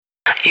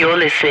You're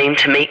listening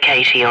to Meet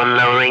Katie on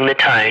Lowering the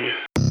Tone.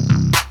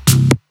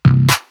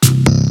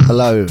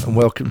 Hello and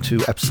welcome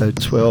to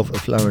episode 12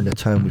 of Lowering the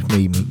Tone with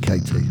me, Meet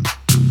Katie.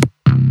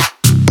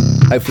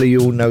 Hopefully you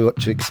all know what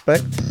to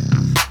expect.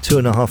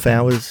 2.5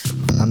 hours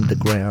of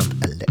underground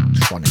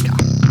electronica.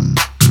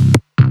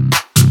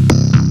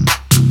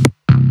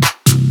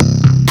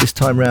 This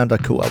time round I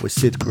caught up with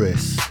Sid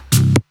Griss,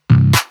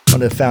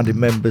 one of the founding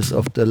members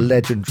of the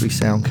legendary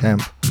sound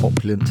camp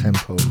Opulent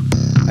Temple.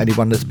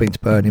 Anyone that's been to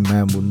Burning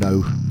Man will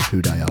know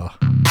who they are.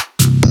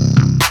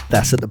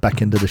 That's at the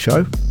back end of the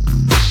show.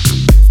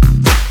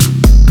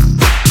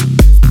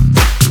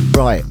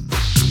 Right,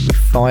 we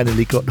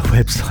finally got the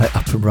website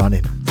up and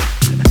running.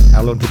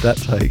 How long did that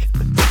take?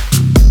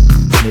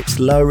 And it's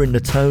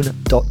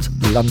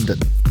loweringthetone.london.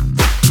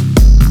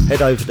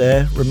 Head over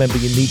there. Remember,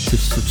 you need to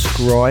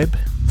subscribe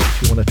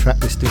if you want a track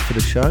listing for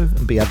the show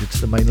and be added to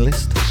the main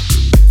list.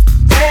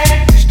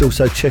 You should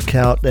also check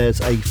out,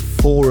 there's a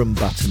forum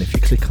button. If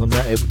you click on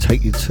that, it will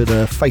take you to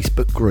the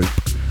Facebook group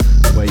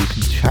where you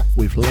can chat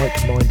with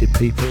like-minded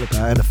people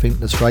about anything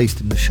that's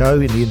raised in the show,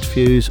 in the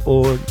interviews,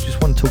 or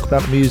just want to talk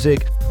about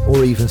music,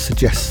 or even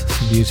suggest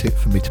some music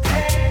for me to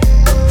play.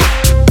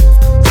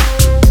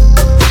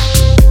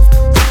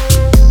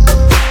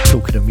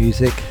 Talking of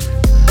music,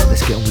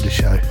 let's get on with the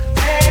show.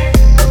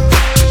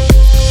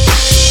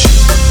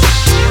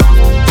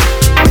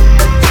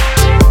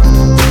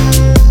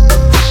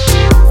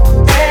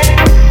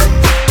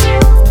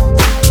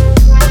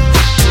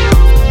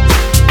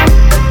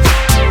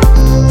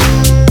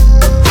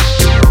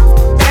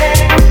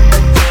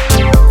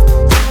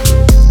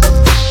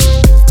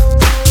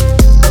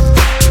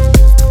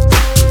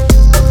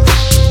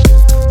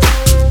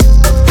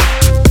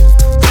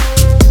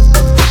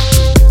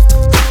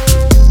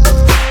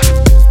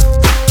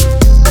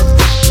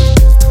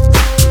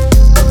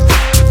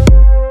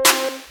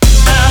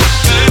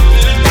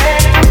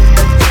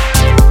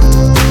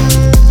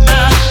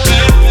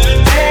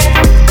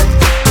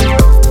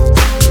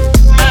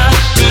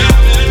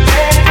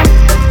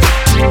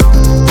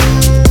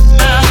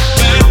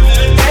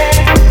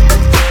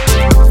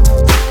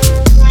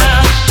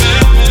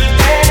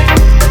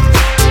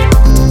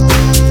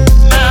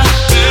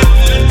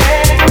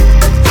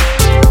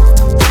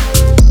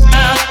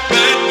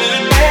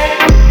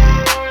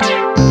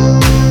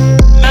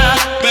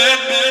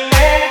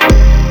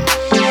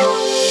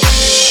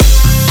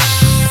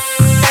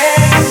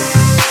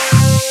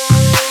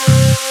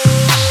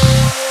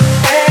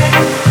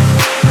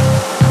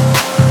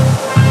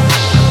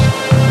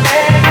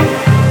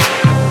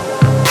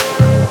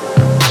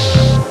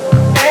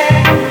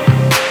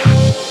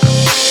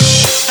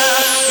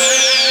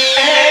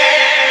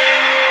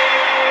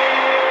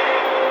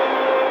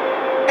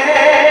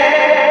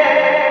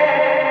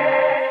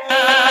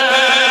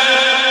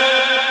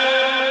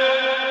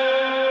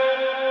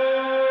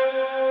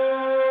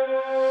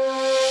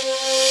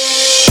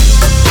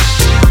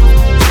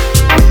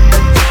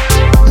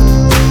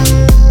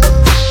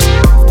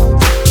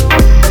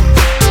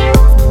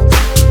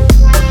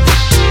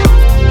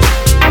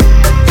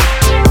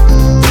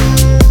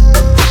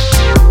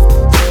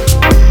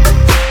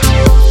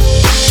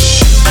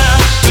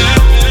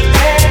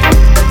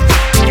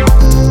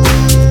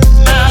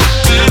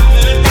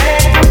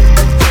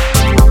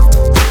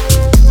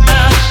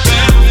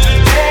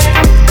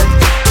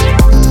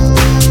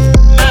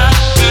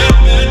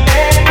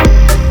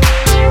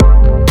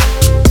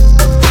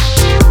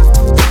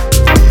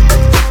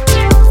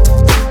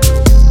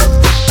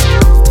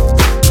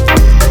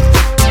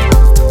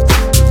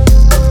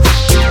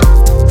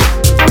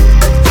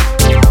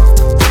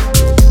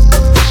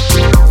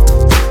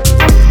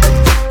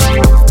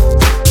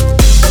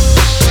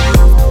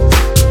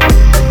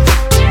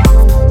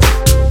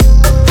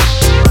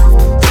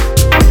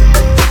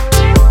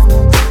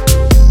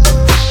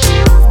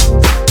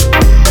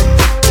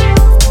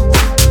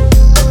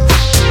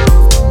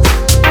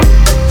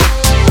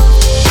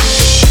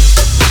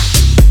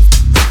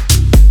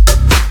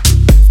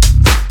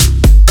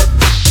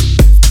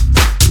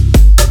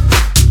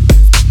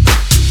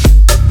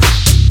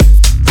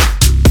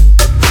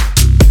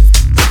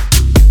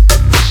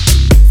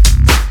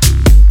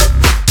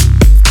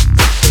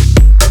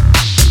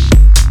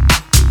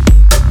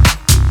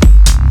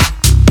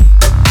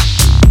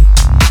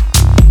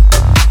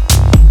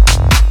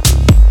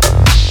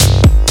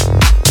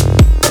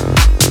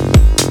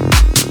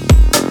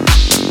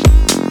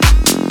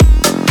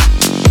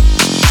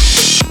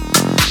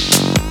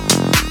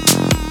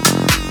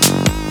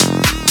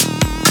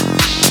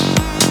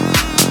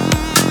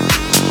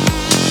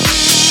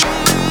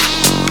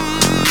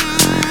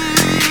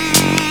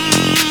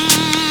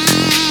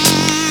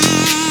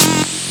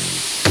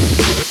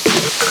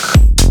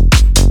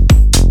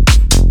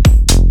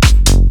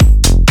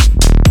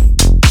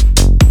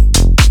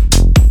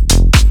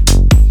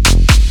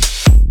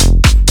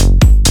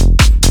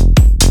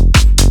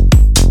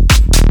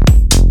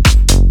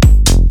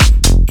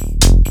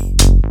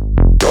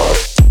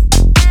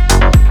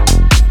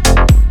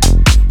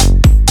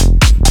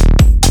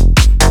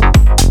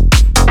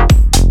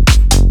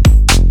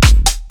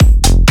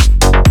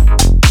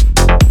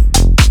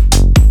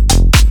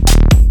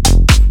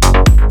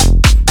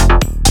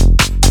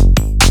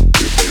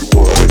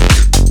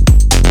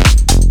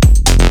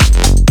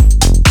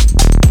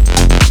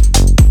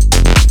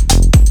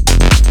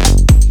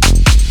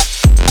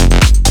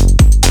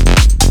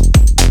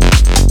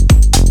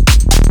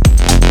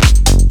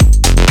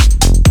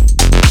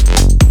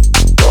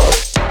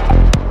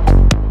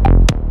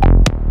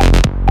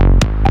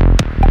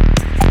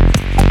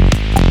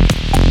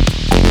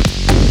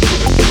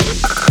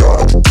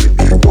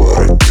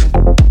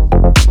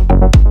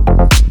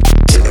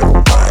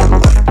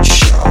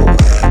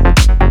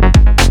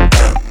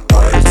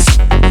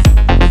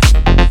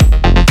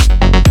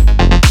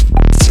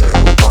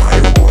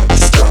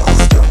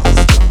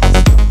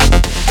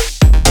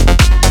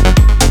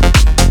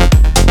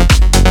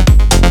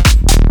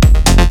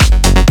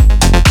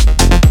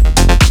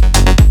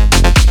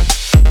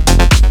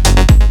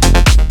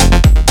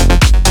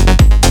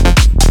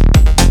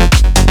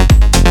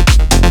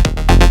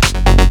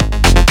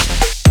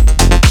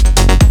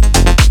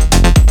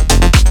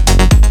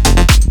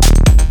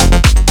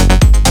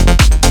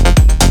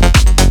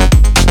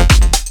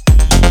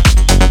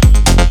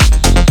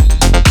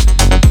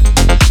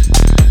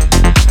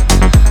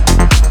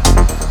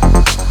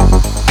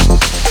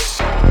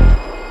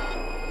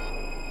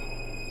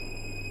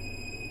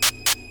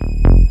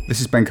 This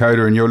is Ben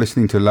Coda and you're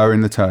listening to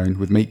Lowering the Tone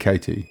with Meet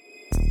Katie.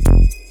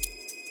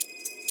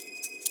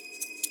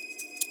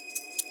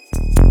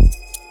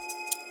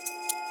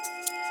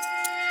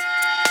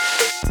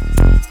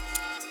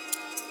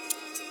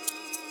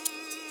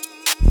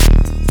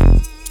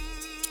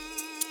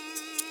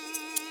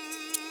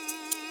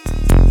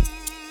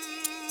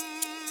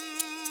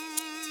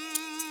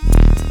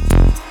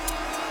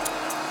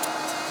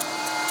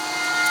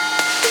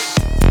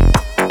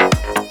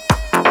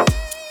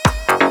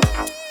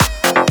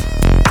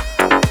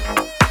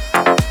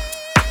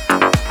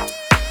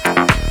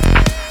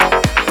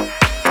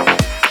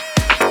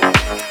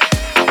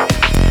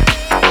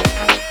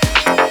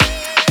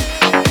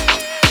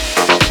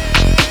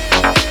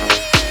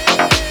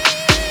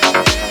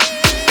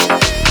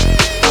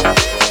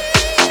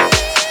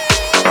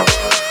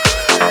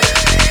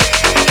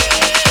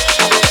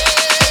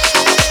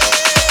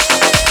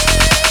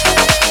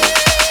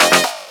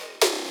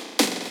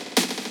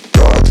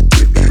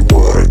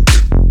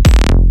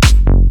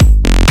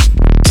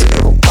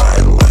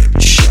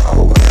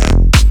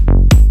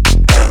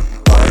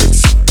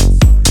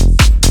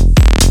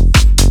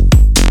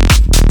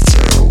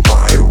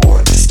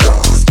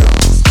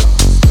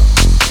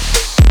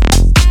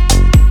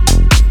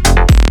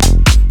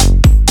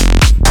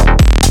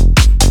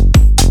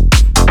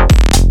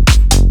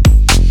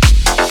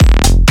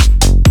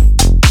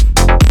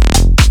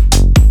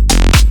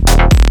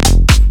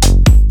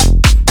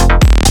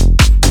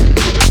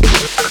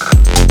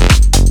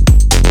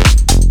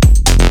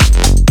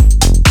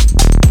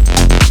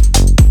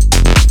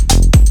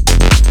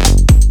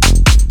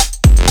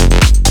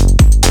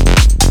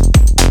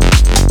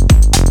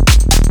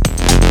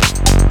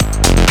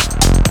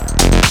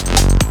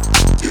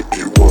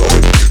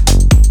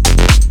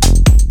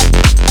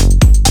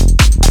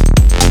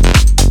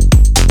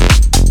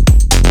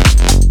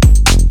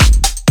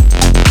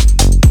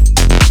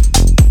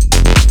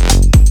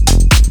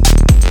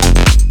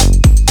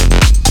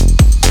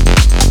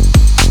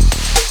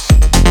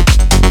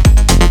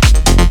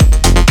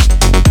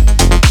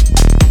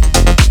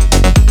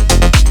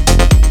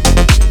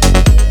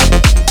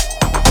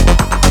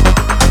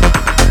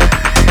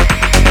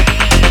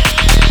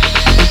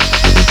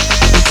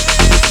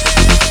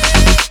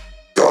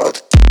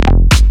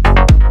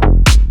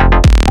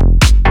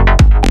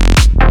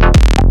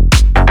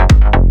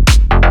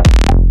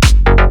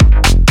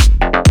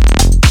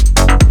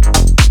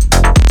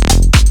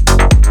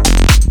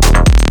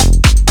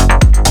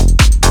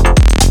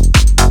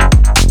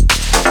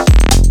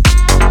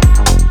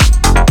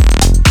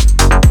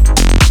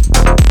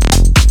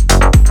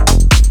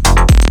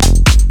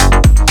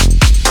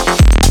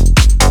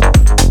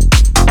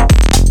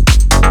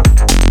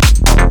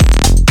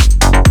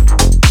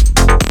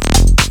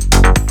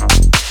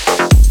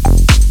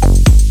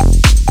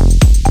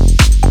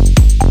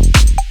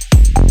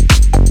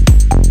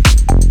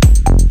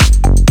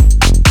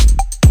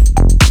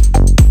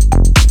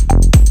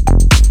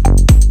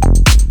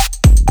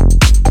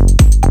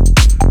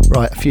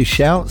 Few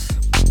shouts.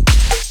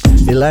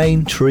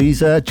 Elaine,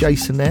 Teresa,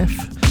 Jason F,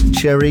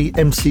 Cherry,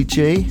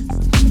 MCG.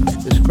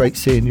 It was great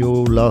seeing you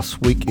all last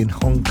week in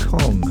Hong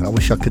Kong. I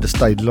wish I could have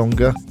stayed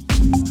longer.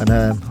 And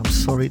I'm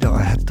sorry that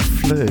I had the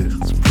flu.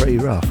 It's pretty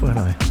rough, wasn't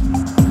I?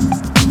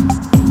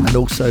 And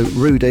also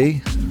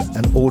Rudy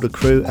and all the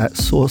crew at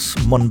Source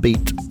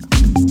Monbeat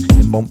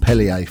in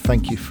Montpellier.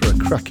 Thank you for a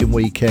cracking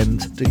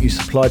weekend that you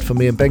supplied for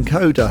me and Ben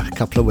Coda a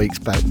couple of weeks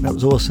back. That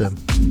was awesome.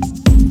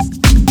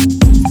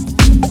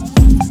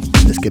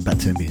 Let's get back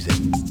to the music.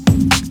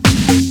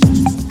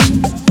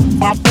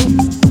 Papo,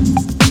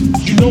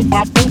 you know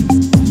Papo,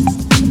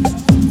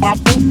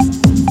 Papo,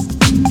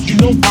 you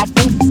know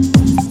Papo,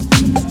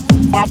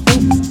 Papo,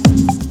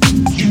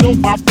 you know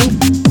Papo,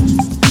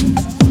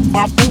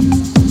 Papo,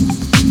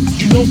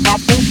 you know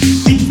Papo,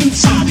 deep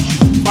inside of you,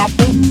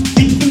 Papo,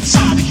 deep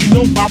inside of you,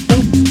 know Papo,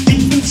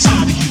 deep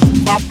inside of you,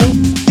 Papo,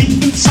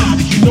 deep inside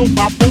of you, know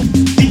Papo,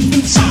 deep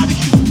inside of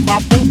you,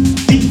 Papo,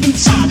 deep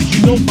inside of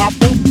you, know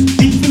Papo,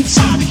 deep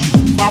inside of you.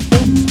 Papo,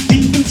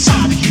 deep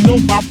inside of you, know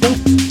Papo,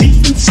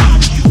 deep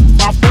inside of you,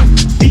 Papo,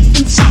 deep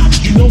inside of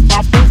you, know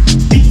Papo,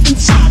 deep inside of you, Papo, deep inside of you, know Papo, deep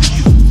inside of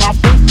you,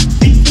 Papo,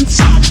 deep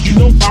inside of you,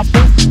 know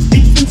Papo,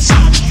 deep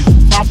inside of you,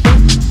 Papo,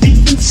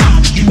 deep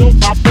inside of you, know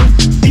Papo,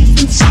 deep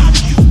inside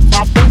of you,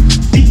 Papo,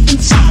 deep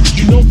inside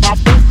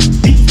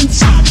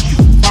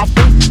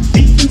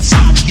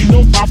of you,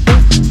 know Papo,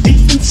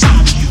 deep inside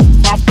of you,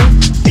 Papo,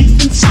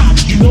 deep inside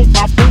of you, know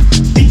Papo,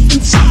 deep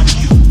inside of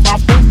you,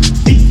 Papo,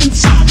 deep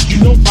inside of you.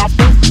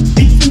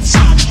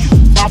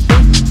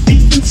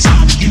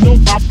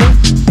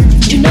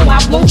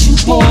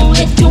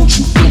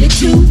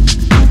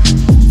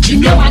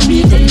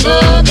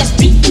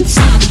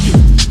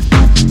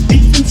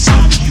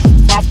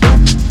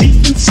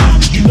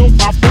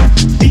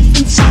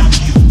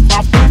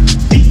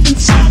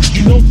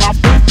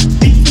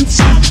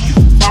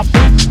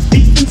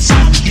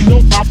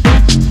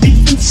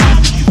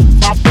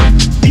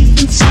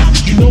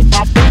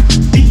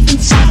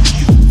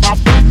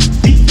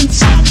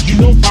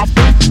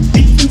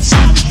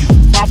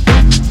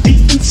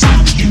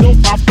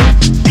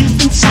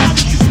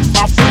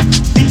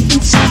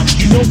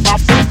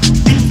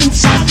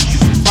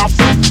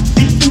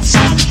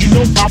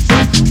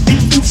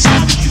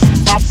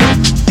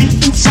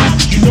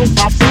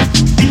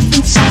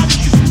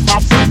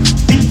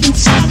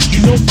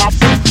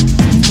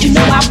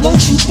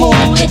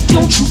 boy,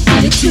 don't you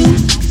feel it too?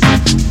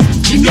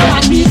 You know I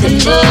need the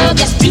love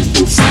that's deep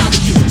inside of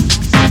you.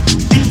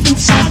 Deep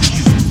inside of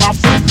you,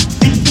 Papa.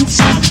 Deep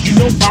inside of you,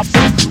 know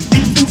Papa.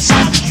 Deep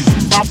inside of you,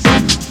 Papa.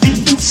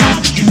 Deep inside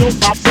of you, know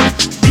Papa.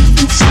 Deep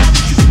inside of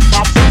you,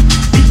 Papa.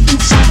 Deep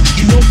inside of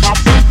you, know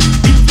Papa.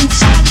 Deep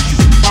inside of you,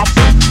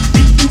 Papa.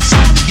 Deep inside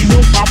of you, know Papa.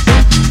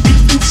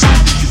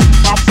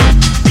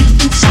 Deep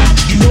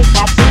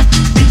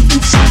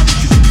inside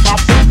of you,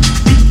 Papa.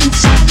 Deep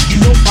inside of you, know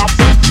Papa.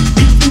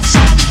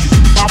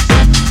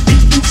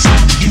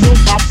 Deep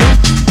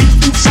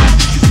inside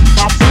of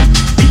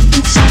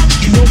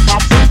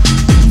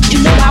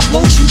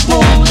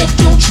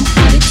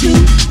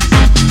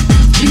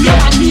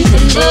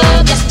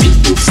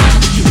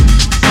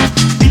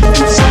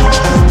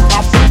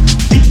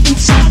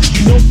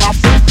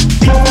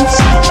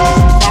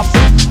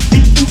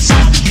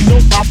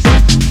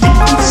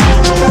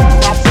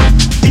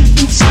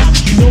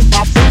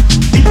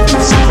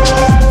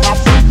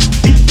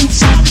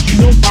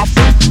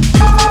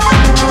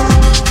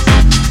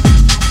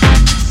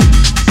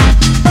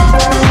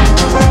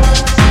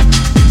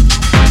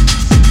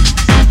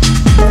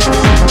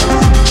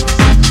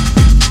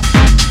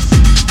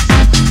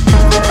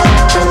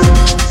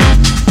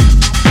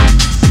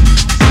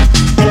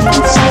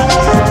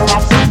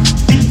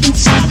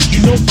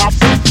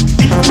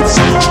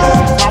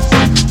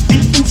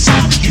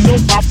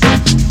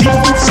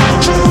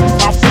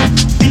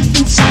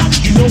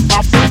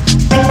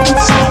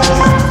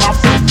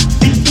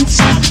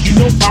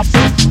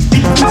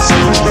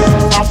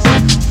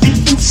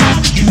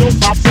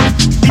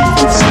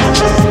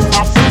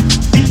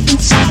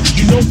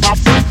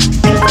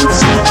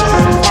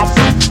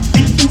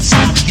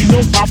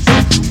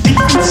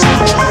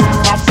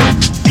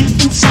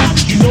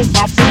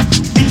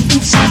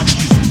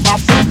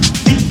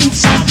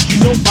you,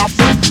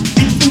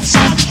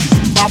 Papa.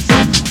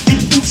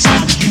 Deep inside of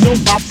you, know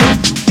Papa.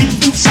 Deep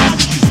inside of you,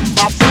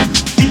 Papa.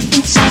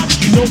 Deep inside of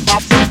you, know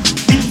Papa.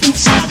 Deep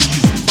inside of you,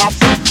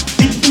 Papa.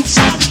 Deep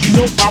inside of you,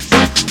 know Papa.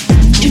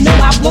 You know I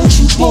want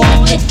you,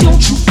 boy,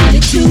 don't you feel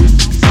it too?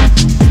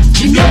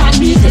 You know I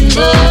need the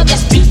love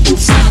that's deep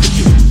inside of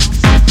you.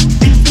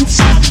 Deep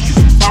inside of you,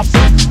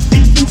 Papa.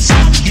 Deep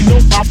inside of you, know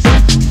Papa.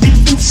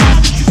 Deep inside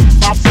of you,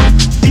 Papa.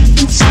 Deep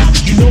inside of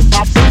you, know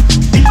Papa.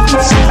 Deep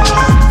inside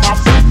of you,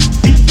 Papa.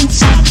 Deep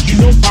inside of you,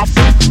 know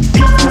Papa. Deep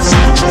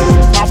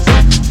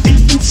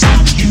inside of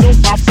you,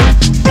 Papa. Deep inside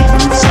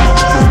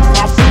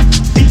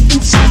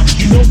of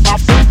you, know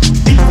Papa.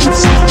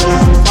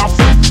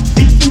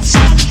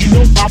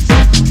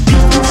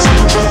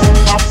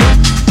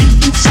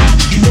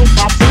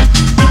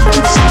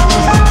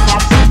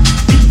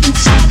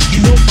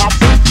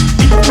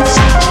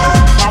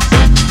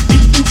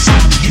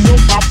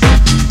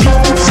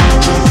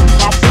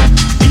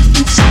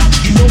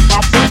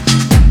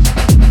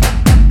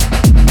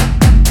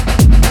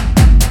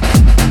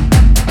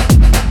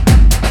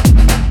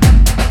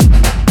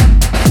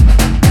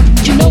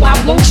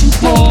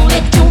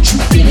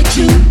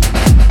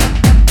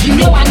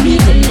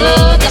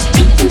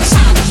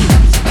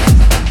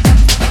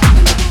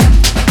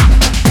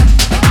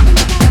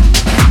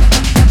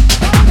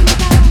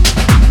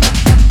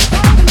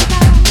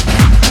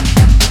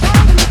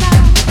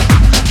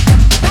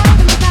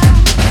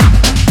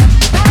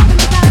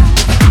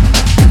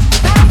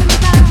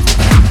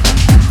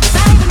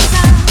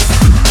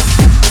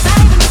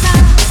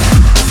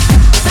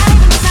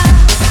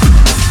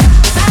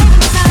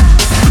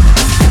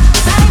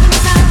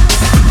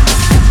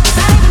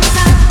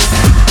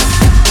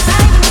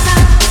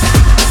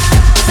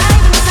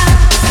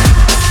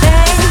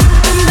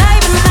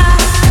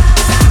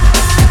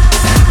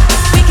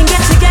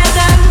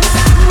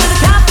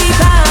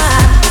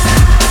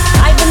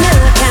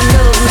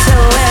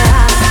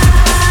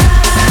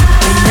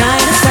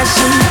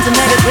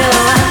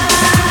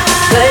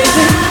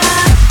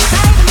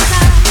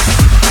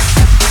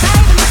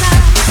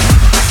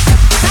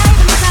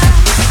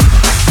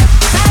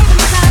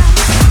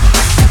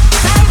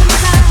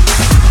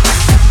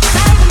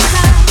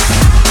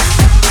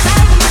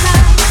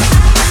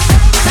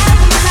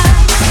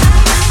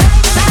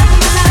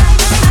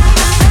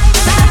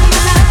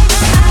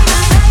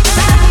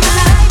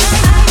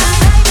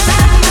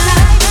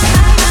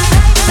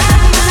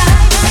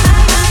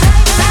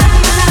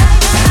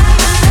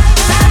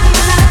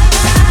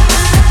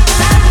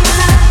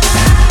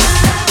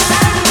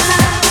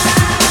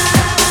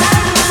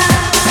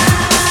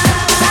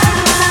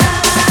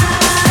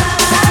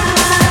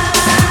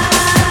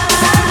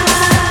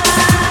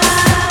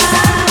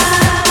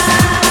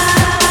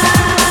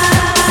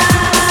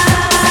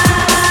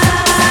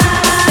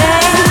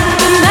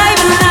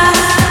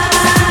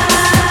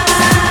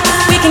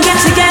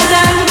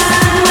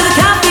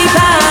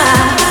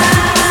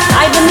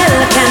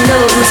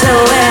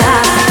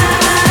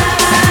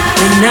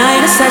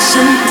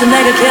 to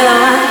make a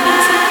kilowatt,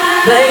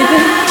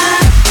 baby.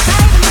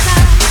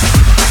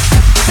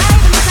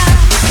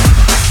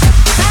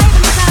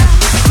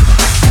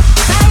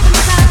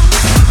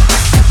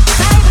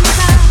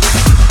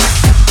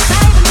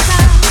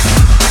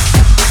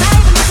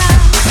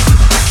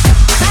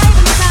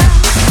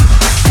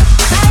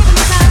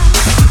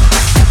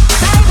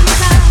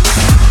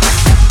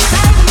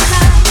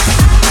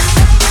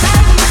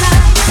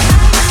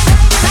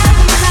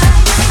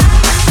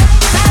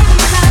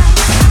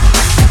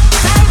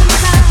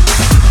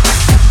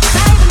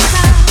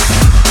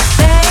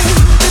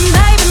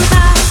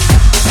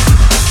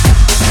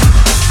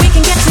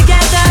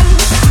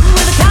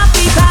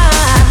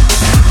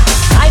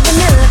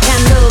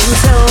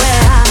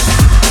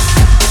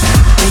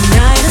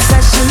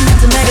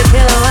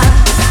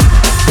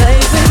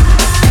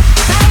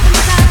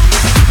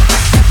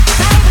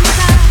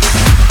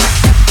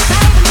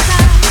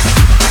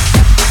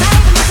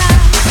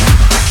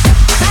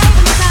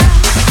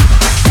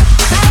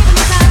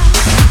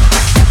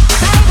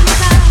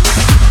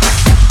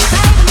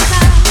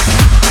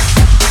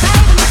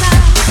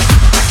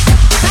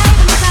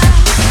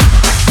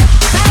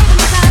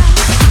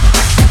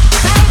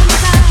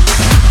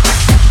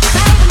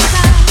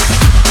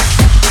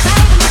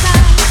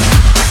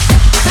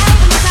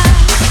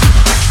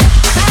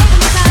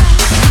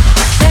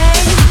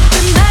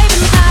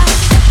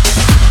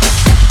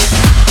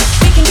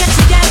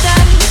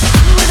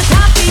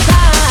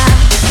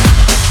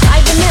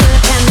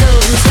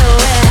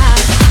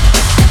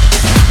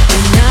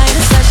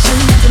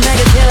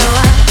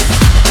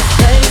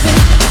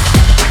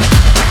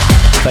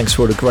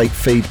 for all the great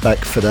feedback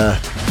for the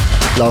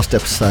last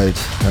episode,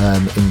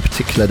 in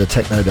particular the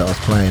techno that I was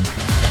playing.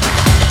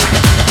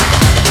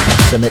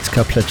 So the next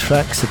couple of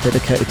tracks are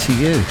dedicated to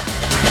you.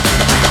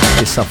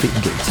 It's something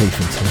you can get your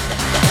teeth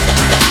into.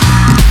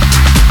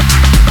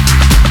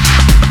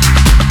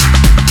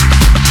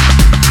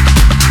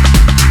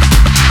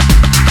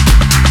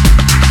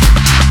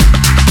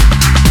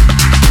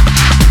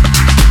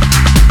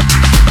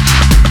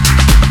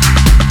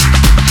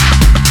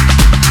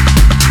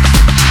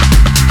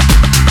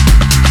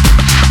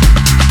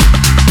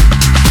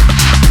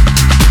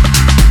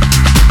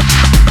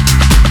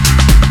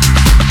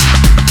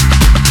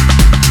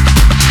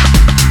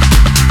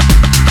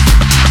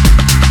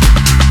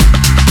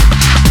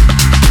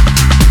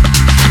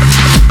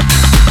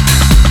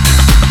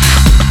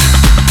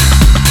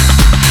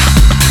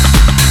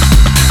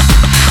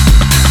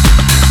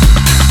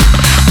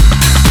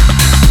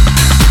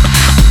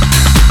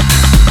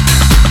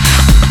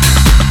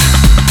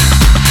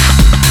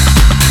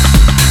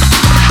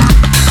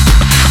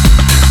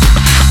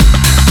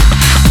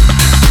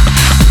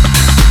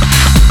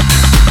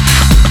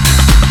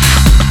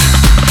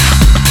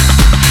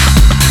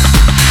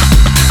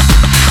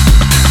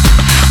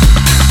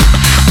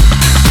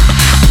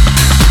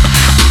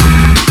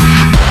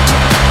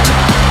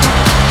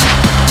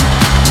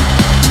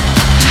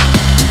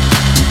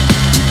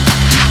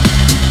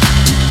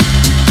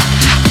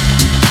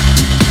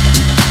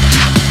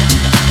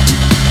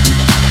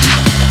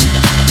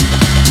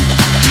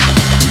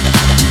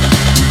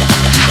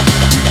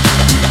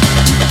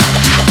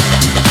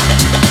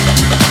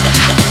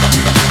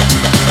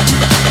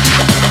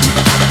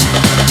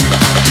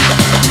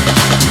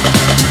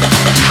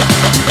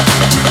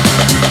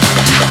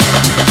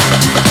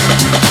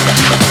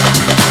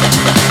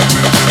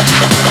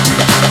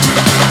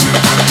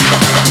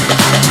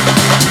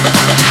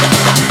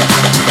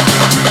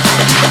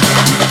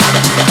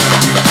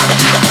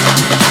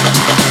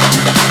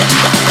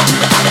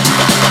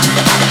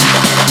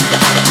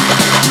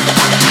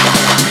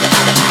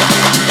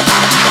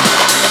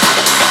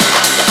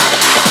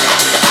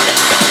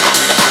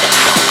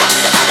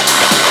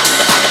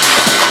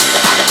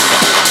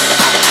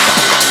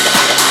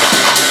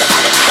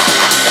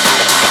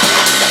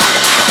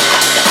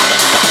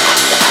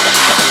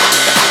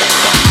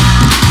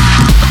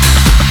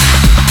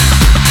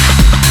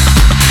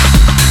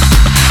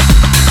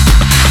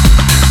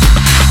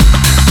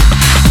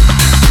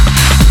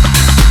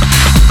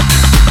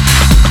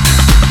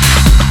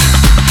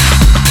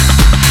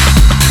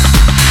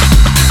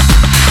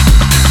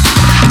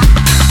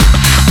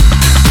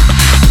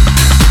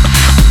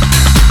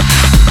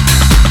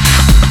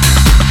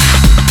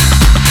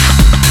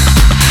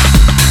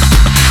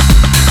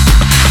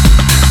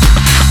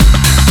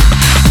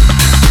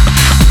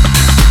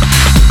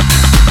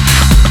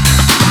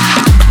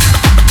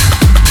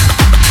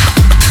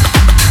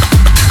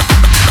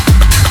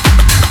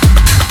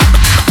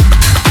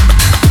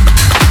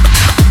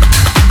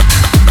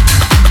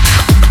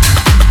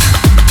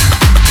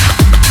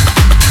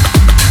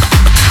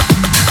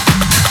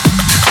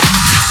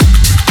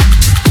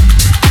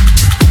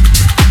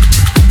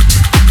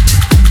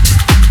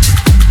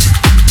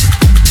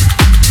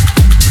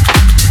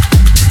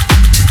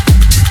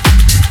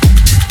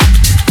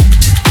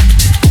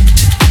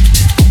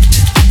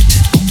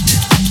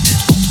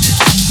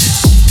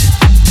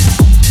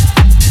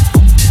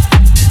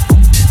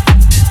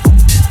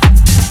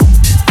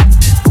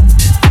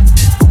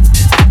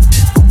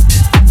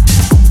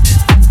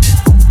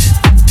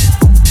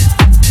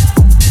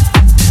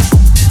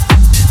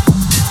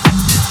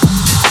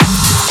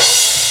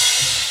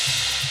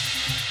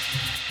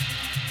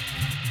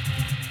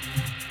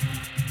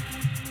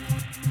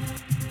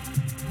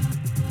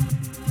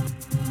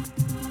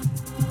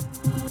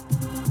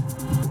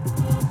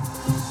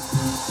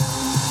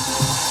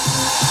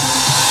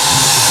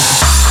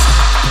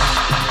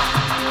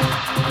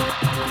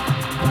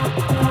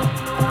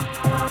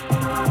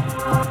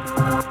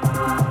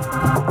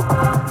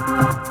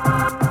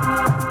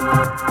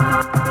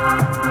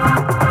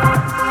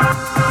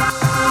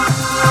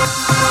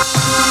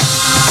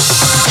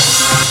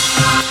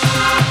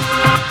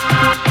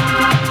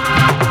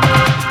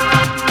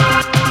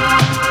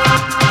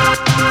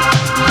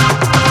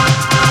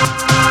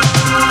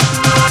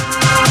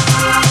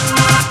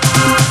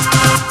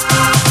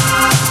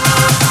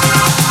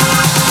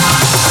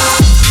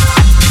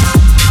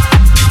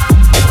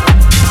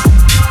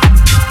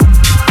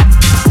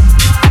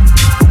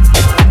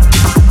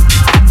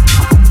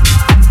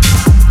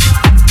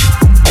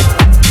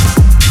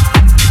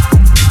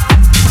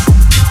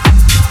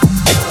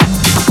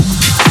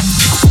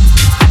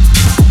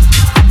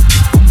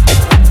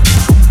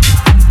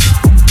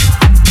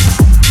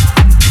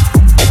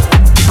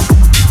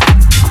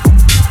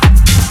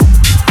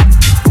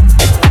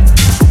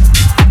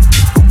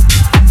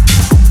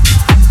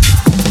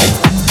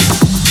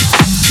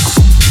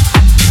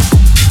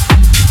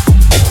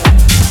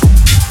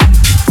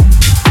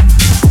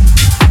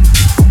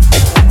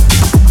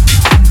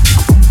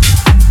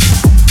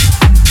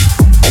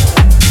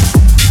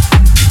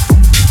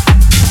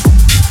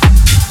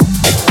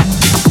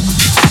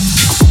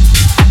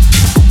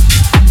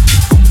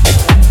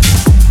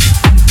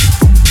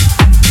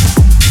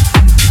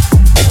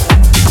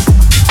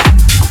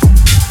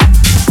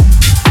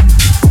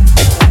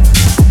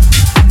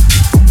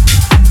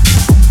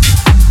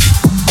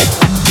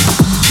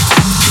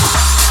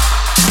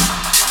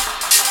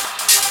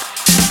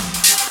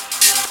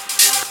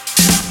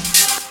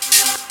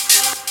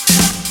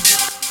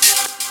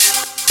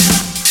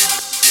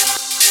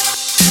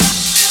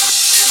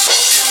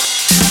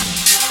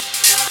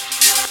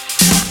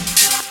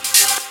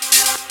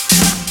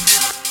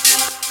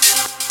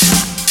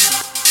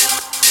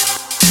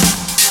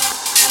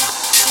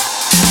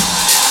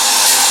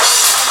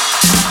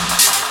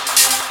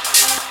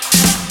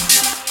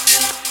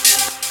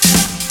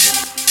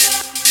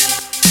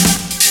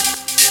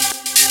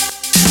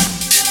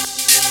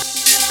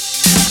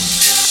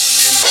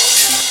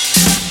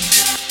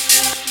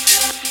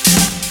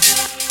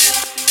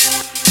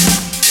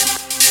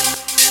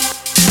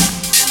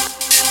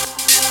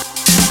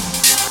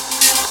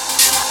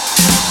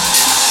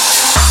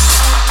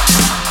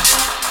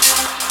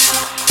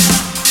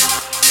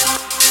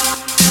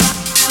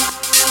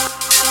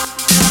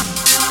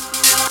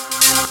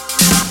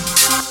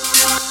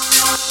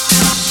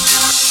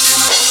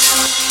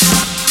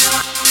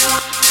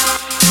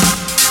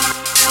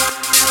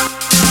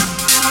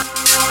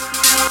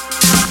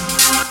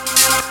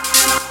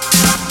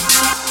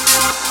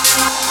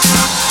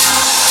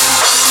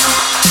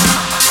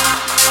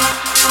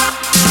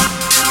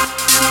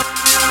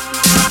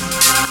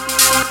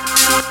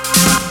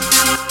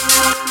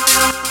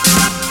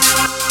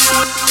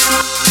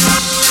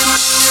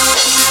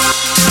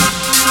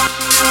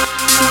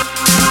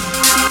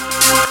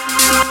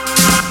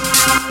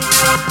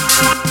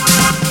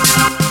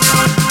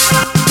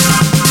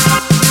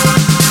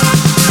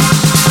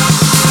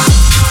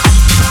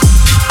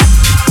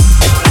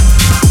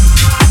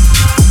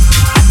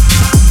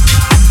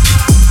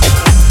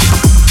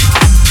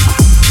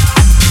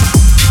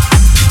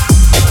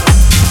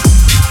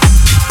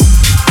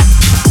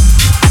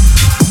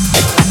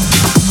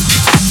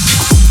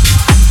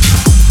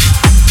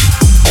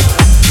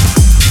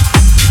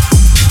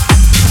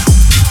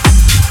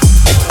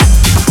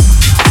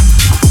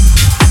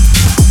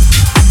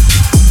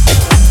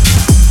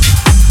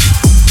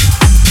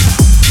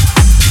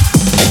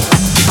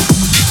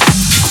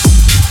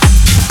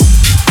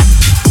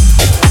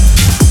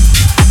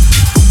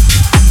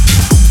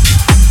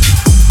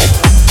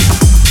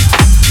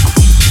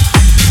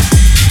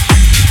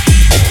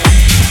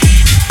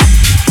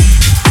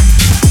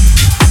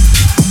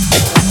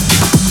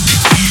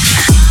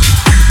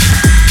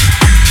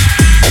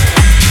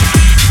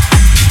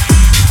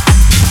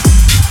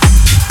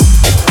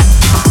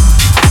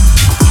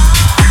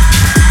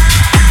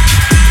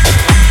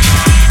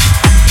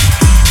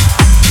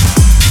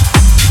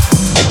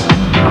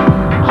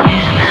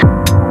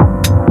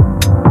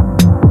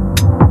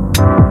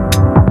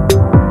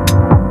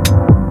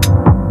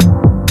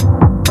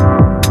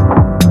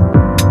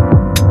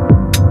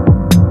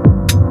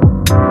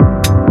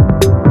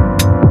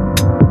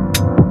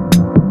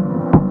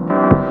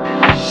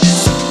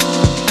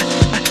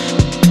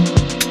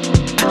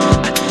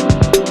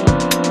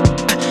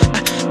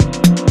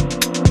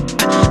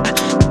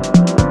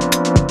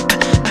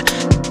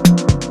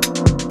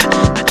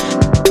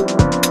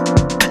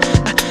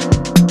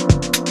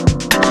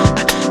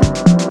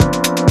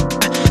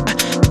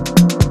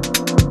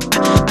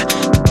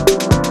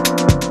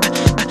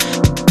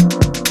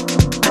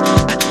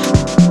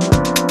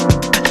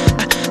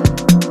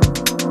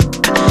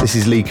 This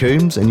is Lee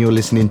Coombs, and you're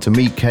listening to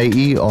Meet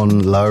Katie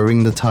on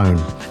Lowering the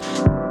Tone.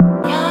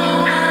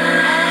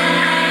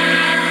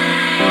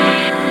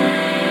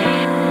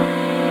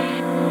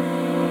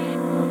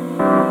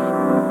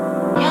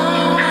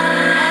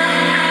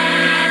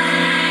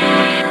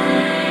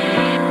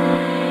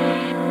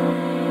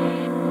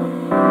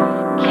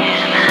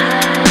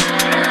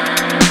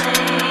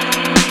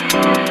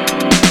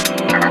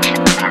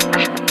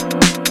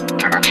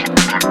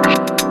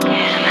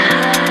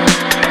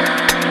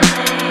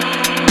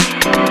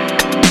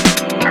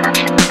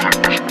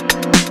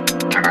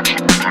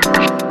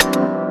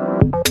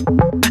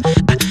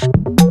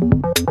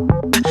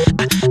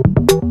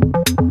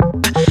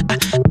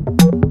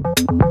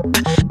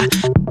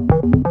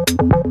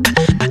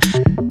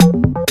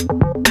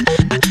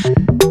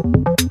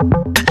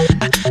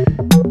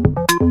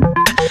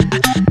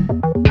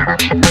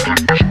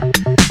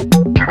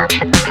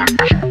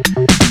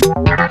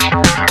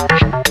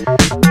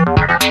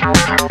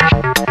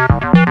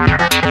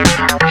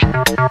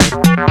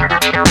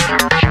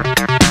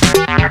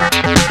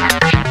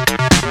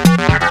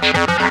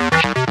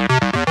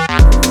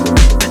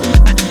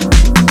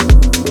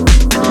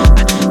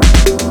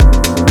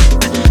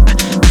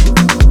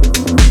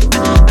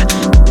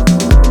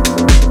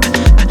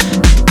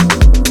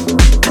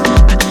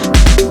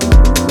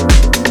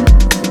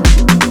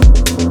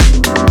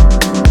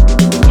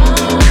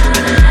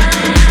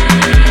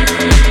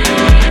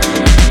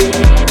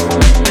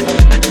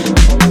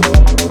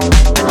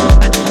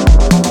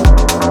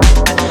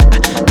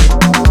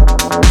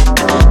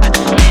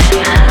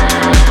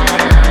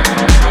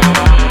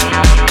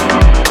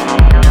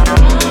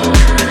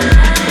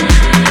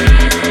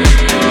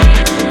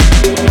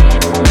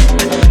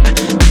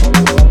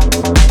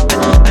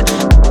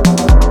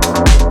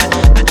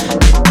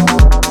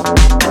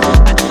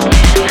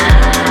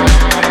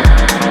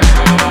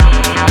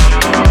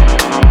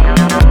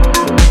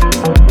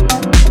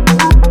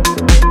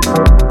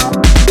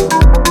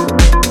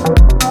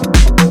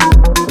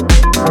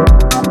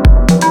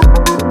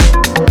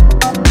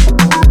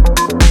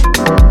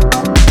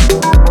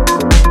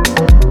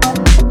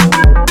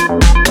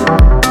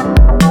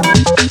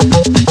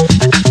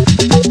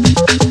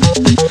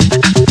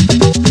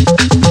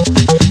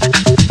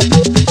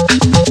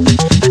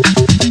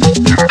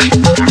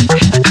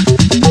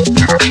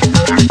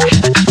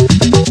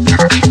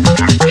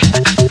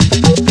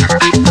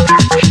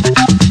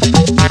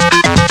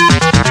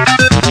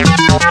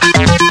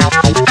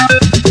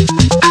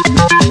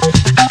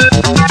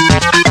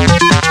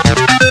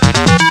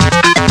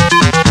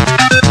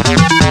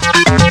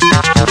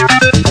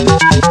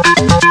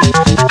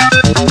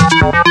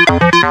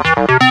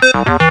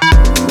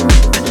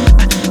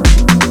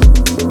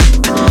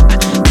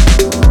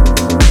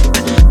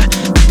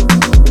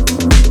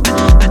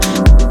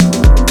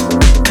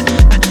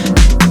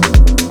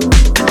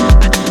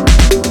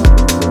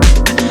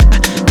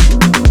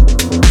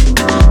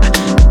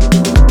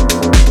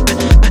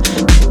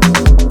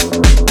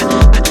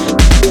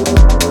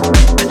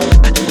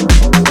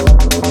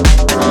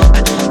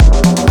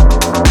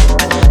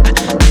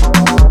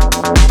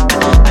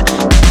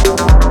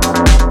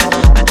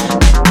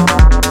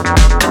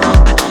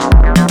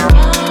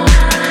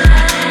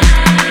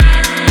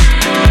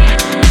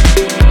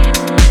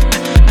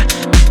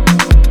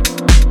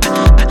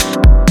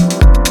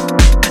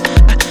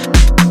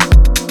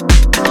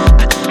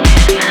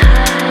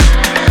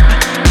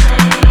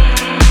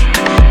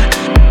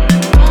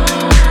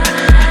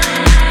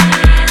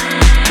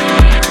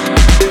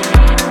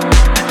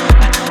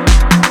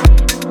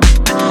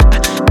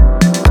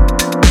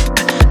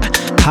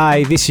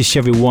 Hi, this is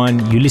Chevy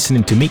One. You're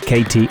listening to Meet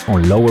Katie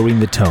on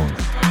Lowering the Tone.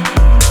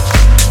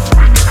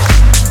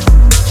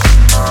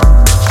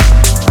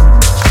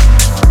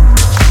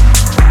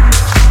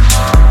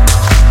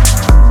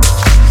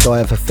 So I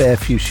have a fair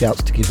few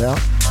shouts to give out.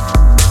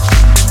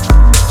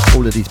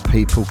 All of these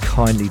people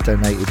kindly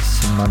donated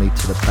some money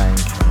to the bank.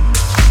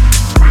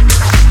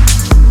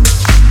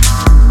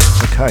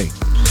 Okay.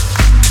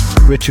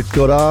 Richard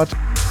Goddard,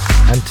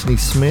 Anthony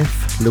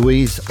Smith,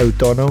 Louise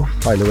O'Donnell.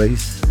 Hi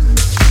Louise.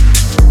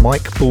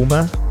 Mike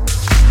Bulmer,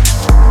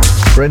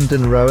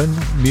 Brendan Rowan,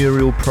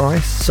 Muriel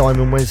Price,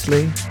 Simon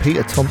Wesley,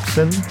 Peter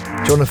Thompson,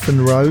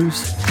 Jonathan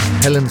Rose,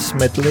 Helen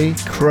Smedley,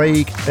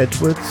 Craig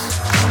Edwards,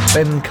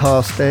 Ben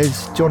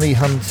Carstairs, Johnny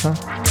Hunter,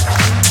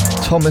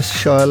 Thomas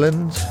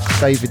Sherland,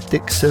 David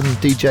Dixon,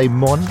 DJ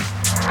Mon,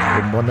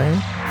 or Monet,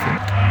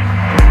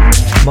 I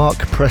think, Mark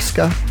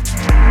Preska,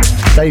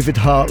 David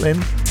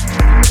Hartlin,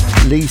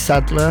 Lee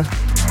Sadler,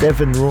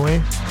 Devon Roy,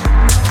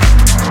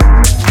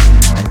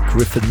 and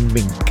Griffin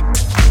Mink.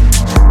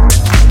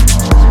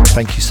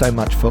 Thank you so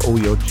much for all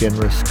your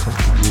generous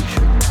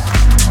contributions.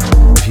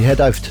 If you head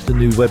over to the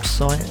new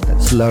website,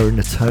 that's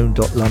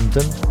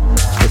loweringthetone.london,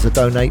 there's a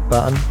donate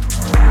button.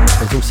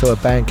 There's also a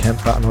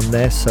Bandcamp button on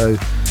there, so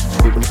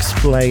it will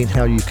explain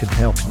how you can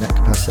help in that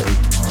capacity.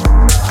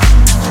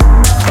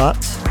 But,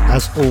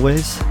 as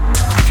always,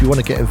 if you want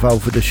to get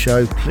involved with the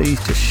show, please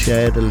just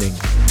share the link.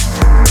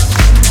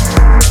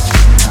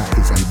 That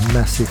is a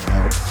massive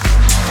help.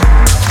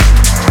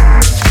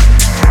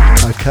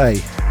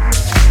 Okay.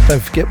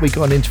 Don't forget we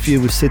got an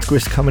interview with Sid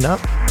Grist coming up.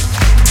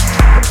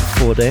 But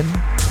before then,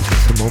 we've got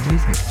some more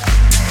music.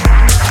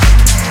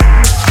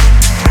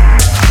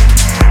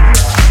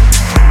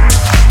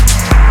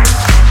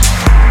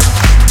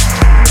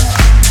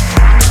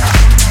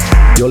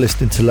 You're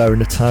listening to Lowering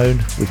the Tone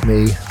with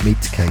me,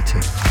 Meet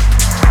Katie.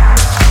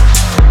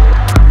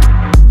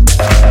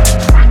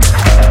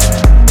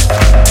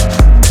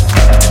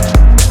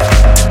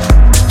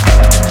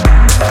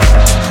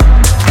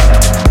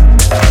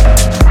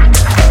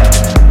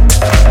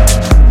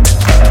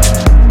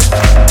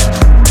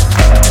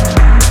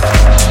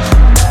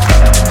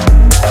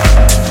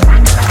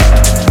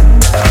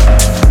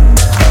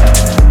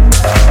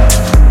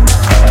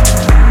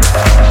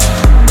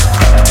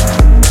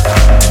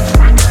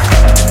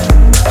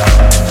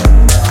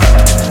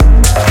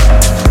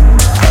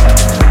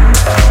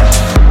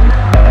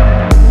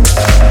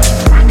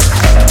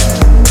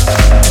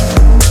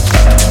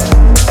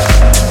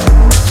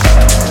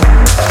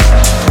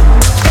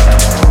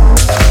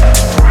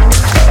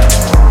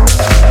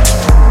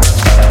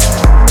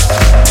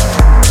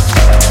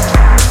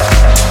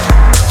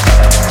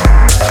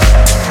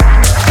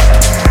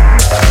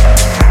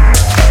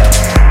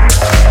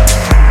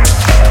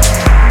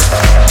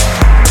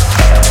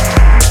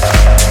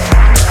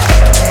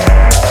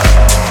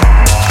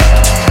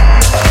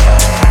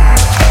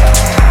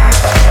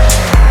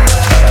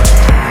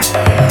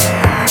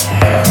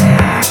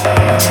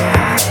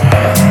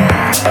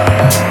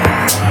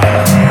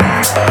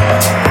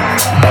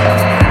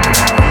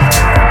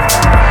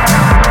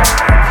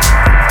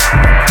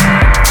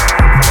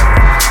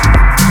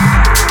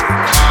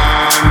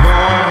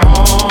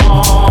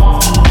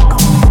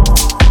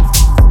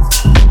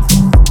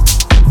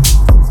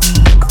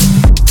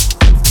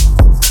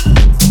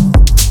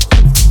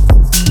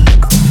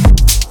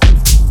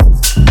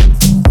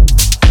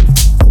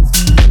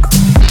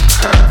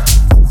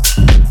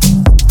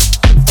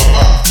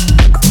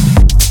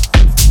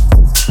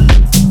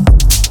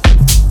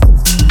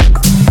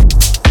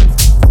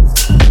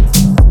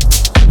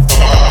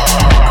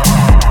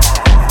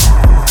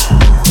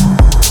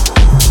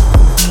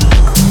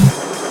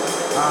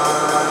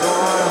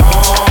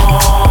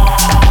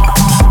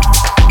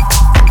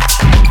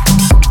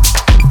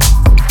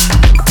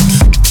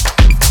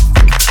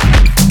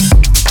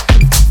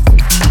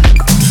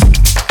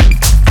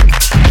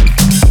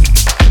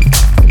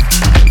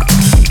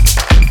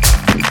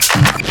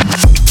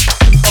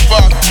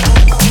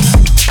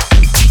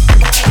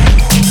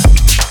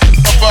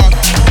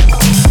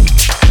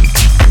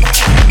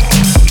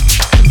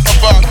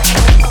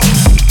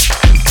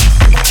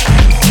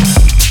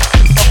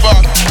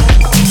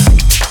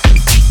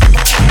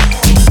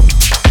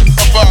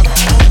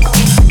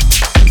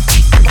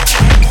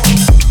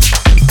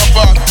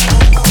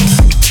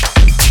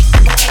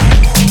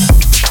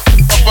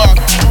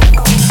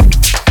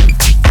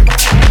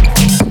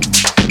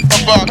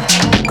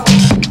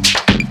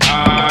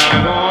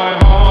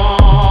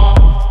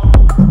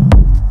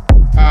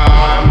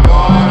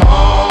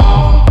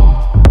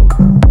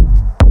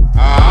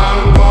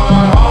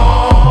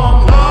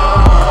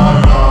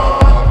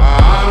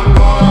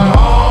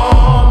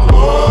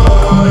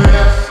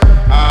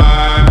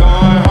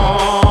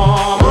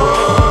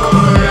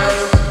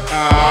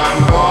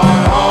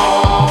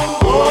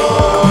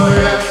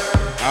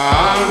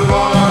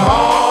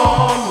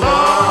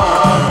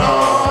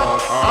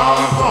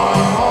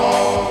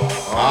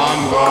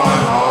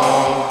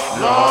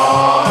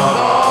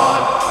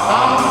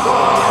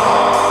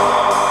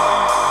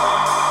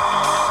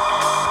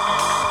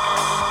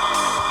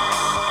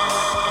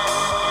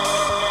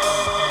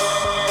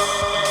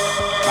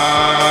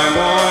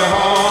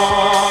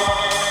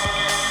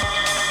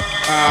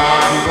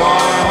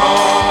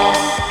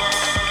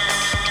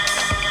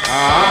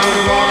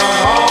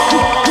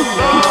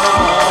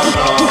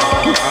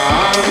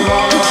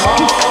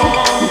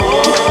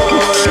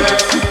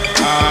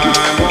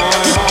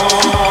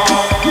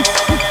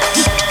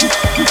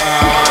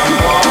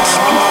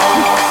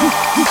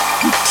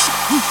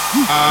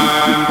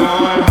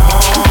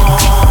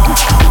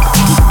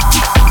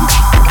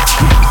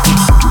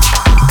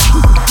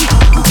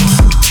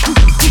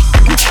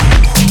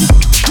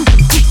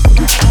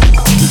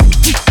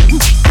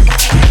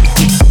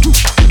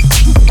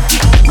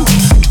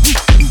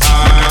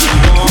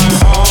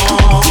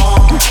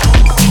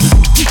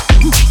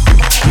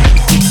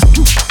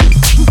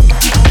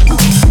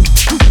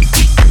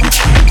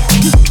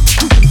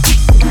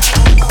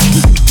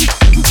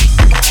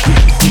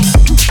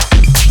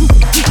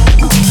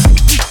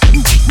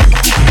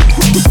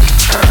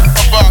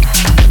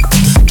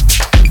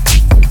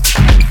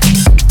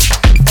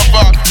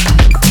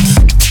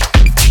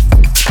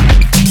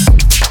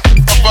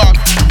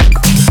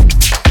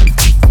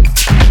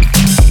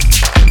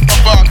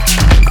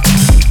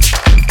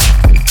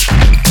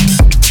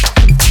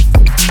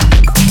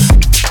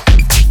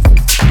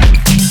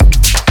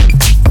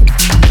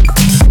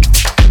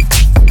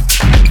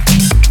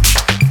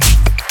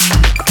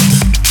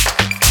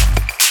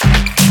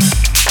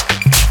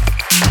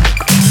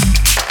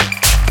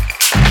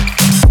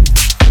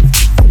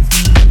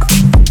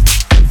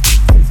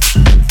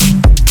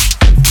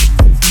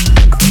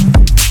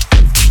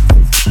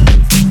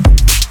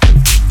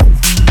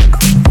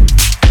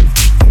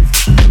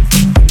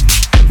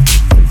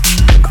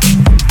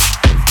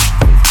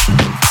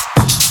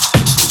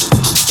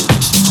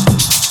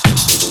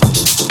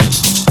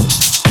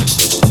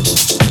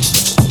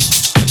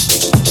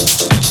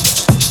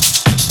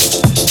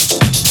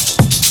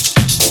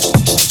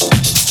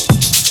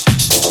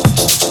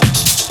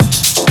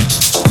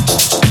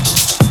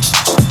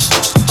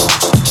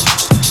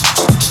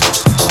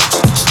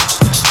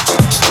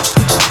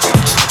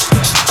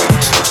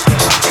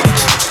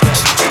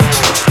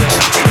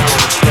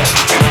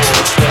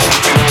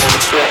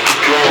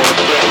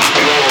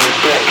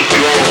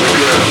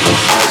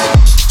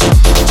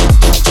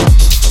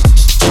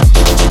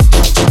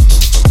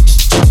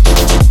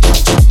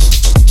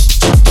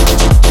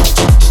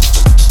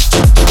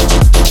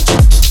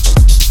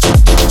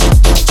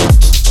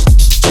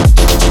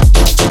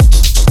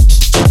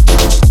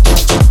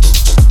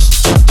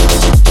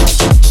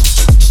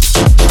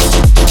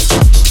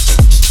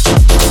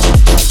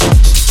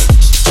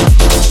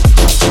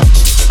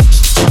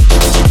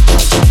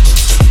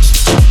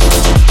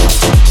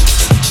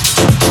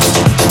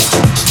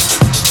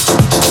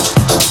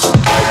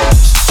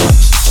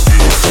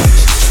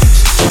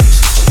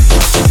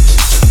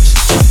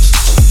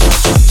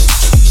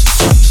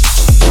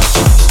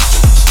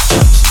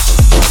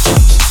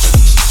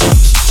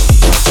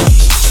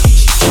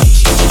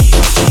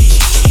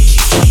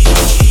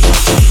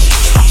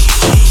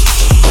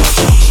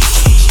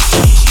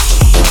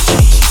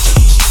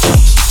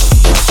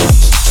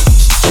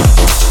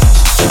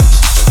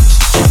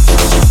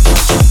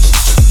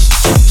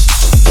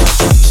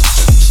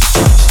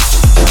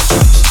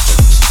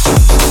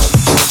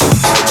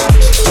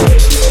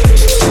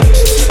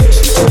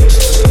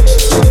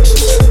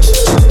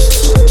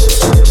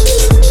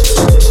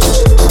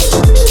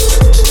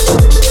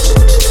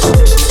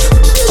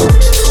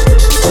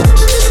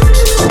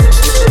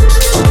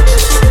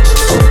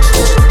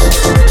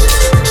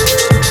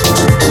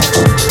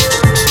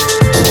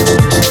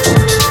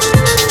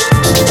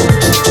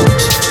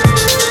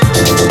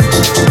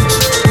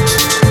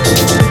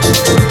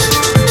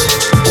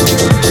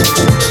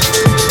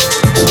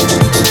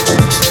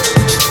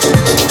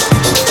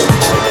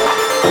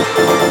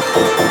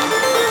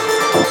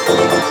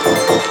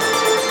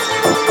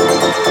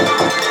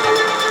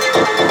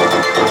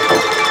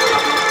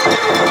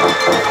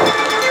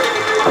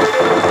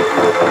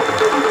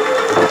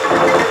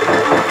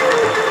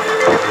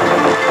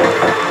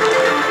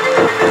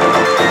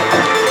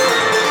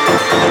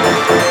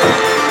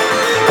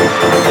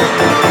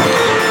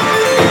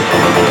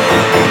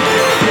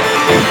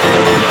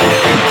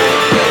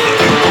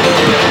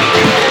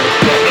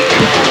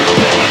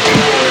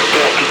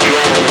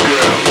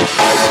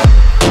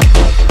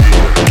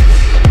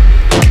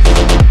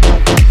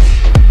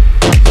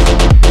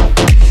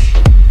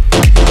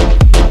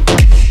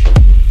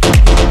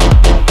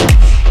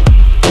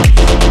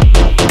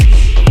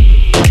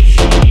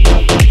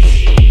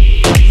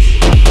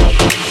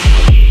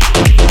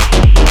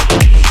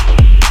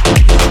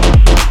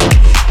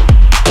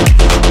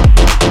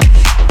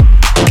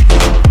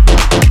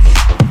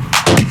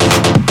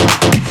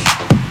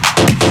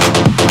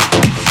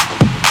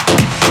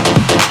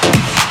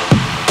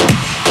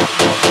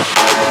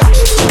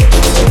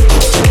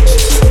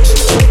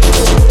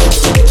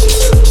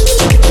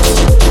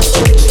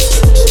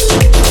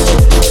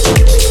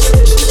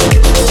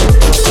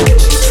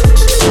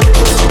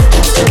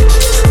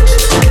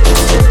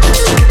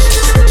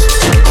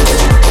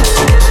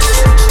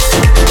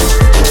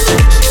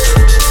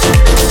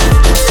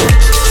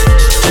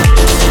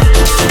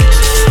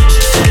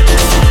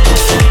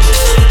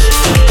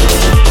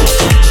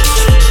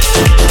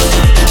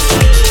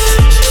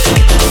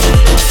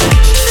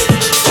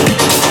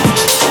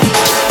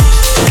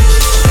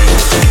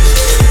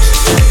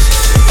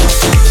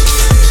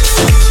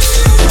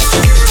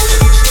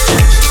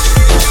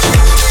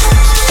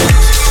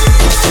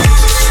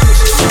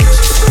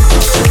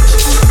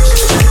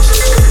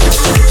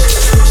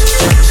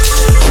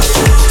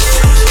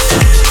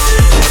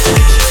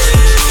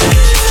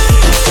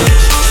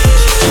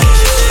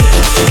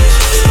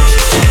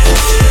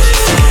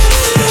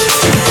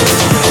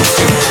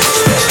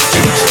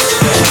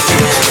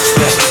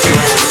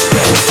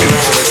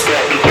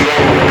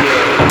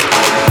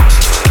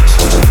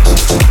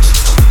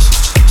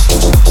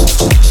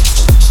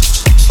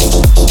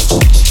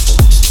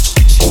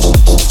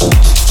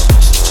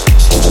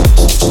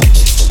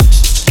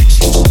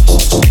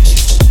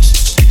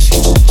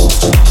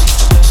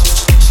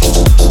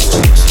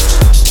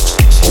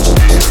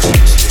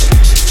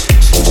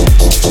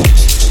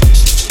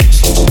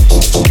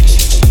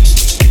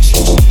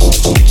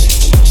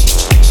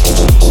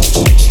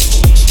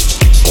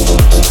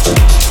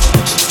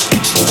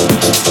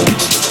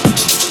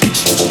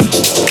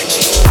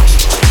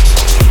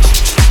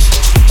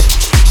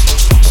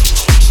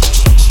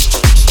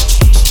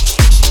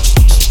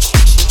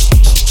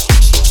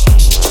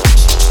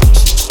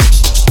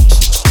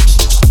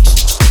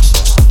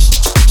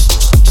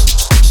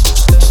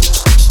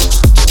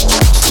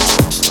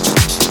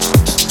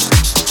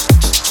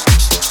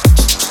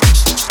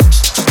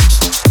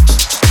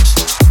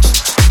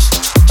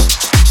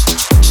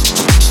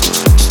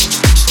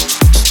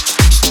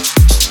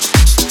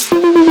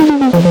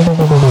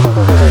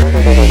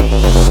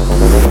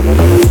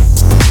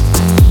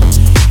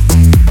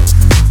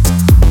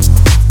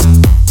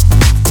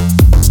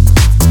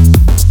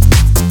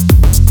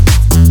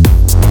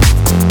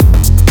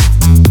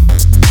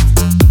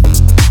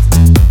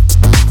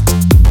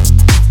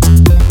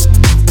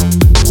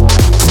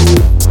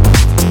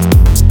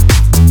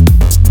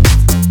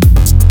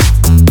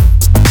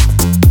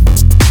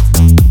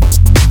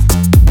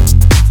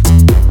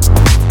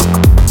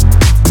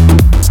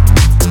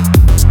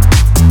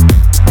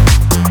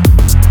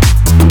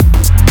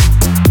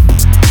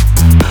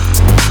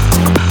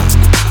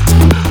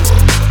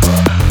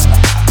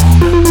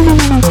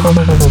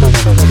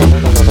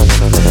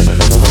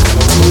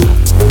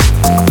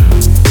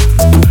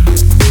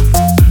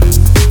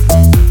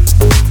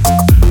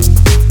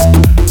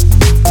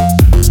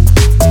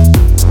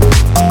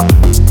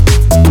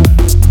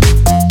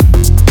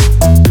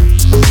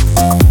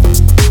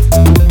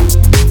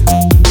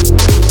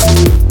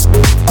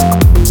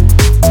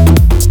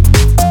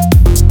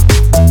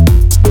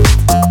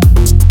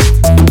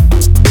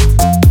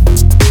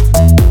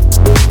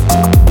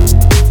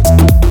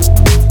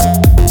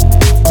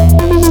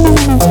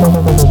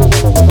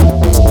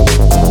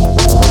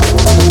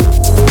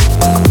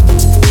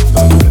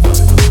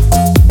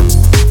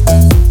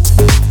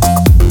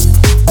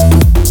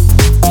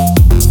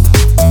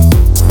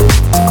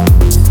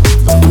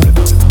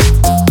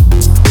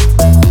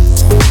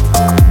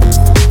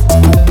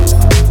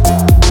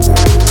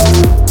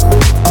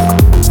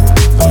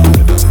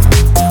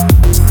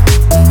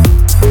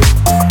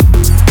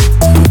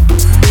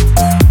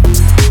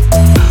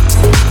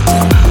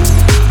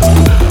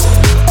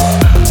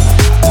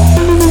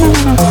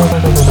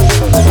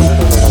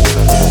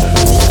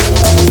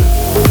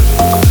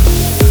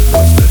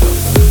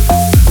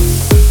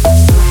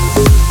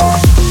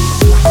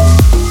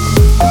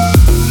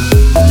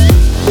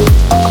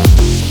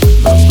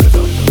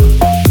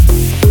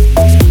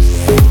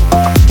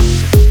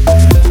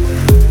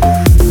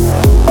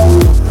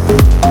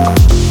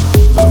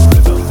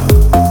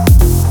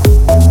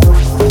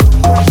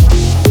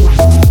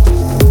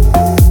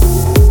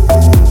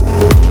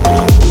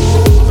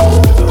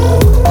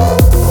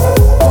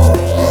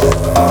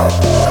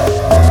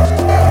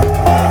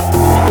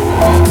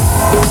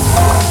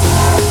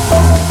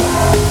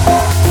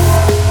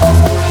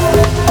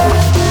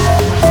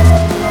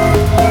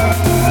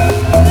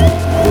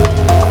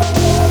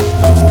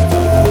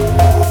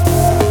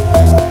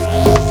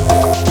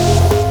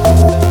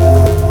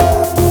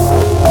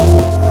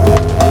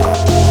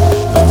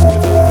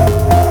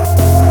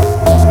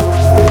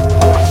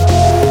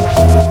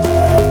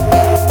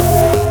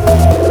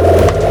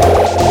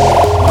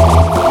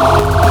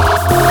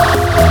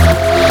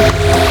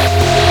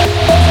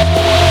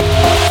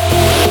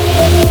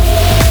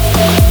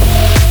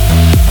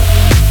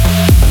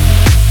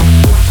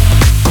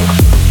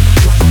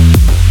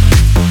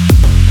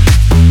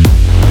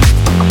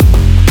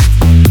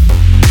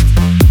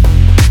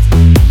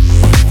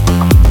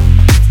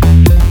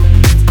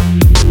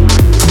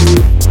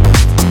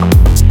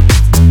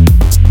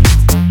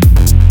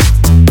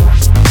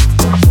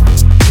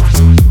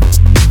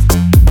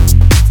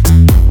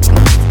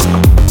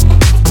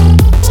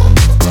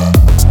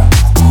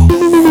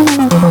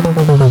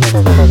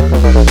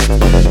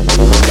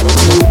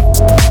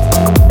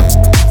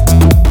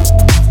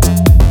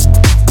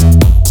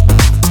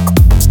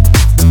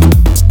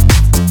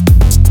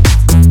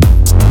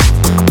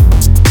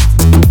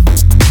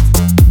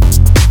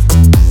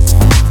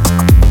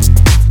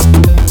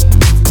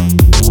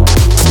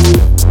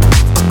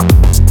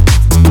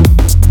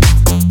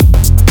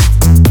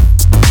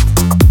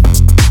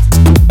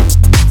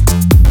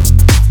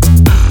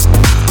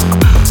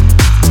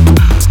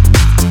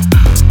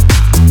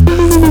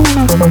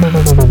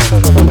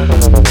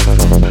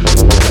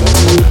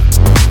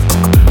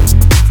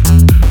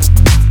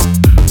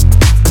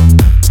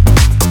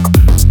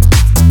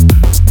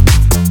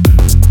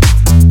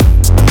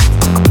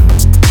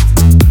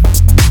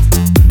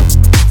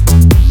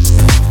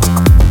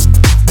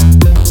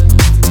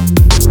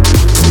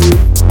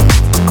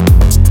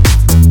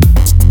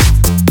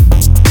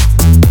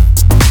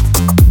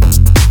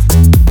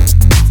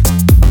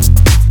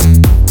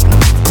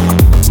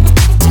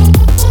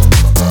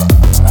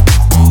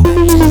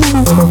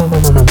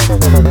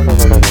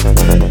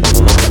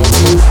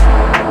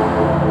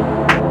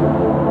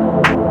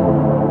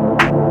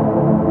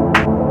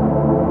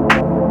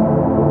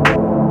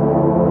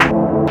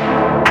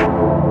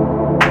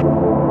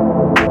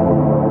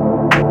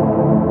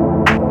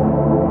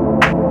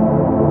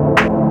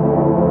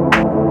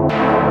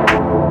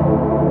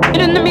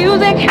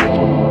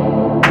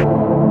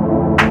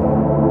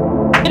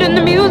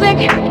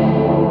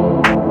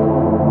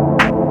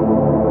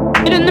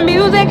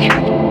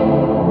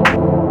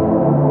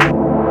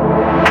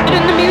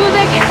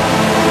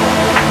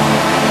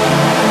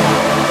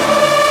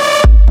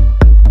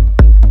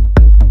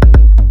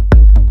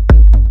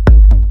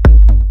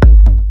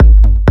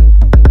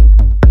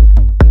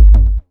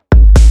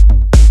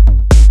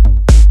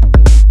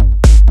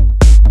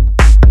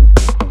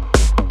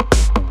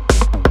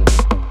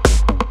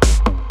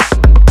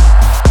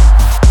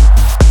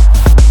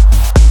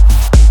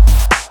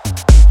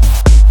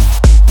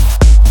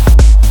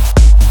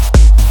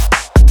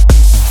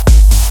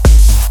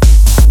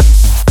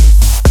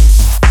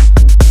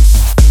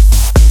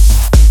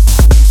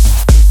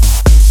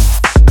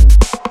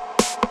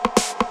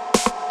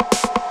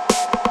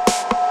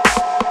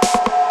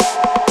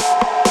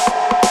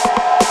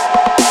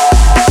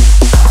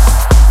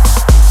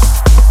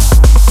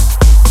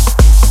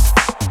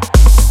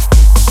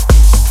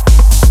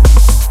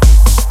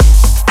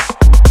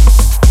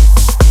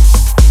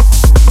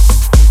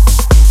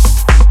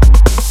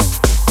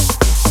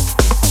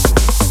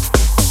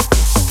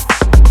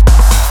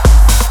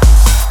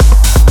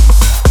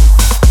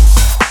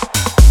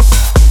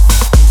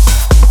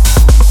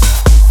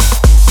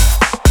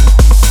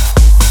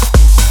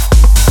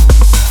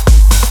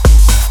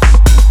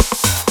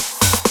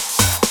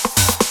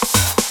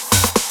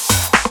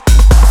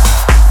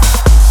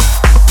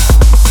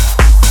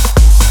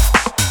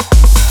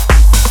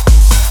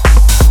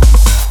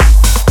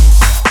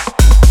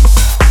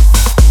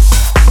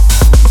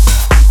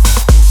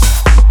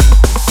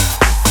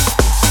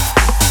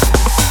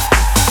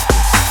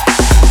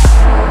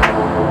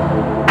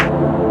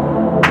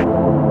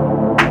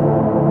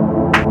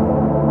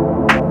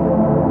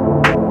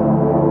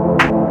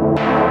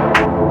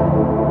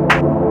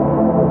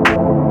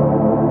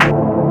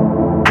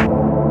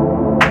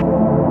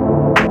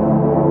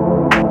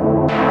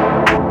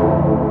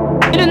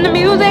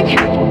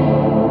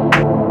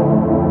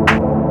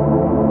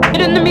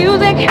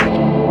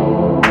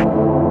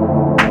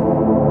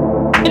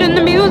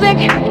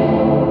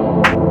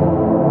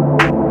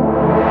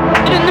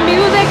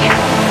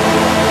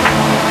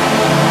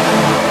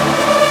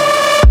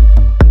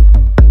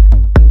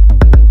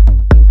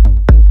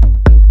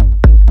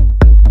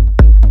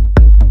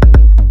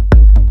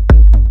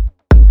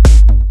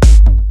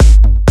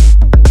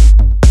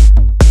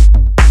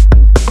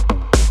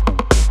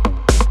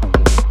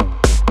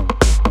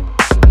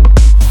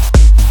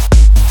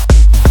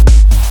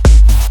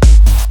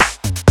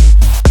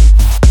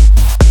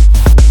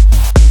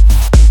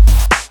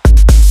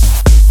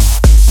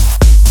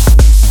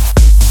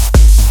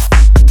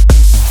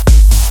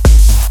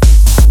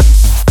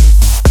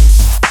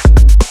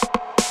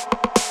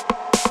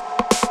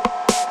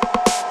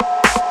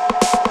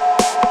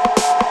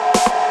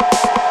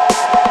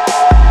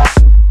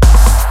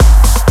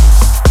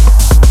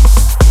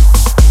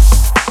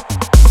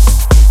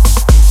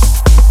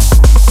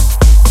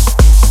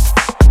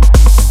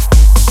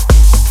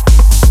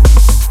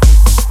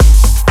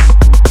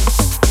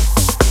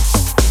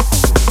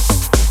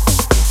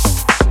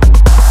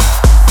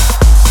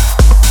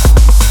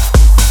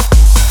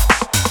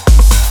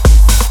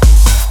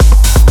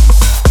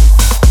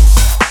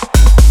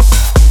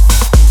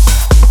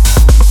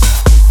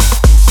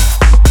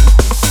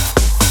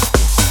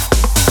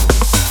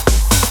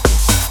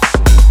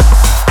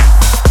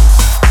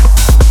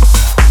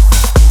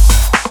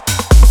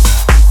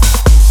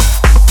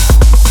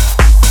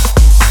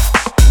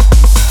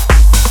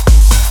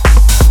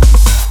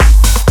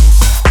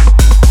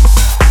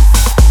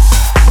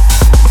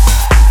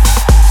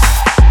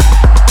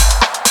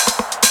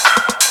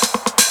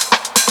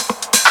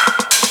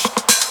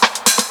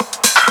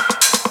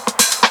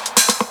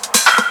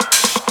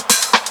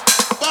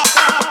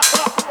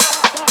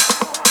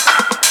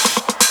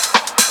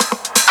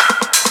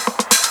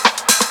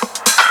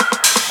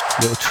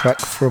 Track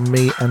from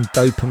me and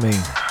Dopamine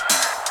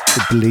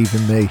called Believe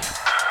in Me. You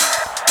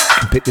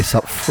can pick this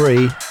up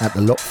free at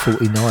the Lot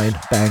 49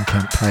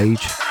 Bandcamp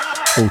page.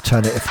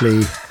 Alternatively,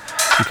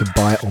 you can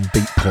buy it on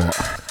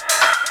Beatport.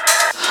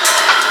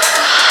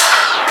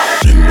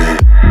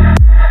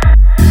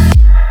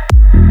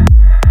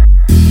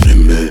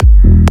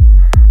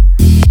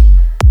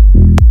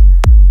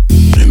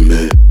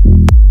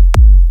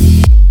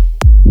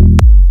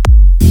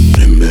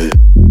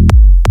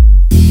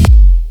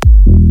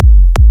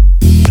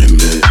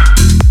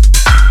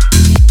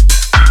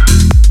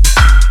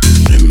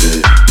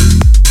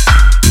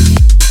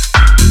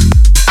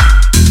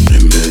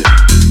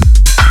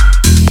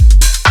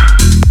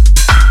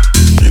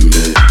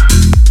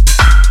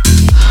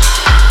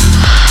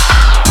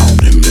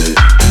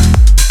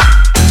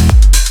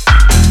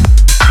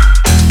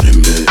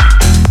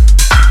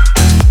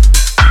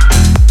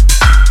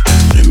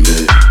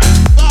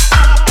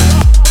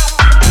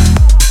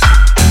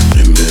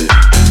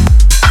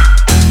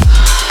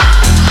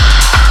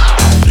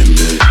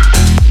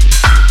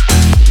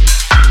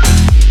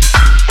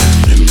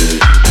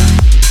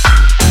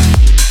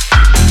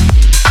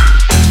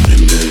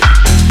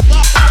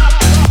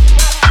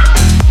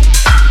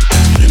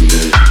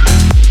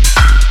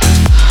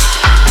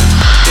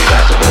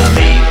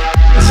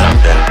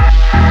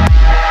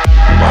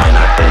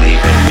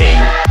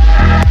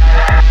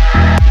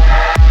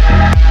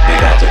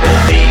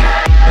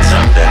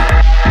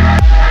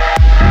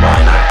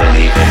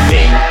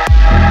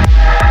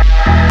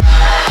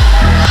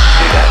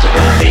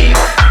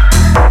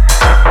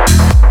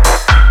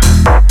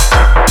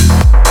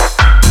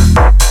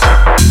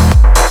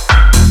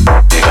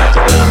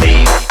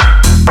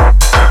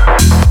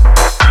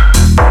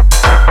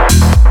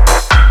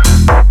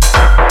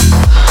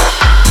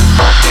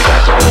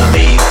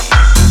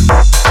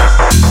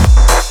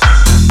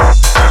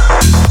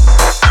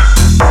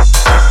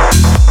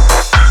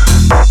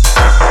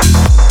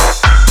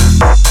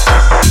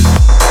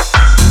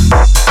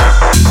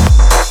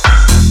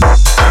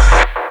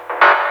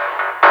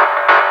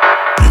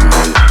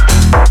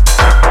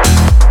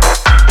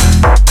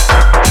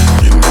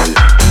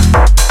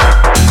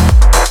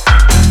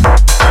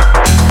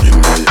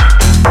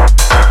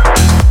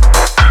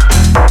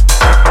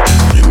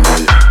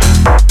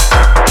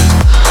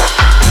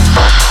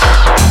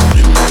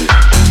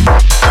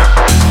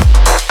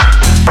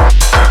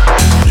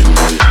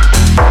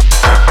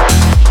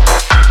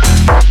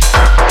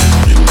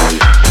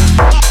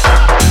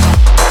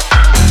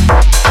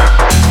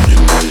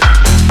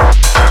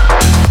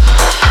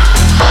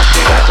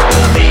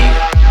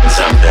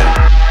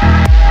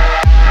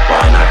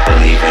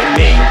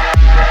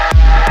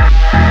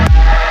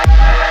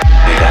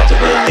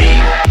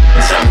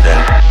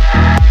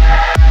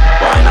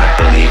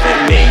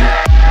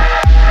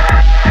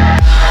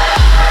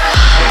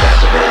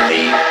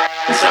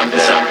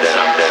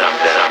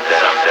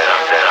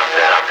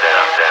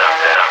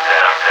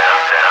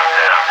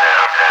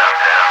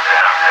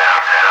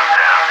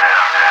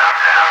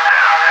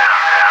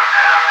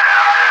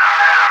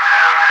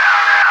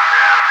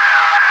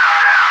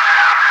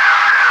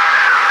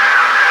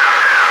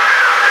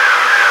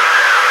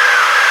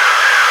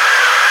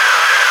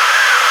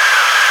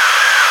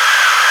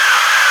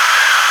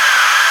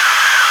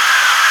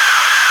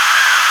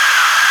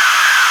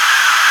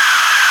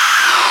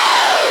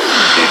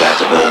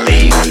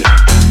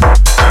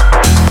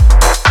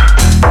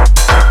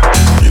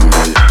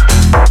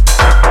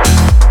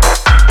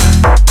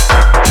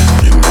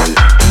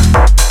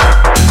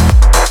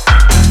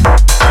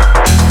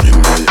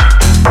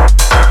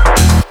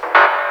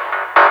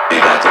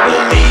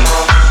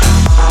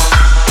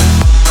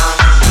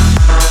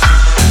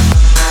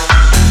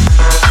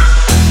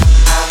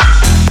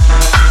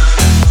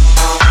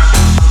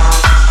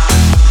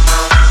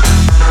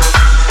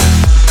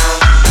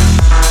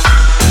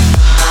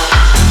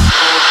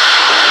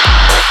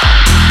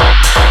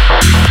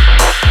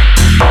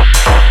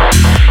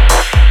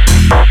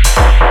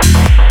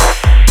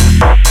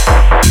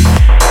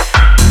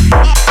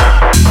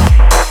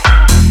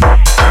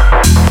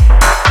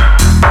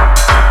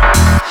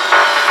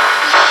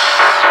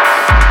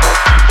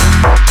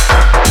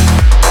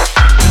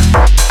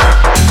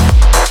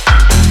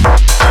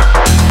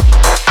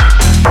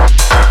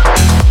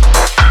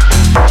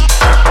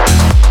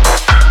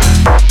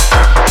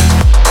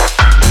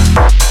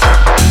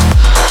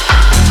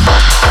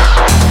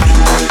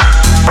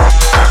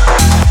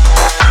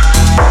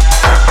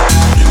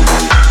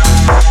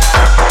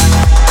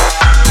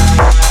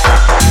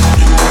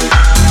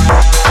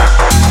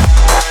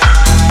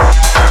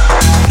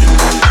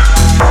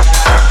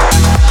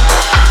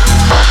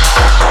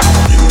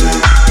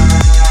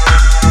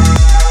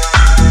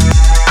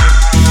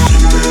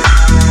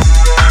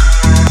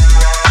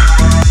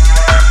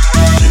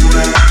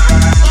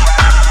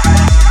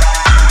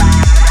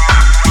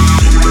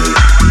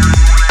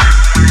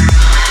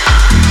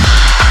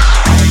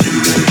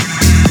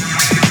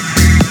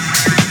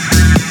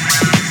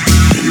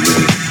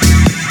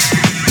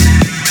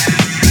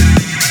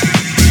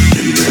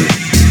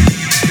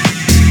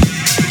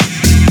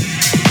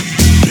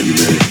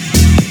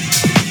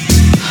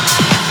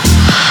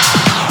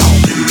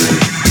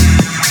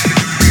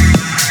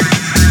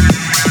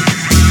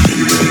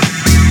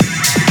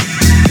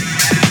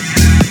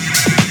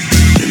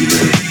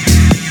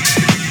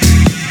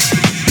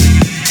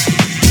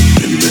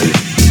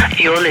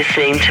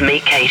 listening to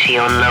Meet Katie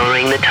on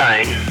Lowering the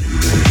Tone.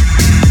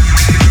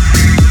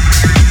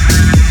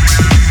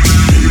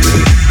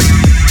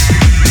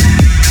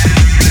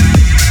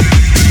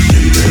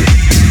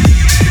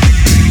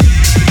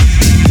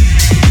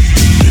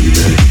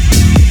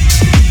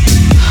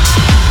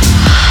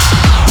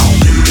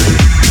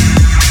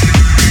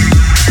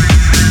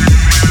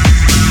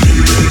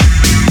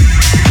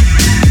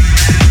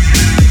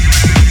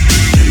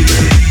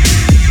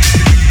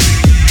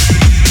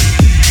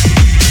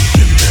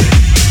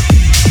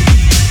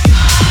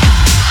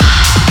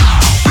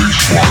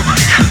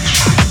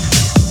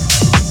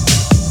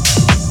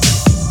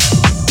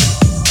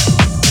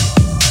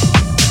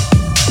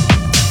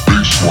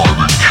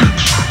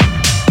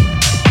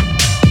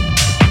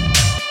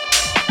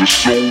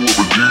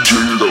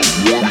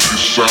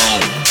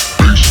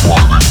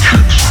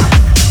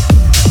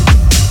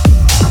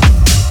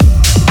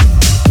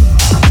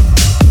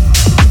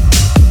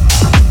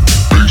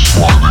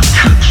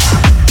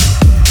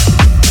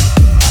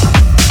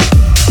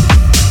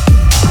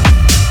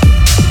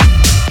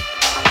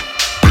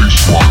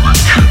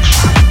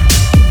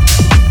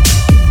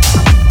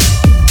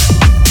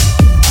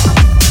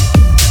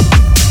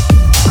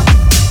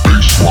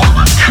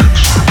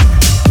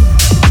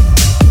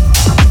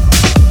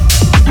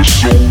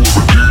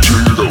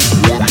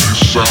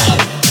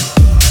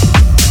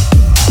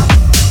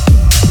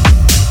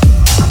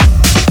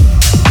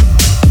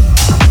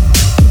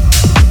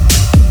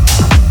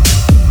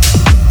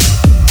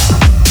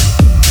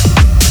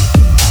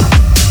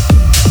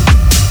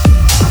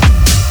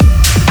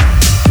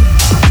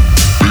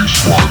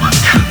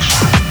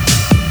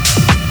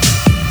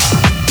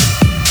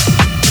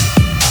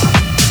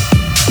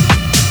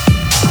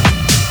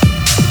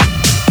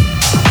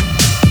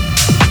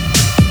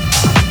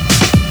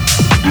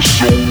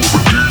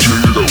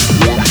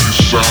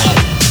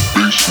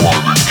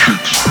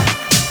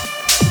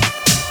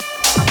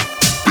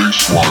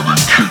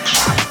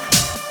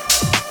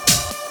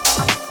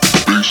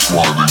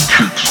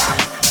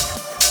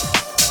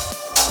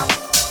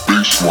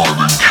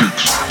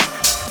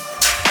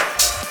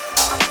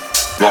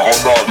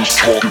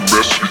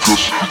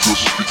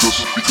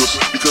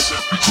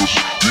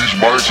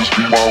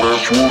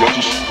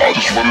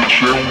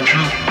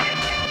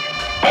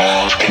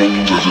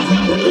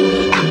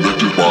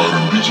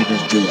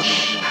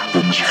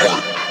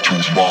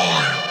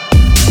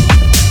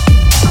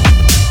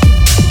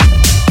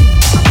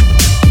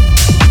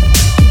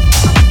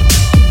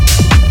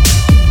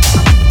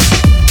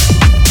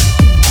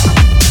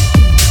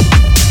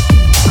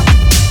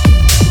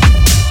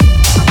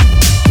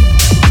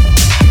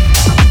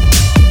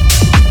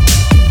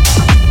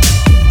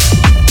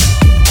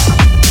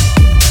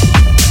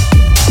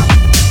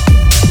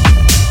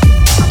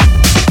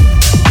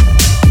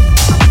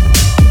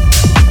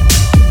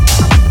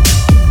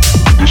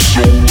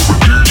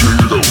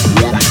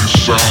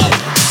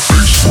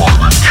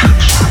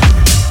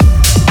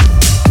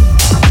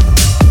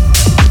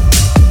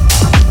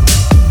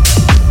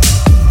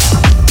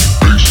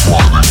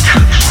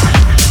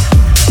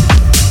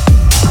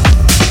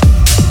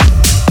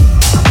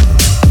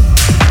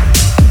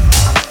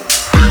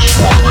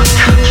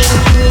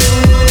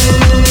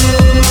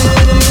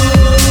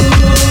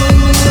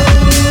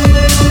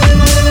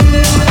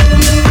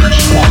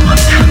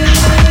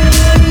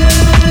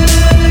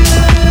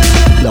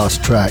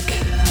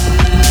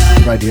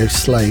 Radio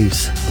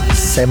Slaves,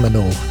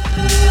 seminal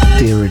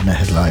Deer in the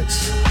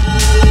Headlights.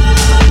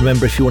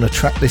 Remember, if you want a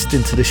track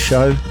listing to this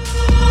show,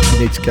 you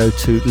need to go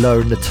to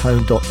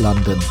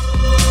loweringethetone.london,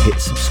 hit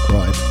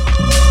subscribe.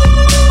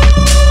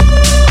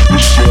 The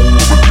soul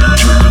of a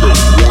DJ that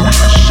wanted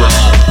to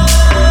sound.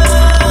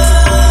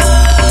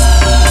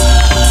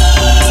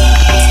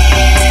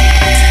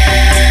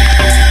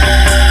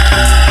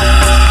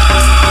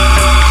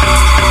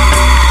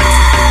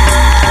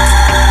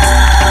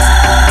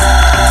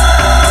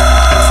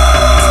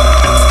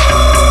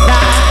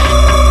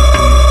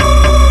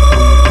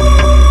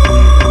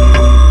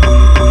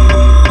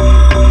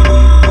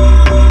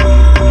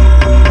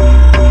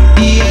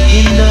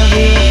 In the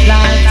red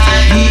lights.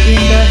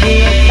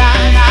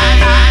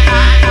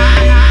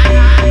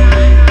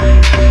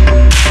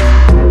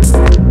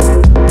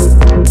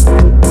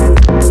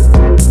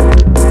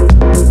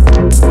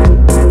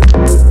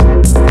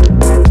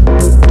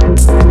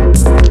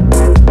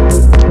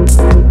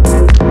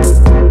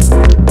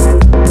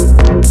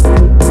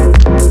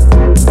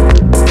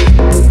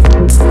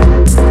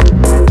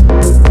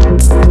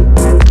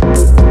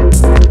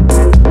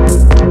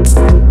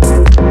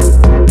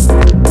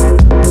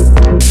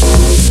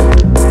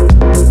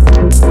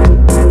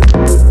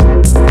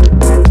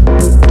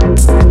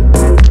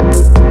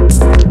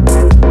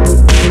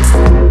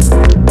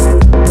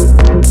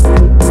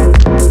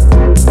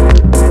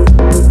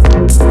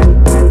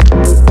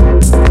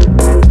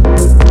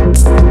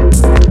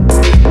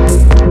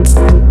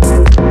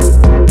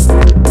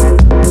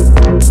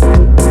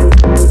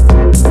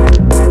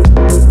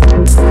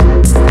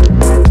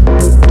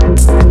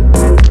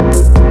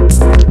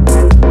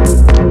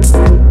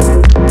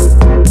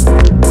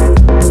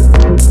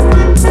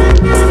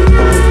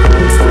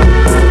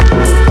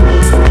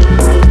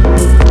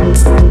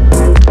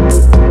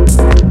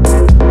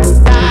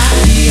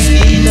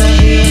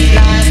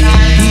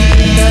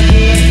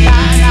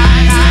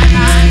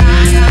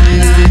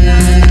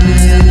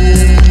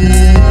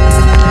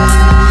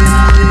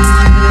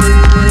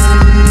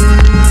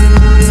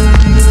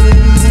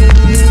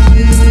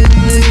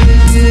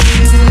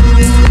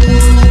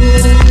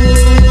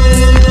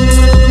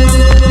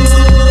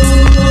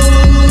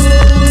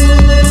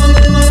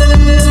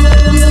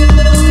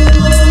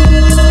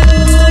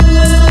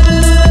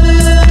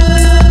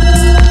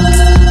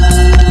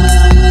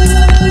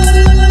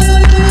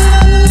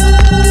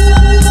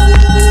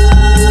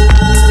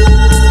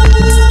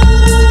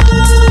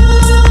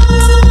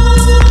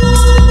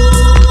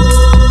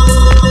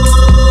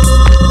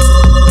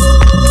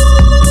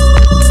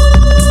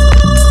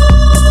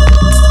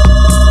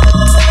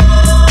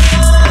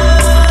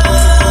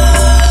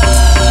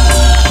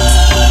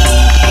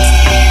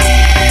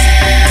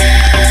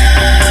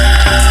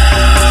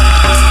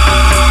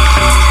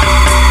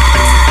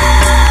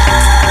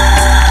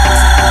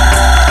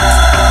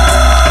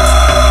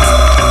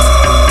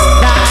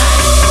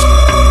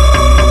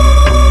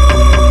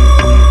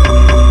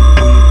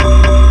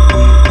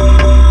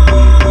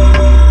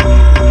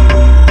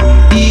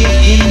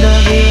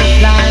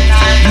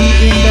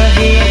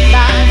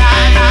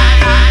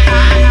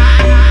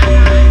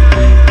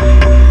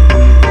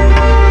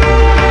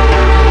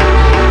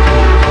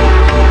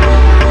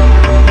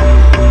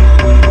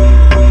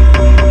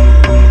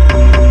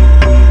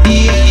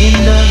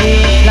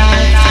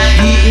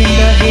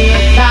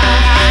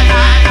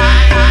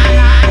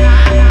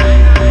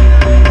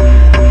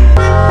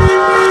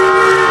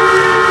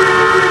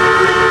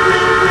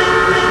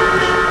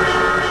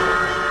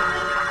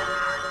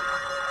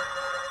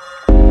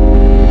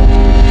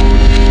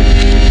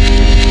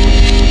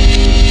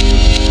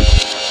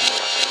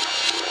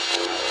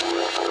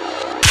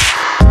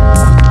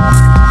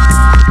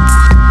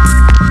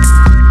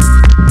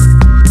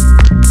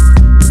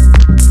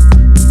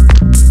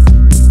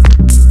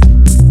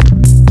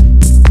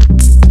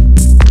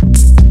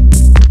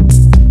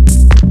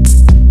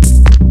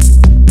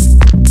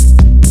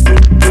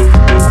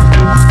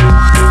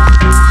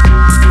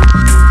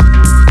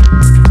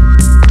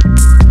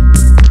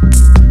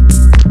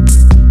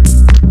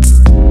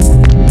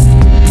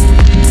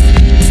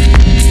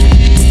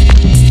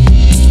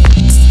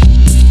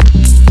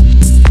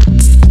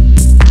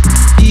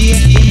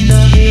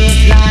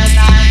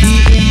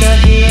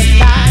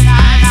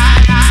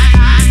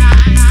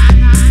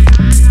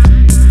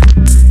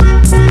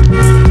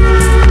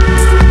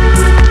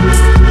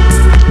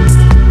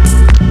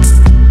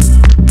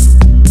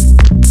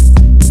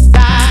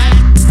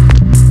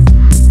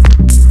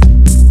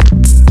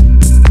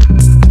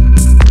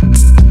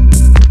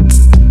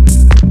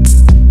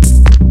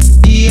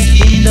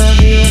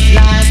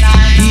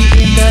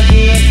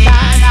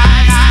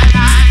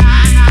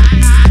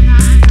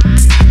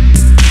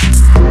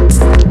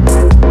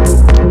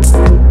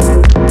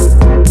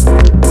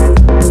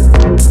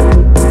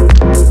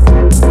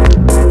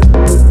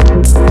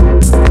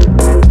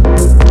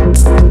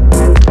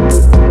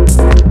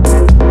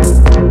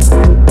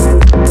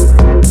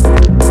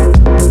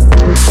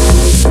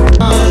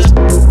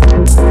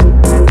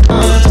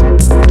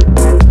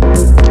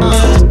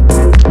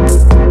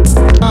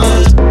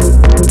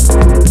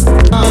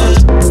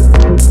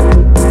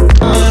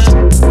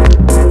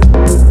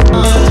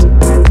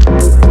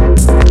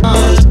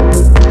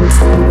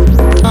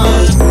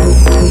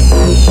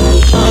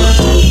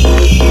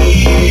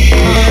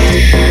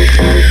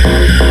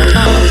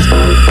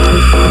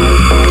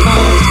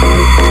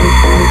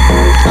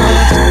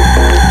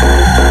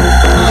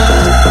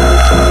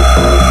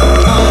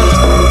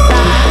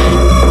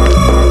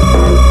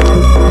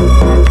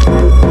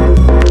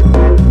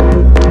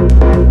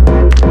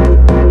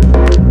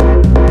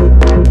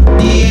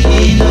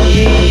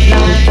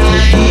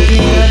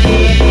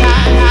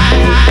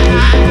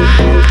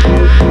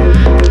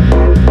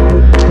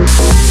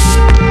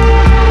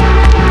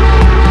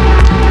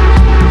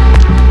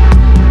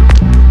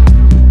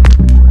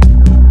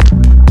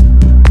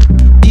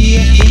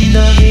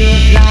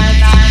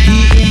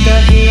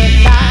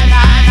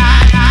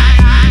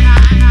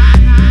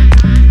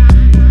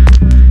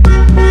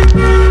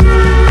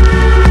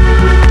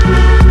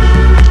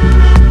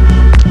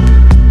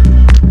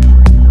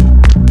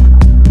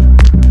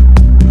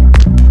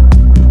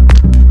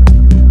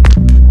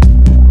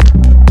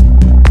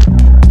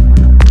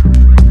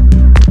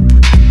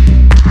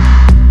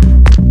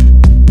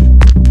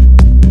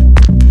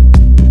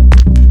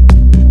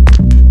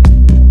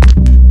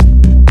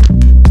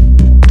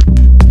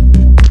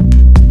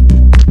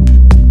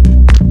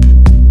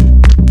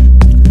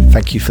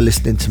 thank you for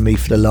listening to me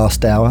for the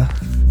last hour.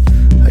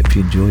 Hope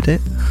you enjoyed it.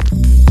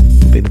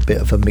 Been a bit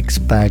of a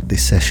mixed bag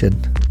this session.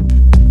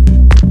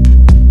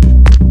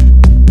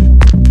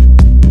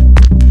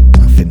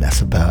 I think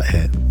that's about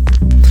it.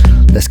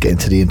 Let's get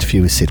into the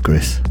interview with Sid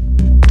Griss.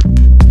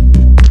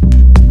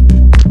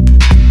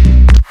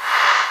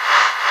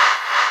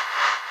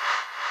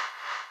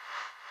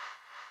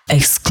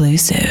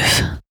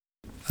 Exclusive.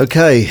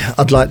 Okay,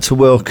 I'd like to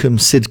welcome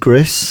Sid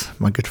Griss,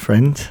 my good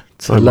friend,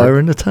 to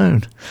Lowering the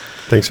Tone.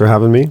 Thanks for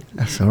having me.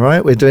 That's all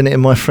right. We're doing it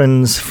in my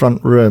friend's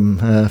front room.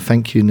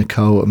 Thank you,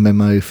 Nicole and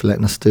Memo, for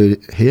letting us do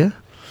it here.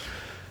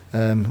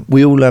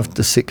 We all have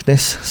the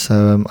sickness,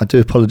 so I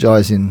do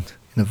apologise in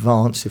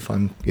advance if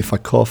I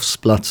cough,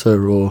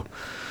 splutter, or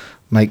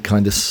make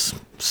kind of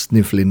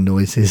snivelling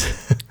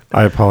noises.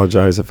 I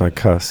apologise if I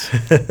cuss.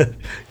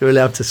 You're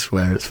allowed to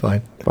swear. It's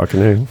fine.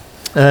 Fucking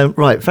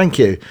right. Thank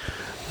you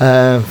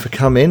for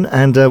coming,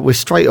 and we're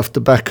straight off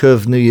the back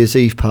of New Year's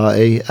Eve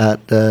party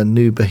at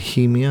New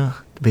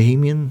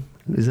Bohemian,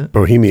 is it?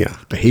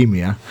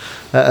 Bohemia.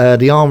 At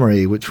the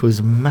Armory, which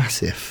was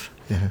massive.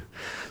 Yeah,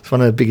 it's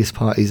one of the biggest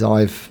parties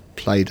I've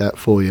played at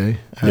for you.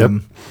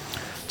 Yep.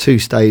 2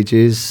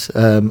 stages,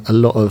 a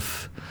lot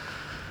of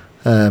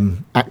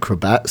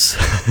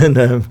acrobats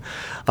and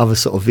other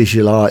sort of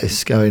visual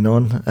artists going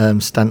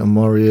on. Stanton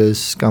Warriors,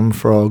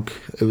 Scumfrog.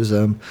 It was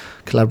a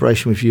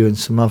collaboration with you and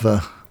some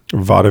other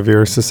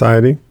Vaudeville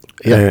Society.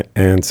 Yeah.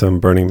 And some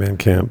Burning Man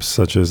camps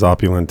such as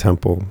Opulent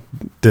Temple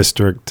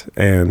District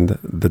and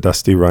the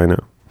Dusty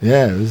Rhino.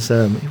 Yeah,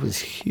 it was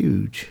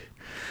huge.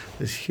 It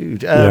was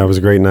huge. Yeah, it was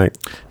a great night.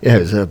 Yeah,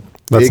 it was a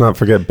Let's not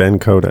forget Ben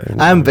Coda.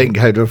 And Ben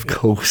Coda, of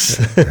course.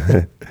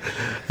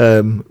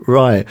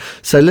 Right.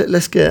 So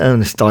let's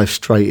let's dive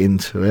straight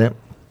into it.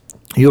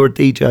 You're a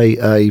DJ,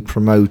 a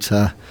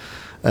promoter,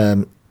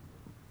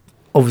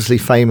 obviously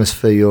famous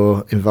for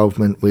your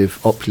involvement with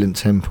Opulent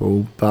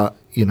Temple, but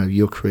you know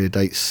your career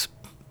dates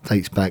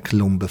back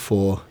long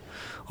before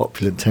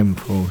Opulent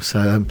Temple.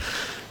 So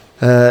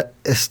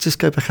let's just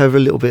go back over a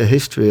little bit of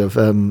history of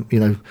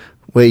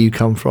where you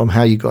come from,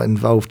 how you got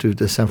involved with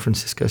the San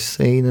Francisco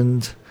scene,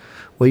 and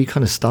where you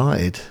kind of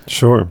started.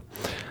 Sure.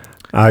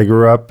 I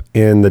grew up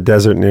in the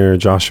desert near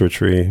Joshua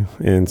Tree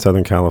in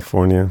Southern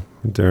California.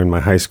 During my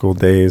high school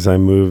days, I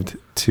moved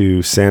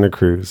to Santa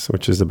Cruz,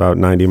 which is about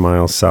 90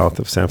 miles south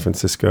of San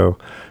Francisco,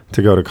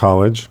 to go to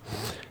college,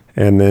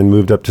 and then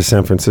moved up to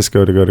San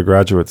Francisco to go to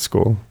graduate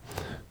school,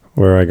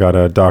 where I got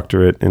a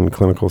doctorate in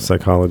clinical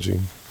psychology.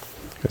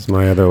 Because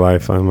my other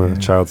life, I'm a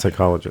child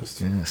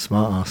psychologist. Yeah,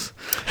 smart ass.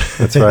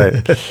 That's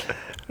right.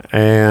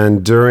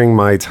 And during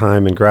my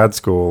time in grad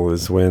school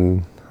is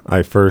when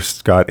I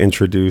first got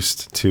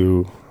introduced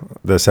to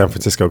the San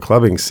Francisco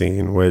clubbing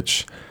scene,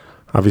 which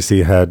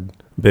obviously had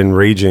been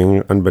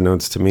raging,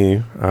 unbeknownst to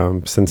me,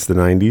 since the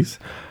 90s.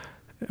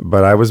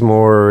 But I was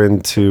more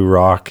into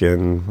rock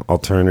and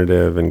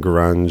alternative and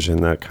grunge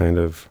and that kind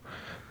of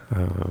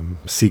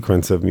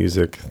sequence of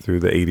music through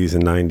the 80s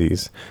and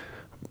 90s.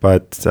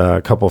 But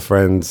a couple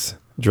friends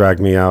dragged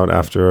me out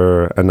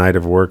after a night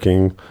of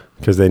working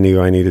because they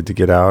knew I needed to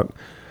get out.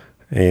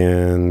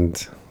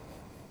 And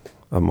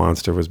a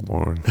monster was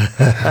born.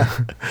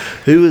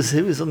 Who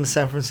was on the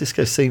San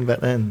Francisco scene back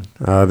then?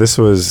 This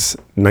was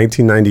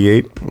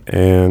 1998,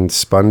 and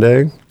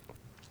Spunday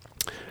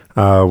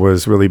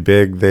was really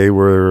big. They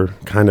were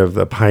kind of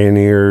the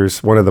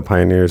pioneers, one of the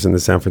pioneers in the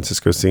San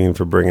Francisco scene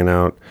for bringing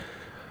out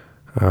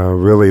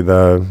really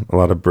a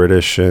lot of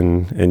British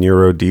and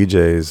Euro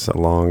DJs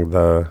along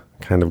the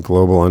kind of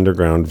global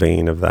underground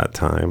vein of that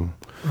time.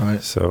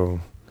 Right. So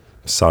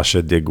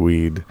Sasha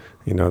Digweed,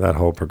 that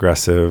whole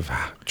progressive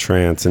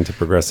trance into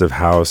progressive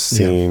house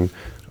scene. Yeah.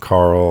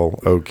 Carl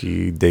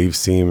Oakey, Dave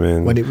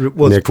Seaman, when it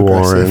was Nick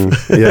Warren.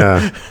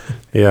 Yeah,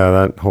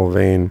 that whole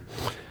vein.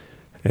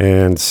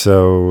 And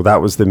so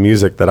that was the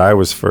music that I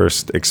was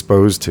first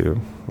exposed to,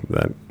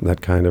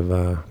 that kind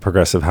of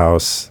progressive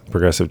house,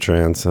 progressive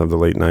trance of the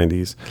late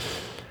 90s.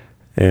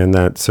 And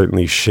that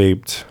certainly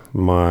shaped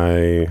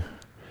my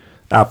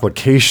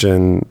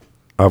application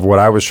of what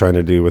I was trying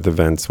to do with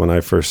events when I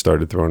first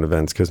started throwing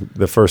events, because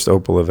the first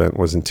Opal event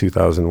was in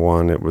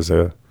 2001. It was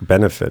a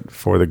benefit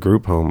for the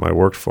group home I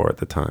worked for at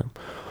the time,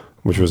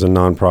 which was a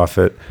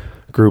nonprofit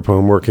group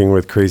home working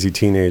with crazy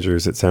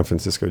teenagers at San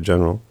Francisco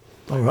General.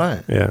 All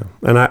right. Yeah,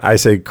 and I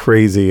say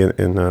crazy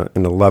in a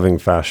loving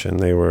fashion.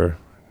 They were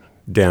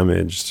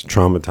damaged,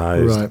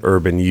 traumatized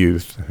urban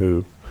youth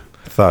who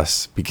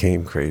thus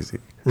became crazy.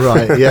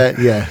 Right,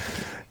 yeah.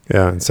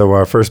 Yeah, so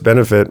our first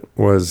benefit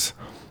was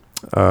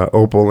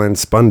Opal and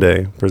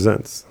Spunday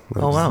Presents.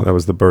 That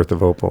was the birth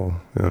of Opal.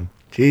 Yeah.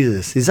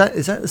 Jesus, is that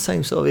the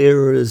same sort of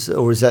era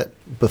or is that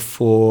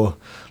before,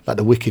 like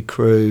the Wicked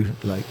Crew,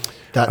 like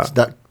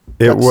that?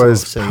 It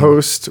was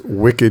post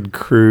Wicked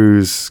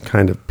Crew's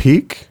kind of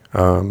peak.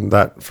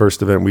 That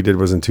first event we did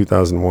was in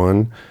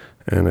 2001,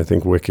 and I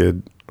think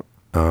Wicked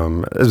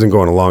has been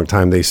going a long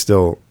time. They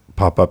still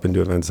pop up and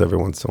do events every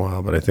once in a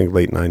while, but I think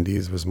late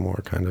 90s was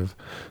more kind of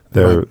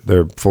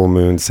their full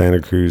moon,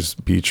 Santa Cruz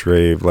beach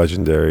rave,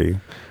 legendary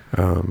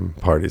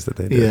parties that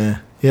they did.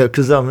 Yeah,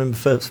 because I remember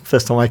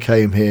first time I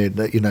came here,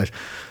 that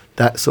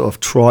that sort of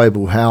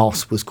tribal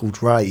house was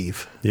called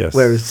rave. Yes.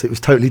 Whereas it was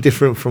totally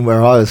different from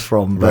where I was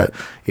from, but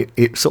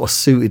it sort of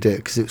suited it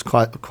because it was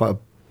quite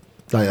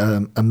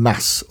a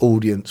mass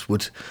audience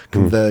would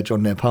converge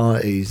on their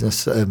parties.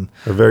 A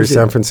very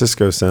San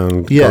Francisco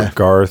sound.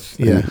 Garth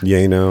and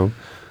Yano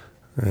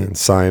and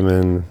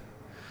Simon.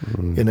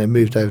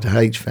 Moved over to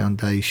H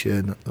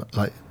Foundation,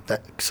 like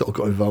that sort of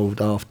got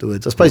involved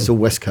afterwards. I suppose it's all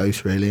West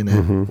Coast really, isn't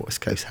it?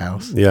 West Coast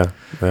house. Yeah.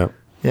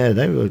 Yeah,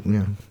 they were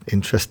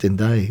interesting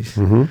days.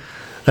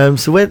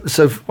 So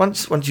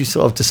once you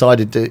sort of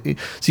decided to,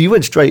 so you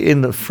went straight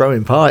in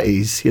throwing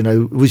parties.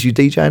 Was you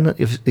DJing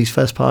at these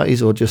first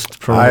parties or just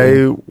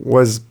promoting? I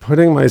was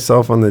putting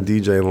myself on the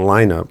DJ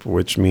lineup,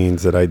 which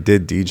means that I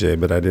did DJ,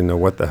 but I didn't know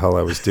what the hell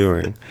I was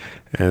doing.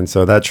 And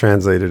so that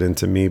translated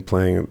into me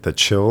playing the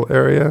chill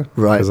area,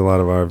 right? Because a lot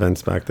of our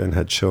events back then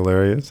had chill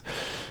areas.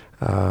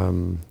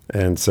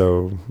 And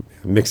so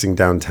mixing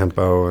down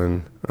tempo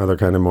and other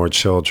kind of more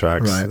chill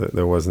tracks,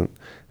 there wasn't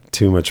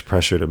too much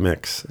pressure to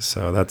mix.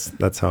 So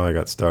that's how I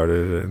got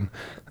started. And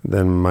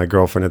then my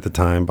girlfriend at the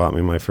time bought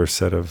me my first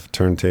set of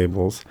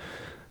turntables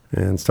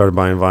and started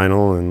buying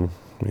vinyl, and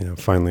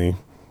finally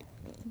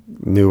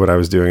knew what I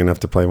was doing enough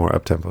to play more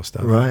up-tempo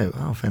stuff. Right.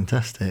 Oh,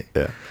 fantastic.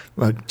 Yeah.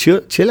 Well,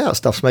 chill out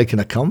stuff's making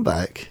a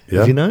comeback. Yeah.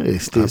 Have you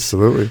noticed?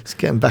 Absolutely. It's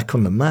getting back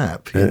on the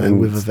map, and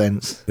with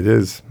events. It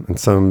is. And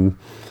some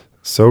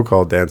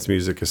so-called dance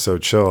music is so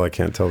chill, I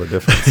can't tell the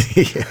difference.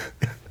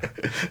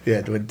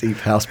 Yeah, when deep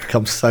house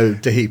becomes so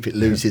deep, it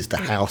loses the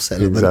house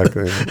element.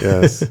 Exactly.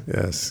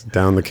 Yes.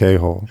 Down the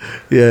K-hole.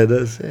 Yeah,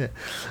 that's it.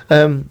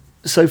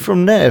 So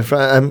from there,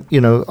 I can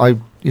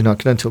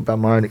only talk about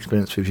my own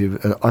experience with you.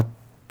 I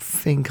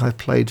think I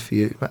played for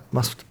you. That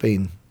must have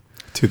been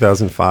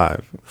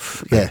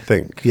 2005. Yeah, I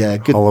think. Yeah,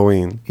 good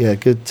Halloween. Yeah,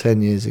 good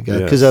 10 years ago.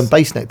 Yes. Because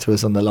Bass Nectar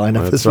was on the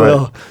lineup That's as right.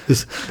 well.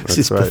 This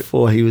is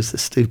before he was the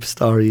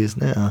superstar he is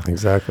now.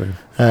 Exactly.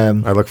 I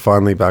look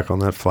fondly back on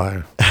that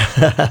flyer.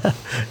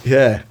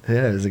 Yeah,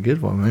 it was a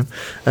good one,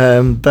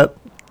 man. But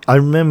I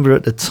remember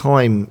at the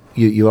time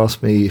you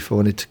asked me if I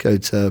wanted to go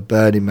to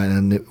Burning Man,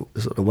 and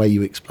the way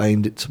you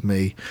explained it to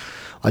me,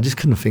 I just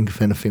couldn't think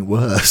of anything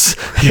worse.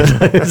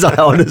 It's like,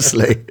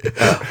 honestly,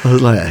 I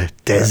was like, a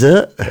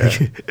desert?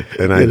 Yeah.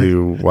 And I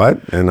do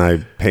what? And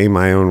I pay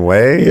my own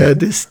way? Yeah,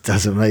 this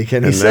doesn't make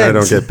any sense. And then I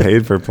don't get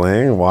paid for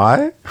playing?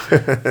 Why?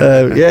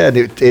 And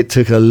it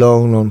took a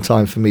long, long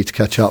time for me to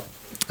catch up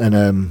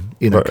and,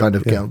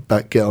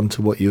 get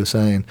onto what you were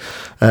saying.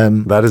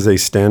 That is a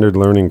standard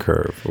learning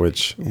curve,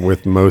 which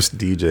with most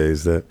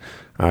DJs that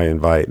I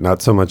invite,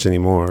 not so much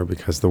anymore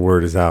because the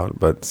word is out,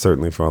 but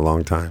certainly for a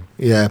long time.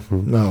 Yeah.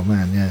 Oh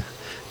man.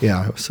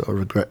 Yeah. I sort of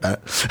regret that.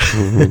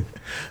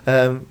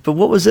 But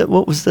what was it?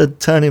 What was the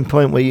turning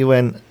point where you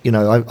went?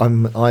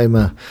 I'm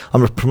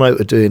a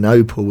promoter doing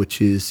Opal,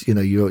 which is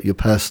your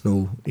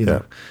personal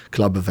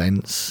club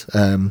events,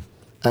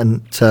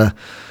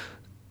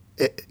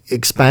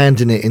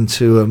 expanding it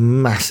into a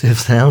massive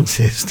sound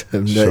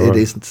system that it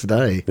is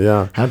today.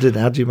 Yeah. How did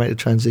you make the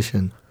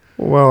transition?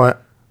 Well,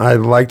 I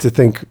like to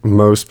think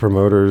most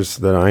promoters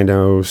that I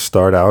know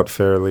start out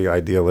fairly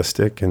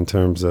idealistic in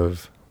terms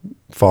of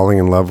falling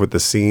in love with the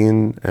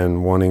scene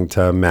and wanting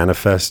to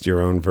manifest your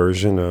own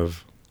version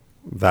of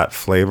that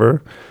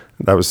flavor.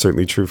 That was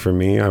certainly true for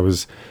me. I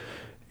was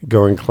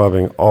going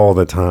clubbing all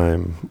the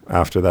time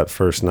after that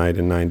first night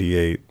in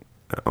 98,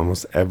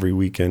 almost every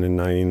weekend in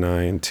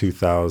 99,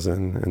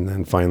 2000, and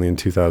then finally in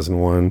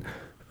 2001,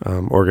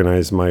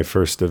 organized my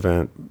first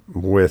event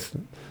with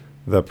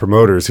the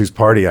promoters whose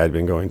party I'd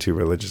been going to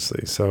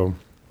religiously. So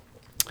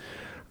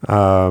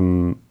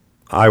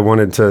I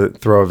wanted to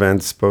throw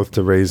events both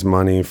to raise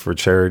money for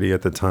charity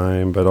at the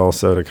time, but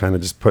also to kind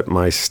of just put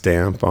my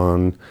stamp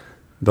on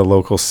the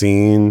local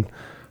scene.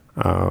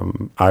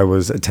 I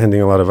was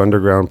attending a lot of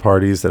underground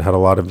parties that had a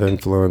lot of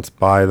influence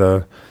by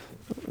the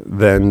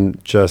then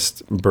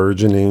just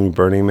burgeoning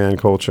Burning Man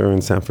culture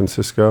in San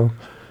Francisco,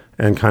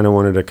 and kind of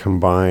wanted to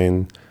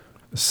combine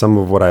some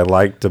of what I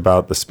liked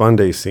about the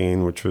Spunday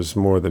scene, which was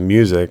more the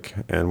music,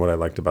 and what I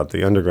liked about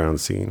the underground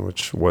scene,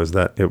 which was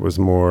that it was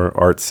more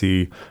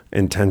artsy,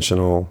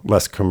 intentional,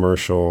 less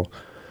commercial,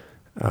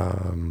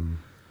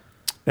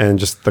 and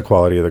just the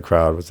quality of the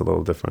crowd was a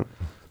little different.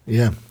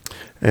 Yeah.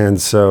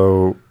 And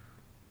so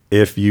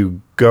if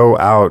you go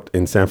out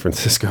in San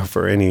Francisco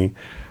for any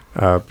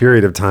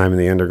period of time in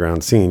the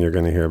underground scene, you're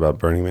going to hear about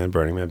Burning Man,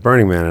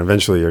 and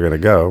eventually you're going to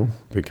go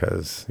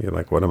because you're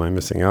like, what am I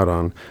missing out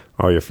on?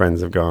 All your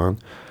friends have gone.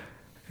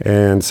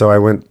 And so I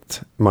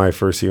went my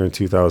first year in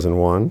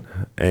 2001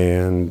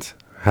 and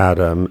had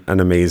an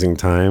amazing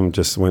time,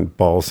 just went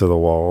balls to the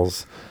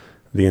walls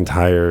the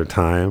entire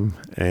time.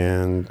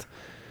 And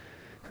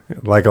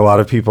like a lot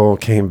of people,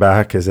 came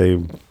back as a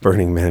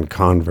Burning Man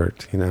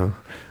convert,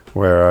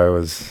 where I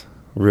was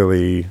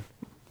really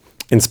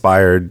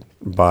inspired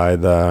by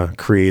the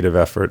creative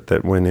effort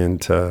that went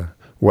into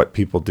what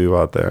people do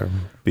out there,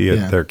 be it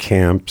Yeah. their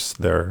camps,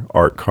 their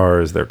art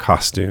cars, their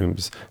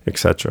costumes,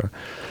 etc.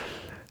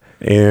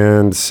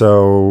 And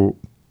so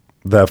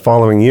the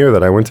following year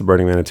that I went to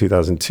Burning Man in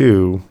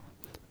 2002,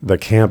 the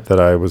camp that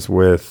I was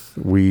with,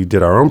 we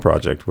did our own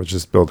project, which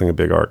is building a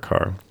big art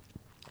car.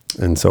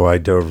 And so I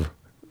dove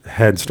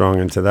headstrong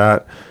into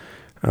that,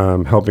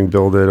 helping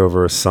build it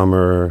over a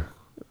summer.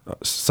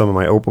 Some of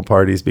my Opel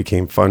parties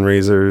became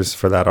fundraisers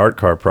for that art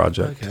car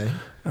project. Okay.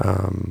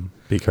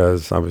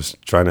 Because I was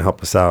trying to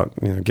help us out,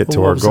 get to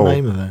What our was goal. the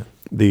name of it?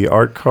 The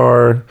art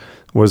car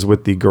was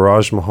with the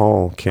Garage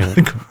Mahal camp.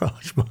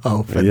 Garage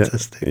Mahal,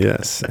 fantastic.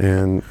 Yes,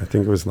 and I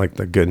think it was like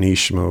the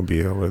Ganesh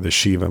Mobile or the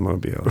Shiva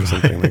Mobile or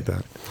something like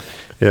that.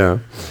 Yeah,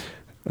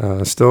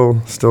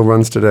 still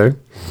runs today.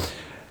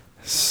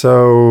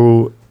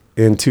 So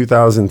in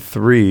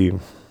 2003,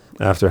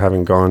 after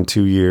having gone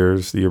 2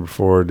 years, the year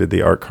before, did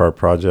the art car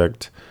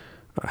project,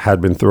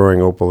 had been throwing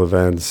Opel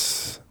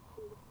events,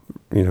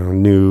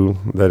 knew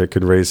that it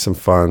could raise some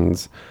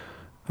funds.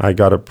 I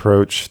got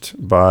approached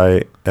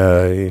by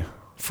a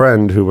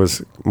friend who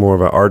was more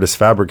of an artist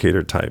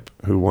fabricator type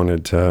who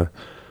wanted to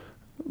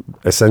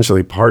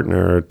essentially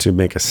partner to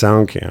make a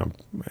sound camp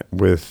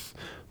with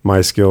my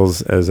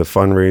skills as a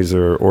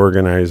fundraiser,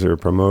 organizer,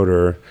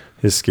 promoter,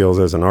 his skills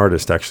as an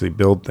artist to actually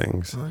build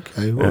things.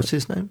 Okay, what's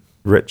his name?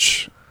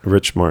 Rich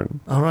Martin.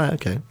 All right,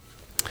 okay.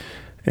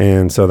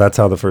 And so that's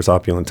how the first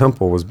Opulent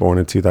Temple was born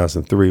in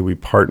 2003. We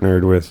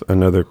partnered with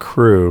another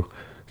crew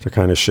to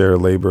kind of share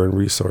labor and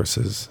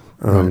resources.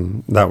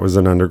 That was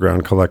an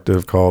underground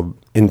collective called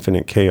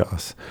Infinite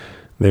Chaos.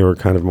 They were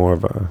kind of more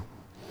of a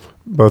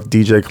both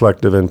DJ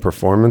collective and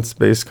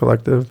performance-based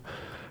collective.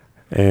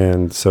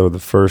 And so the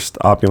first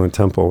Opulent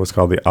Temple was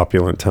called the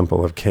Opulent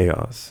Temple of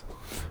Chaos.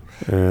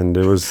 And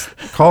it was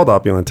called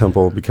Opulent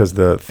Temple because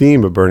the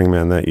theme of Burning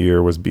Man that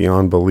year was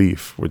Beyond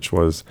Belief, which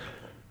was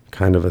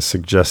kind of a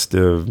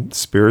suggestive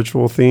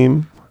spiritual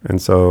theme.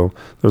 And so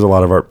there was a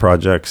lot of art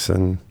projects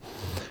and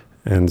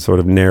sort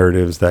of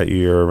narratives that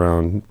year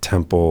around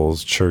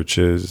temples,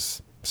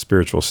 churches,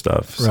 spiritual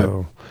stuff. Right.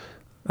 So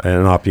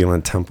an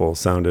Opulent Temple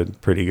sounded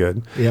pretty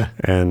good. Yeah.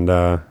 And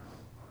the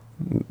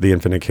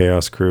Infinite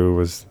Chaos crew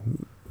was,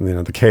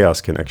 the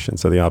Chaos Connection.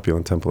 So the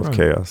Opulent Temple of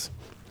Chaos.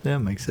 Yeah,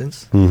 makes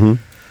sense. Mm-hmm.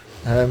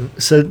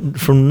 So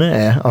from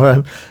there,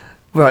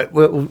 right,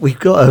 well, we've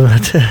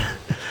got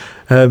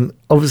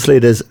obviously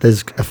there's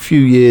a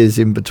few years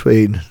in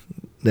between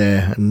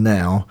there and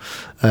now,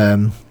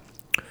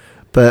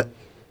 but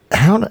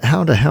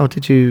how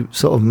did you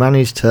sort of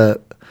manage to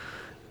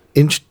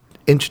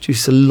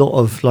introduce a lot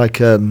of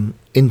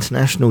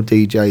international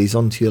DJs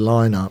onto your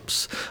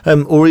lineups,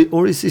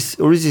 or is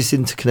this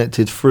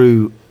interconnected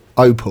through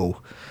Opel?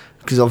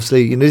 Because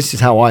obviously, this is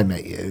how I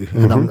met you,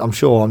 and I'm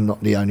sure I'm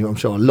not the only one. I'm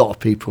sure a lot of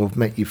people have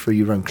met you through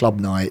your own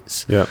club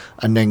nights,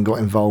 and then got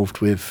involved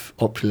with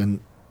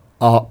Opulent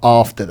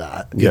after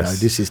that. Yes.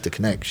 This is the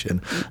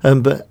connection.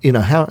 But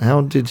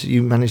how did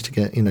you manage to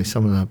get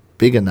some of the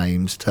bigger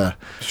names to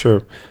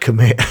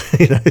commit?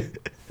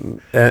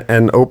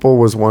 And Opel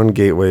was one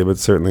gateway, but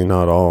certainly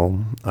not all.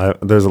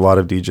 There's a lot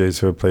of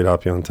DJs who have played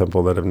Opulent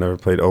Temple that have never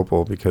played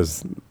Opel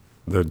because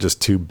they're just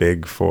too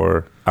big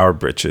for our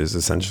britches,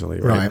 essentially.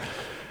 Right.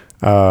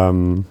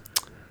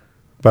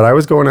 But I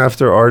was going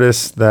after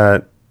artists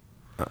that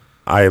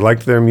I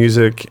liked their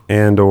music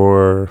and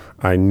or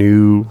I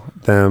knew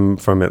them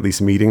from at least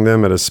meeting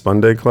them at a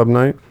Spun Day club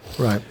night.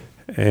 Right.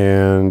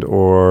 And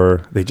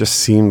or they just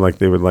seemed like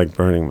they would like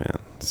Burning Man.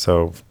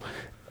 So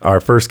our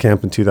first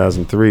camp in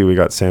 2003, we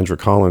got Sandra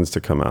Collins to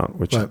come out,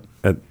 which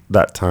at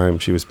that time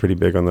she was pretty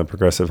big on the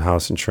progressive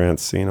house and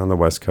trance scene on the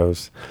West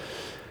Coast.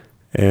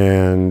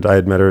 And I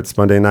had met her at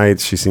Spun Day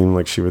nights. She seemed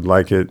like she would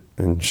like it,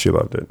 and she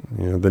loved it.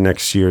 The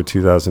next year,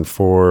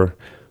 2004,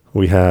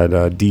 we had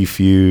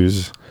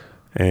Defuse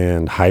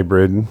and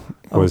Hybrid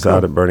was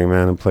out at Burning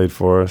Man and played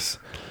for us.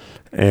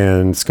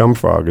 And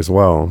Scumfrog as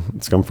well.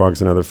 Scumfrog's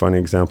another funny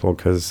example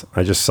because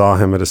I just saw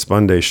him at a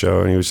Spun Day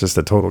show, and he was just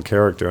a total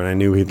character, and I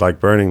knew he'd like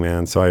Burning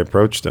Man, so I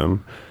approached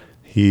him.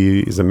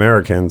 He's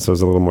American, so it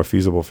was a little more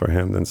feasible for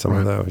him than some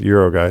of the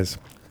Euro guys.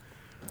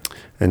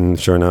 And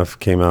sure enough,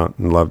 came out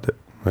and loved it.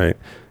 Right,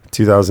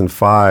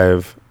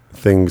 2005,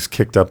 things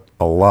kicked up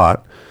a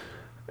lot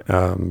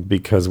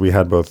because we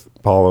had both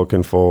Paul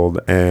Oakenfold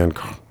and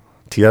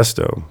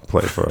Tiesto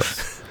play for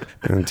us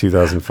in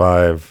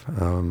 2005.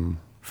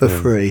 For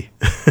free.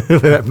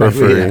 For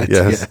free,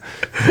 yes.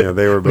 Yeah.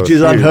 They were both which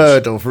is huge.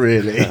 Unheard of,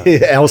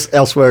 really,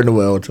 elsewhere in the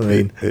world. I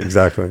mean,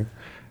 exactly.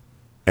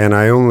 And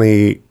I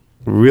only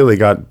really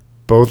got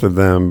both of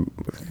them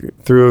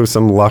through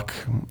some luck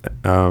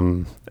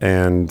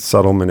and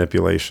subtle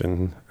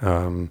manipulation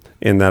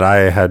in that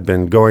I had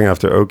been going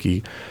after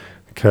Oki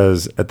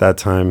because at that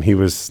time he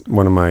was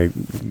one of my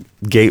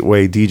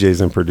gateway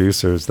DJs and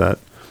producers. That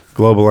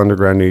Global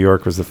Underground New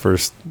York was the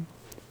first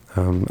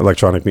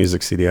electronic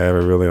music CD I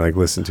ever really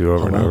listened to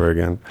over and over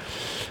again.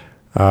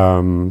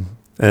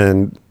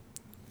 And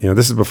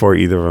this is before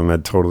either of them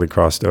had totally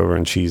crossed over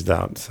and cheesed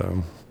out,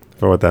 so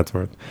for what that's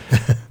worth.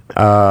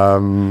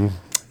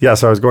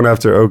 So I was going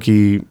after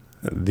Oki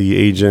the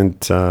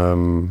agent,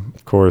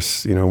 of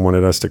course,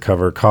 wanted us to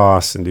cover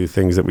costs and do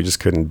things that we just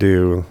couldn't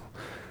do.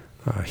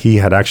 He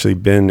had actually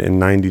been in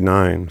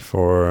 '99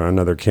 for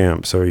another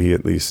camp, so he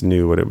at least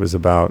knew what it was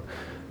about.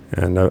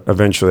 And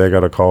eventually I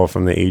got a call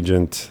from the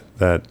agent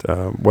that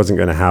wasn't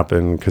going to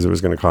happen because it was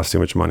going to cost too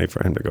much money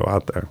for him to go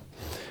out there.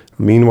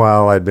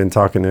 Meanwhile, I'd been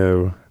talking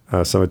to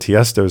some of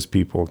Tiesto's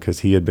people because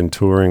he had been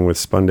touring with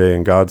Spunday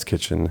and God's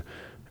Kitchen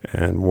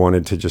and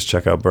wanted to just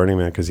check out Burning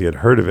Man because he had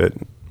heard of it.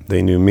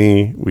 They knew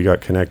me, we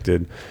got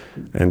connected,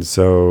 and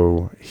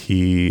so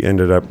he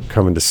ended up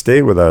coming to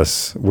stay with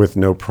us with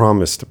no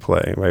promise to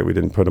play, right? We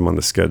didn't put him on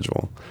the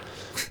schedule.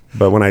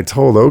 But when I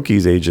told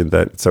Oki's agent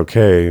that it's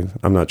okay,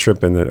 I'm not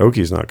tripping that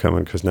Oki's not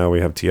coming because now we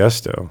have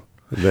Tiesto,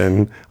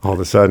 then all of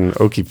a sudden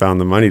Oki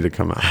found the money to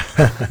come out.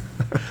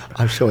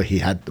 I'm sure he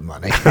had the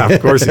money.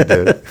 Of course he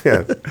did,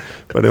 yeah.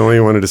 But he only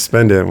wanted to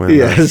spend it when he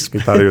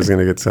thought he was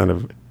going to get kind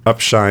of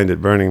upshined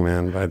at Burning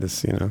Man by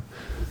this,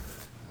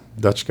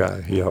 Dutch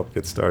guy. He helped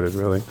get started,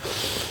 really.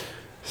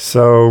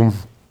 So,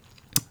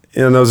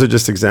 those are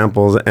just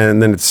examples.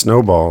 And then it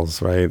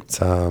snowballs,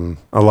 right? A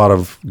lot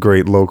of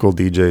great local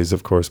DJs,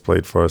 of course,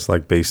 played for us,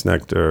 like Bass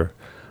Nectar.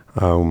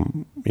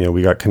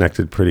 We got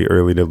connected pretty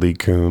early to Lee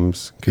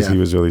Coombs because he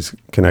was really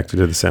connected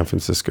to the San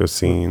Francisco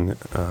scene.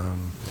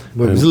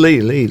 Well, it was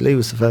Lee. Lee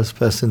was the first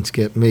person to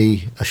get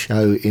me a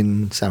show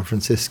in San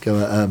Francisco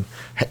at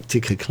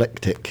Hectic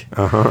Eclectic,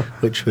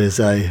 which was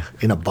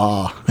in a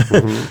bar.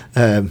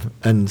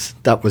 And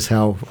that was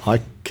how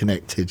I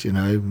connected,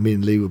 Me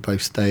and Lee were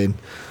both staying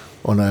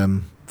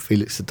on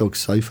Felix the Dog's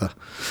sofa.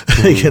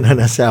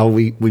 That's how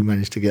we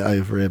managed to get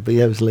over here. But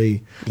yeah, it was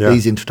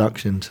Lee's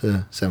introduction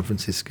to San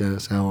Francisco.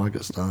 That's how I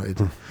got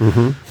started.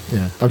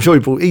 Yeah, I'm sure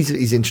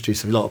he's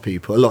introduced a lot of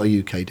people, a lot of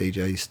UK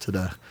DJs to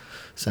the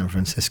San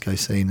Francisco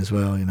scene as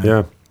well.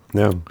 Yeah.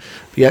 But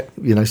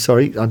yeah,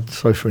 sorry, I'm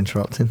sorry for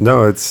interrupting.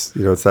 No, it's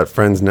it's that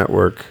Friends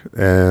network,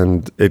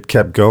 and it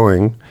kept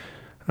going.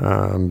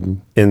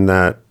 In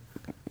that,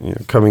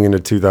 coming into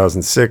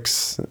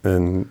 2006,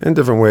 and in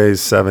different ways,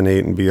 7,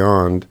 8, and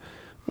beyond,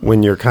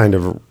 when your kind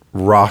of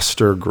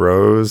roster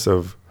grows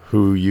of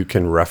who you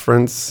can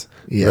reference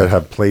that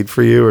have played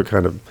for you, it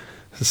kind of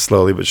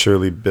slowly but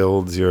surely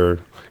builds your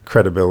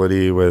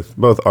credibility with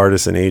both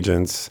artists and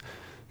agents.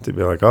 To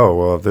be like, oh,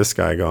 well, if this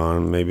guy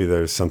gone, maybe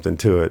there's something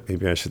to it.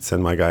 Maybe I should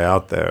send my guy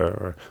out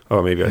there,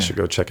 or maybe I should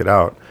go check it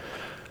out.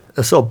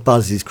 A sort of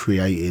buzz is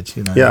created,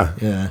 Yeah.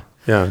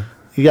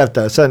 You have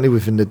that certainly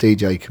within the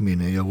DJ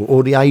community,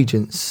 or the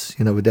agents,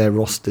 with their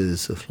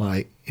rosters of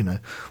like,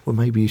 well,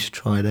 maybe you should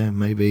try them,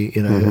 maybe,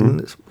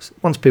 And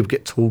once people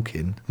get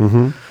talking,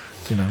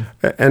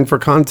 And for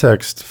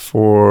context,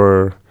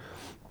 for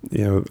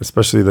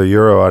especially the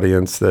Euro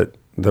audience that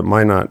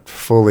might not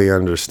fully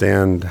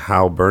understand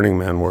how Burning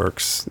Man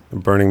works.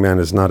 Burning Man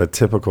is not a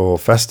typical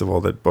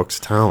festival that books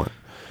talent.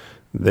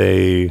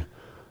 They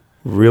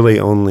really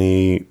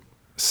only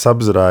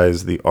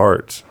subsidize the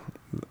art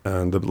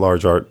and the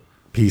large art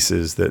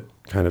pieces that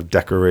kind of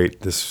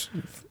decorate this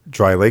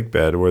dry lake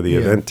bed where the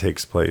event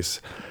takes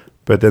place.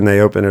 But then they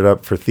open it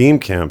up for theme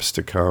camps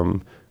to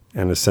come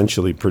and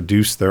essentially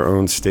produce their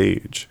own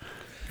stage.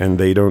 And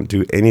they don't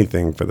do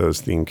anything for those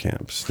theme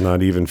camps,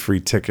 not even free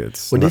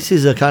tickets. Well, this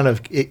is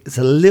it's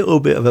a little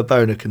bit of a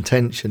bone of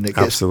contention that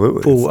gets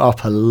brought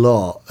up a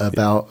lot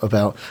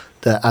about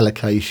the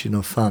allocation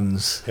of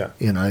funds,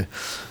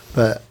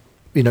 But,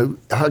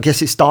 I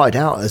guess it started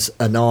out as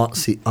an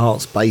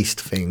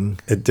arts-based thing.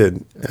 It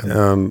did.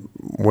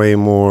 Way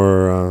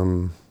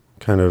more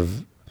kind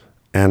of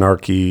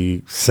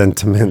anarchy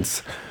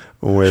sentiments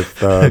with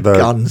the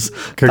guns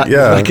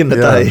back in the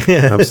day.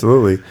 Yeah.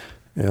 Absolutely.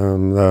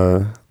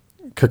 The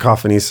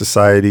Cacophony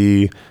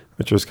Society,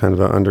 which was kind of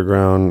an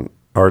underground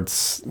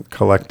arts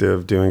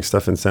collective doing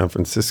stuff in San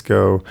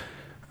Francisco,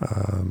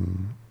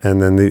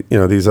 and then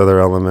these other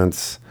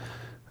elements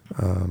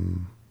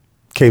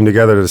came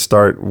together to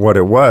start what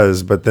it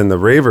was. But then the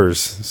ravers,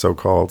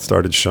 so-called,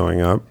 started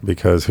showing up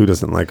because who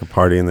doesn't like a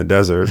party in the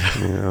desert,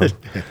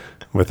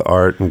 with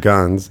art and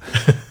guns,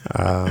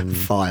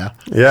 fire.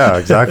 Yeah,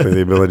 exactly.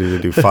 The ability to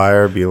do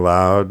fire, be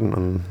loud,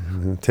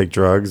 and take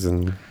drugs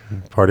and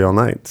party all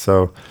night.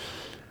 So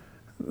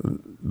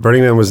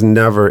Burning Man was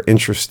never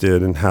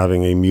interested in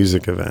having a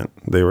music event.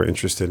 They were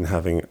interested in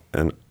having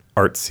an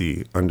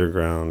artsy,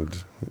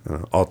 underground,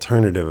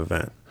 alternative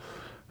event.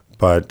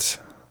 But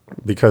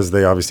because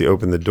they obviously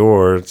opened the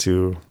door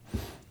to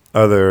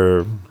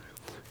other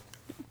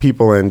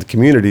people and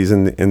communities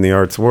in the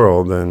arts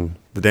world, then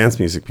the dance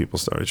music people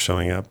started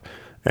showing up.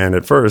 And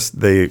at first,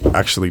 they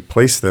actually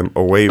placed them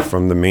away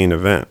from the main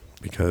event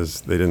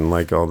because they didn't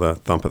like all the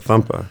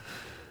thumpa-thumpa.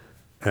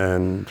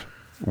 And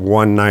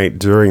one night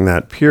during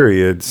that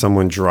period,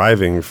 someone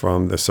driving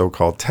from the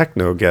so-called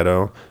techno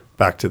ghetto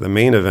back to the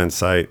main event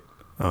site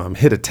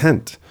hit a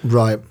tent.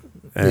 Right.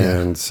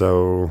 And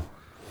so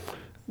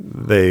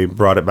they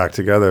brought it back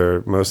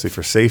together mostly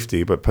for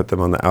safety, but put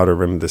them on the outer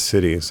rim of the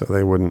city so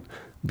they wouldn't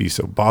be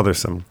so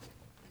bothersome.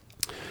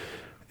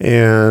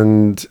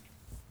 And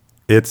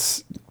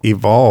it's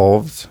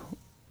evolved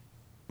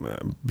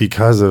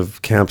because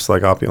of camps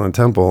like Opulent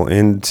Temple,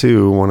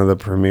 into one of the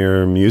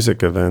premier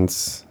music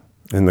events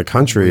in the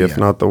country, if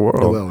not the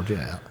world. The world,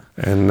 yeah.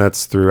 And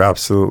that's through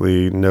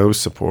absolutely no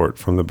support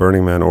from the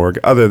Burning Man org,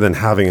 other than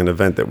having an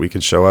event that we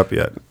could show up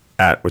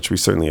at, which we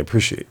certainly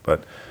appreciate.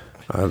 But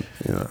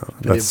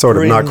that's sort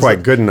of not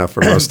quite good enough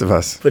for most of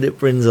us. But it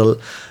brings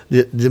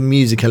the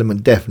music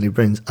element definitely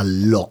brings a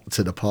lot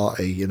to the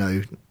party. You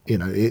know,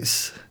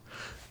 it's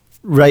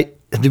right.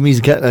 The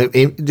music,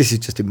 this is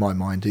just in my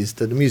mind, is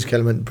that the music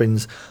element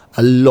brings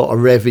a lot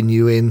of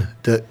revenue in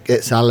that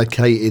gets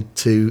allocated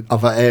to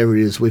other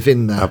areas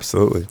within that.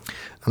 Absolutely.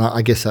 And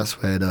I guess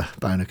that's where the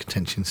bone of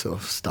contention sort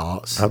of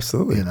starts.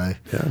 Absolutely. You know,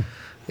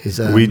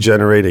 yeah. We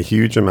generate a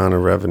huge amount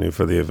of revenue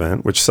for the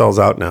event, which sells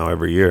out now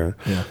every year.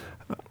 Yeah.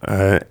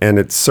 And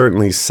it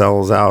certainly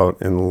sells out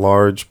in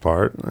large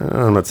part.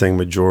 I'm not saying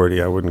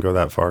majority, I wouldn't go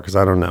that far because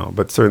I don't know,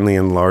 but certainly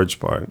in large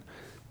part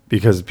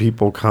because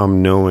people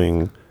come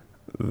knowing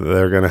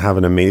they're going to have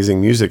an amazing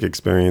music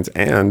experience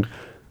and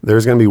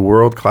there's going to be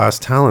world-class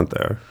talent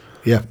there.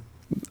 Yeah.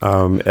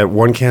 At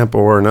one camp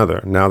or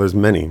another. Now there's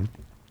many.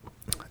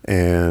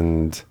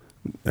 And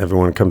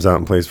everyone comes out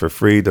and plays for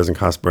free. Doesn't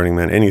cost Burning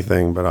Man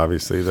anything, but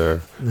obviously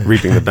they're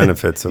reaping the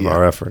benefits of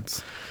our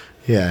efforts.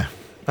 Yeah.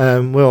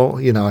 Well,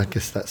 I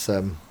guess that's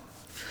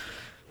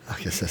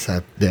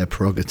their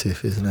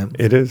prerogative, isn't it?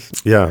 It is.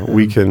 Yeah,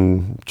 we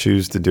can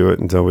choose to do it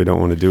until we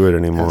don't want to do it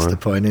anymore. That's the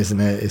point, isn't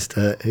it? Is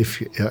that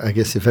if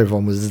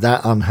everyone was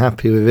that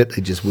unhappy with it,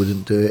 they just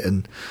wouldn't do it.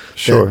 And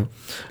sure,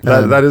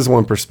 that is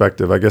one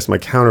perspective. I guess my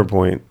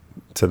counterpoint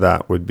to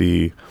that would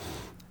be,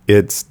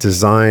 it's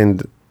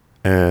designed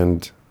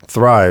and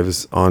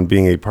thrives on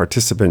being a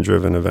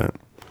participant-driven event.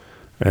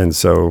 And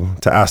so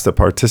to ask the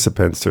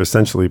participants to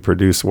essentially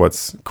produce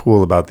what's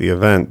cool about the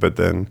event, but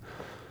then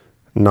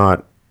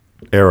not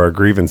air our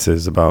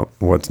grievances about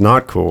what's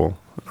not cool,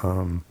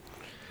 I'm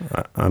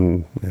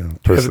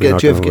personally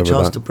do you ever get a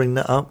not chance to bring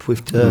that up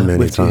with the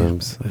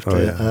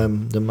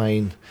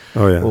main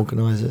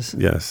organisers?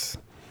 Yes,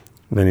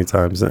 many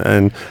times.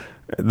 And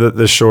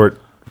the short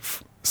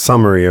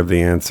summary of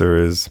the answer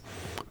is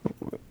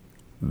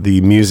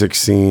the music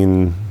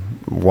scene,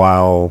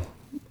 while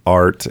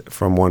art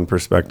from one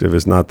perspective,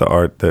 is not the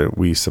art that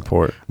we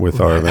support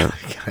with our event.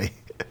 Okay.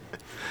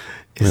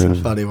 It's a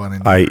funny one.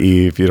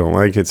 I.e., if you don't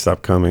like it,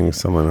 stop coming.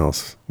 Someone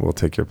else will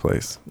take your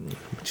place.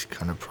 Which is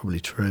kind of probably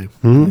true.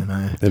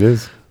 Mm-hmm. It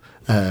is.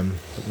 But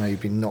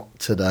maybe not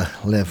to the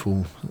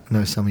level,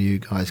 some of you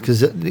guys, because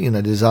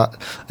there's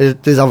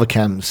other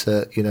camps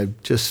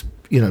that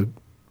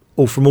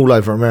all from all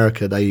over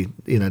America. They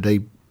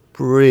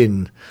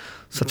bring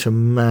such a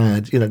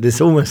mad, there's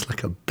almost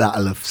like a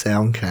battle of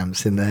sound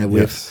camps in there.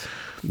 Yes,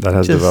 that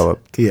has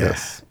developed.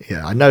 Yes,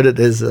 yeah. I know that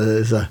there's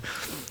a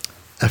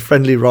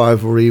friendly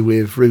rivalry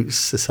with Roots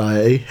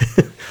Society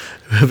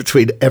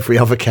between every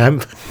other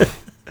camp.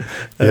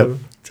 Tell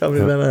me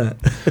about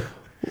that.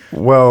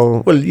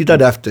 Well, you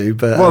don't have to,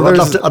 but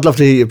I'd love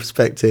to hear your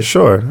perspective.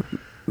 Sure.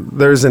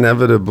 There's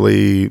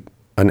inevitably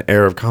an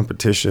air of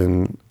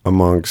competition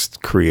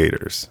amongst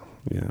creators,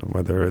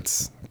 whether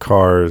it's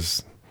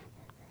cars,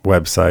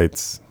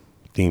 websites,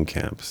 theme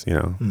camps,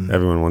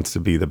 everyone wants to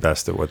be the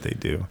best at what they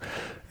do.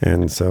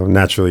 And so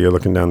naturally you're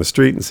looking down the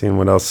street and seeing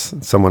what else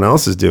someone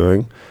else is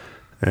doing.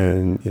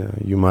 And,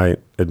 you might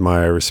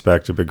admire,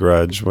 respect, or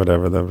begrudge,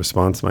 whatever the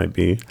response might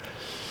be.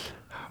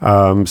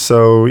 There's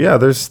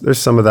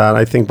some of that.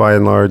 I think by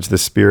and large, the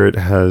spirit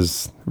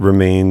has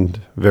remained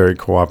very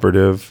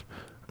cooperative.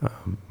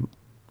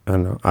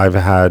 I've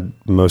had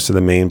most of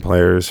the main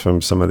players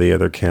from some of the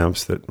other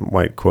camps that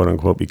might, quote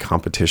unquote, be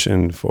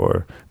competition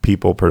for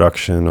people,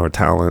 production, or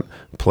talent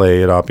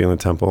play at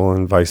Opulent Temple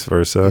and vice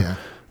versa. Yeah.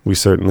 We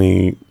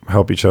certainly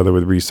help each other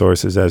with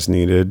resources as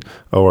needed.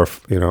 Or, a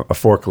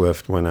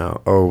forklift went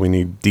out. Oh, we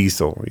need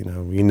diesel.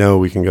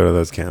 We can go to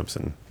those camps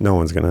and no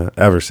one's going to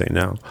ever say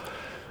no.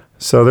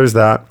 So there's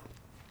that.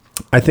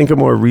 I think a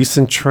more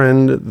recent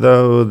trend,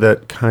 though,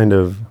 that kind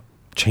of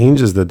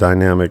changes the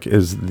dynamic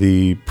is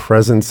the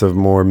presence of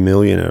more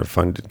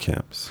millionaire-funded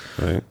camps,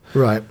 right?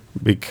 Right.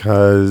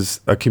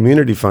 Because a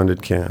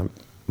community-funded camp,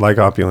 like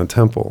Opulent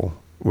Temple,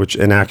 which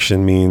in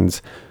action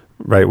means,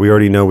 right, we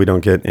already know we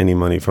don't get any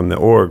money from the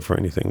org for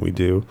anything we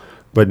do,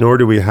 but nor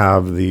do we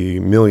have the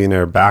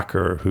millionaire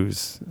backer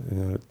who's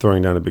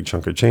throwing down a big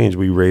chunk of change.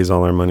 We raise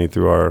all our money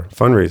through our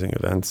fundraising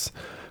events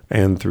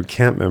and through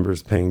camp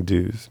members paying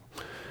dues.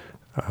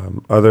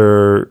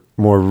 Other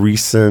more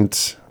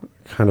recent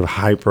kind of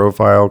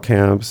high-profile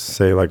camps,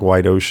 say like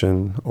White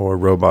Ocean or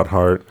Robot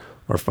Heart,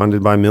 are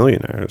funded by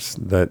millionaires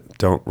that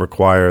don't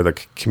require the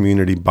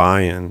community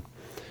buy-in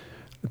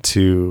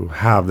to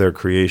have their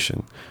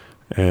creation.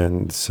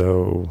 And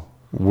so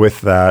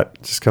with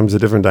that just comes a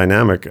different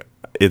dynamic.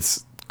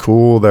 It's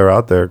cool they're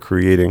out there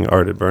creating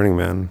art at Burning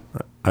Man.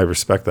 I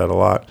respect that a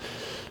lot.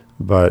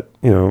 But,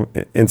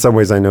 in some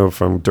ways I know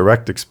from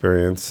direct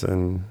experience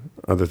and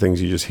other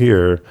things you just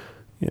hear,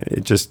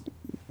 it just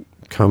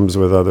comes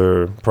with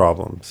other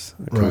problems.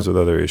 It comes with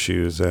other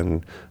issues.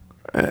 And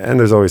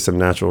there's always some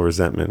natural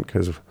resentment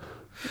because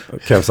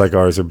camps like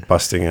ours are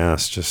busting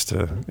ass just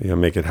to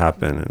make it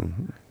happen,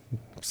 and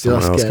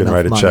someone Just else get can enough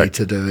write a money check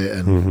to do it,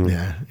 and Mhm.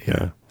 yeah.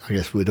 Yeah. I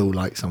guess we'd all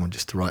like someone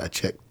just to write a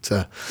check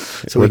so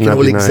we Wouldn't can that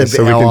all be nice? exhibit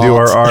So we can do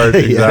our art.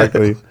 Yeah.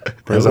 Exactly. That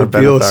There's our would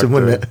be awesome,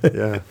 wouldn't it?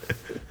 benefactor. Yeah.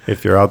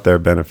 If you're out there,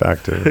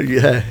 benefactor,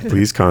 Yeah.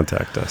 please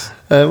contact us.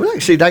 Well,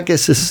 actually, that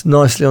gets us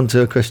nicely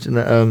onto a question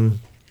that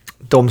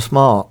Dom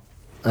Smart,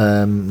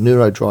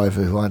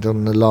 Neurodriver, who I had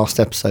on the last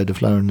episode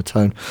of Lowering the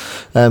Tone,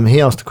 he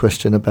asked a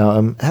question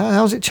about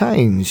how's it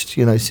changed,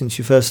 since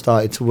you first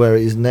started to where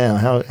it is now.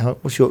 How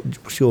what's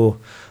your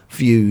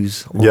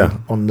views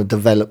on the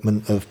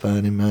development of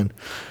Burning Man?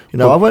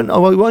 I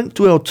won't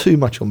dwell too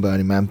much on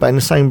Burning Man, but in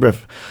the same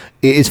breath,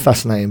 it is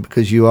fascinating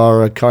because you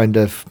are a kind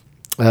of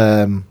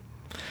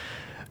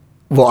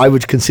what I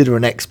would consider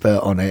an expert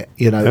on it,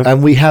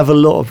 and we have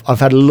I've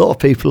had a lot of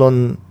people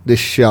on this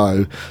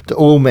show that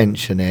all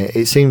mention it.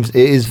 It seems it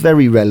is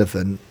very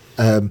relevant,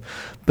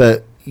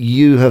 but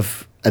you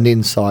have an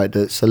insight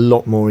that's a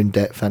lot more in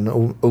depth, and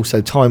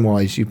also time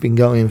wise, you've been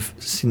going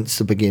since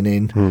the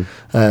beginning.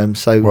 We're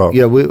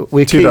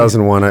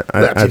 2001. I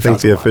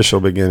think the 2001. official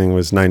beginning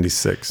was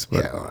 96.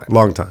 But Yeah, all right.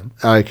 long time.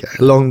 Okay,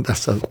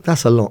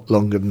 that's a lot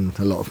longer than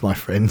a lot of my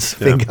friends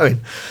have been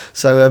going.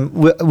 So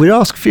we'll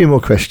ask a few more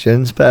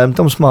questions, but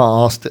Dom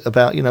Smart asked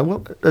about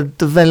what the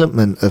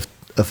development of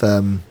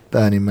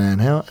Burning Man.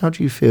 How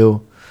do you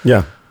feel?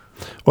 Yeah.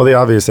 Well, the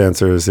obvious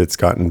answer is it's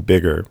gotten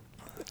bigger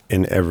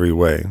in every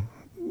way.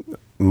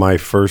 My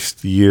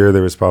first year,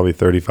 there was probably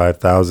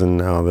 35,000.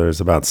 Now there's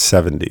about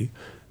 70.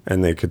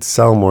 And they could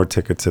sell more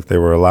tickets if they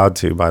were allowed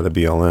to by the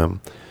BLM.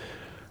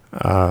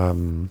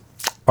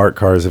 Art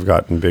cars have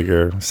gotten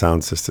bigger.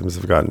 Sound systems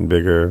have gotten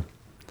bigger.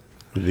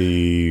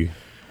 The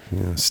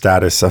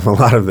status of a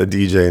lot of the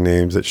DJ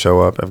names that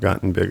show up have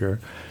gotten bigger.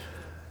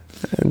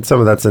 And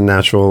some of that's a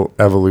natural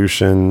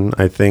evolution,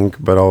 I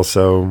think, but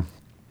also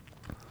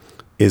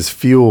is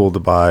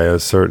fueled by a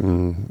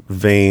certain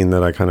vein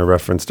that I kind of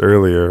referenced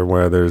earlier,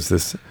 where there's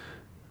this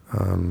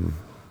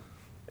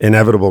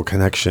inevitable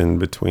connection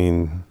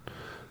between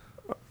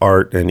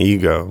art and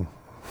ego.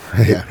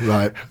 Right? Yeah,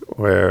 right.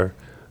 Where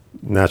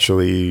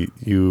naturally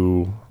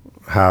you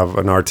have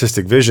an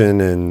artistic vision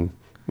and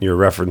you're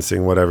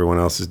referencing what everyone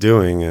else is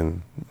doing,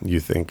 and you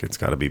think it's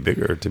got to be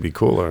bigger to be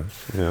cooler,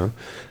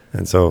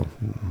 And so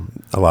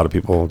a lot of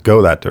people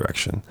go that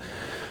direction.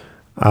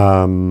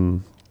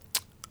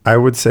 I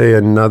would say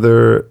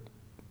another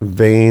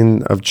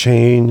vein of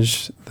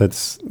change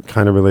that's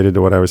kind of related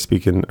to what I was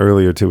speaking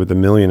earlier to with the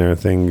millionaire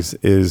things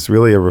is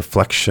really a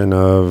reflection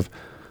of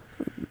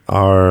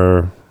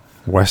our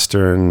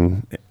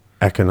Western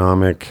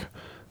economic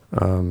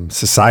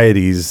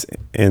societies,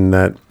 in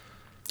that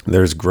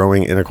there's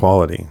growing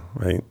inequality,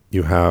 right?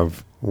 You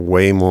have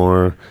way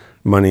more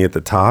money at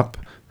the top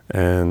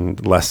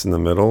and less in the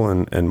middle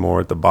and more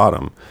at the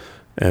bottom.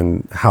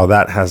 And how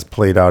that has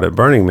played out at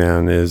Burning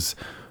Man is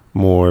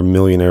more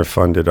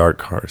millionaire-funded art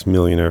cars,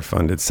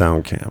 millionaire-funded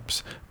sound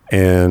camps,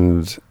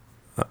 and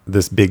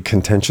this big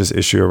contentious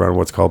issue around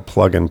what's called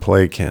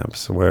plug-and-play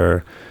camps,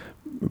 where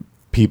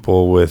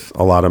people with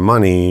a lot of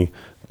money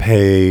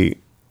pay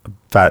a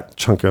fat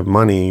chunk of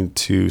money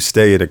to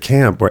stay at a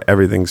camp where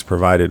everything's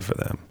provided for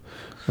them,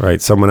 right?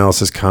 Someone else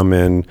has come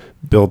in,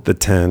 built the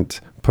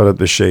tent, put up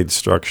the shade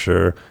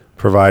structure,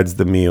 provides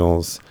the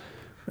meals.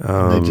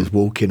 They just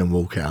walk in and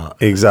walk out.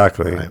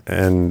 Exactly. Right.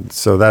 And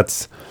so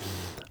that's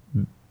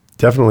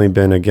definitely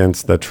been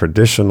against the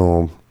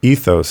traditional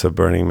ethos of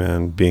Burning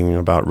Man being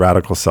about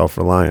radical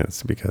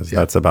self-reliance, because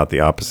that's about the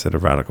opposite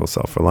of radical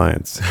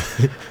self-reliance.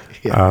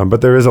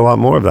 But there is a lot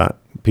more of that.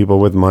 People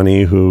with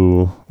money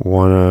who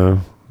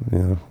want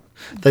to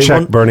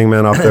check Burning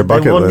Man off their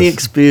bucket list. They want the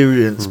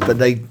experience, but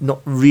they're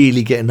not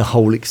really getting the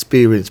whole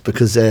experience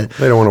because they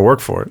don't want to work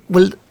for it.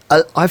 Well,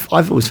 I've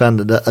always found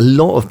that a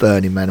lot of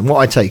Burning Man, and what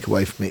I take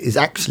away from it, is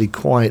actually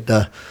quite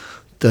the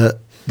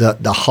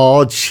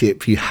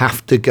hardship you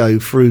have to go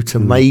through to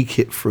make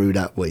it through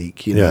that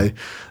week.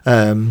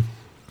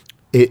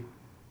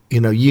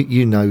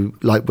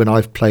 Like when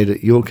I've played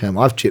at your camp,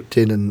 I've chipped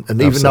in,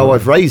 and even though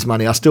I've raised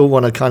money, I still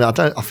want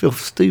to I feel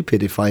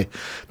stupid if I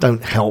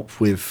don't help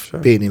with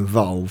being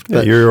involved.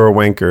 But you're a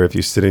wanker if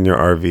you sit in your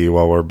RV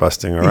while we're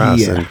busting our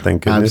ass, and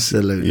thank goodness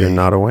you're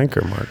not a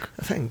wanker, Mark.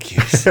 Thank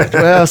you.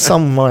 Well,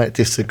 some might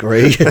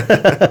disagree.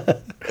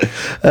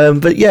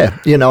 But yeah,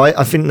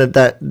 I think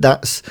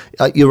that's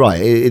you're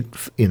right.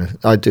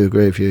 I do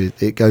agree with you.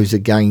 It goes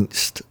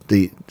against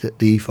the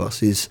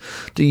ethos. Is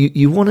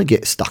you want to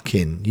get stuck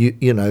in?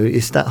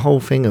 It's that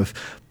whole thing of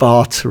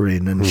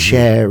bartering and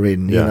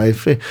sharing.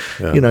 If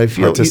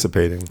you're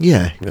participating.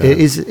 It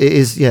is.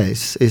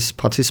 It's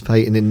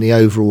participating in the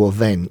overall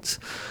event.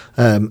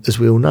 As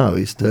we all know,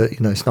 is that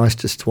it's nice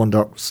just to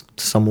wander up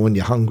to someone when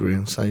you're hungry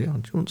and say, "Oh,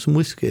 do you want some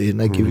whiskey?" And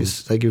they give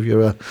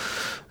you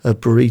a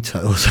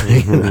burrito or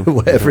something,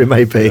 whatever it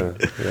may be.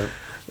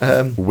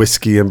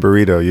 Whiskey and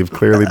burrito. You've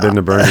clearly been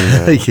to Burning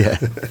Man.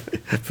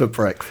 For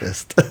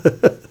breakfast.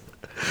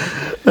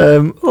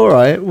 All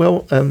right.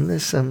 Well,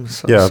 there's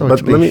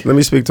but let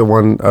me speak to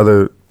one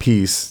other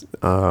piece,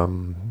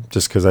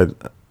 just because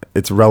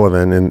it's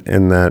relevant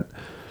in that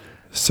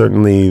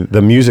certainly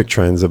the music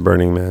trends of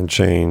Burning Man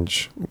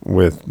change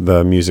with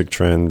the music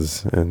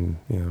trends and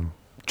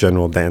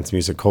general dance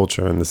music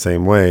culture in the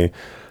same way,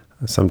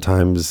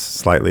 sometimes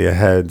slightly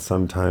ahead,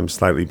 sometimes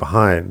slightly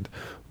behind.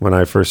 When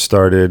I first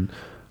started,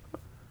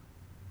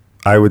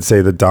 I would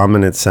say the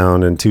dominant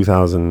sound in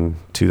 2000,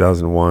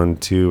 2001,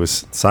 2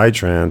 was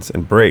psytrance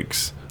and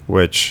breaks,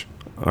 which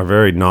are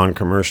very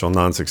non-commercial,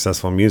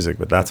 non-successful music,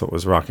 but that's what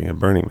was rocking at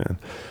Burning Man.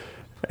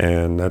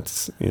 And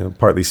that's,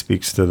 partly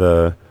speaks to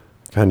the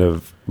kind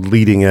of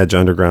leading edge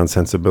underground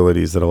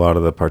sensibilities that a lot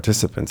of the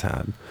participants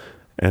had.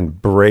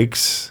 And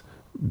breaks,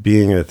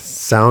 being a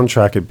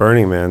soundtrack at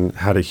Burning Man,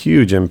 had a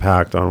huge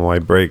impact on why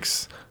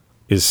breaks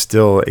is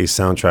still a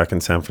soundtrack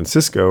in San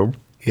Francisco.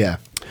 Yeah.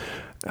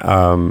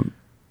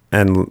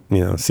 And,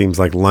 seems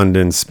like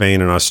London,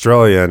 Spain, and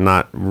Australia,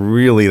 not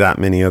really that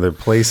many other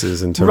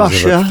places in terms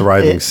Russia, of a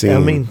thriving scene. I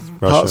mean,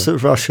 parts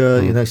of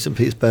Russia, St.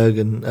 Petersburg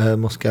and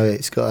Moscow,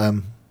 it's got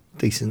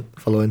decent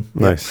following.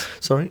 Nice. Yeah.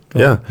 Sorry?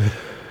 Yeah.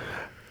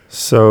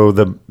 So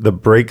the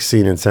break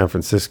scene in San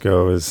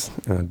Francisco is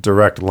a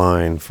direct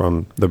line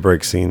from the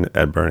break scene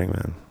at Burning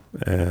Man.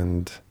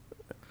 And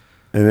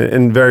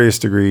in various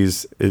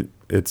degrees,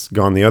 it's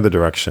gone the other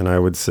direction. I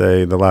would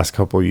say the last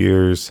couple of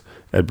years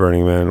at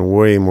Burning Man,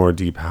 way more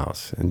deep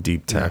house and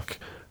deep tech.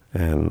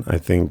 Yeah. And I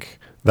think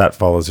that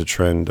follows a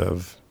trend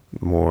of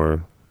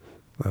more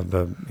of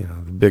the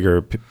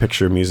bigger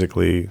picture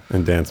musically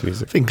and dance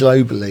music. I think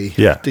globally,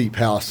 deep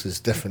house has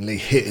definitely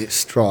hit its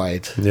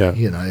stride. Yeah.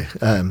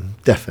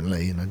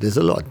 Definitely. There's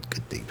a lot of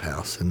good deep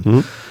house.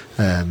 And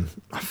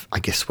I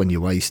guess when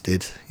you're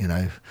wasted,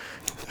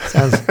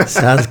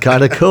 sounds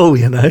kind of cool,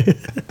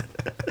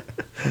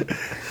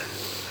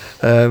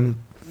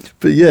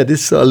 But yeah,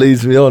 this sort of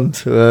leads me on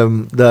to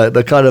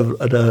the kind of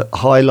the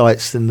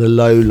highlights and the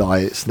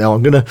lowlights. Now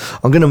I'm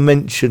gonna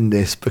mention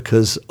this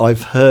because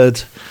I've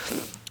heard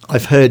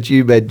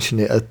you mention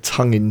it, a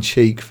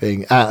tongue-in-cheek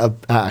thing at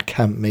a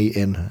camp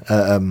meeting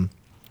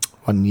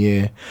one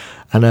year,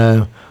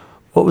 and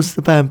what was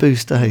the bamboo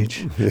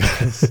stage?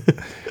 Yes.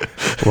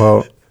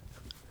 Well,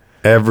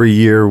 every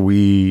year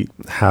we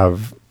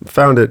have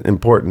found it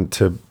important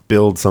to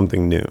build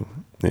something new.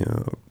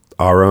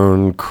 Our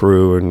own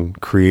crew and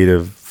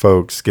creative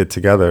folks get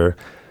together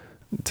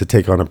to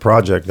take on a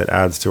project that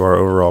adds to our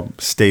overall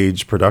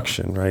stage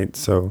production, right?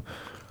 So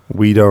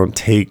we don't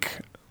take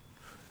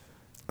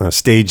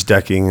stage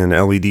decking and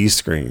LED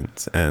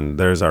screens and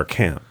there's our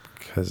camp,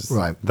 because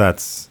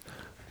that's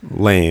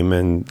lame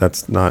and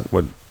that's not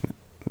what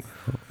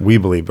we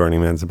believe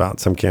Burning Man's about.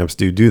 Some camps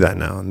do that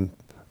now, and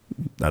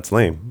that's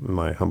lame, in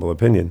my humble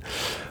opinion.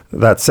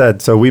 That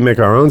said, so we make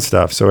our own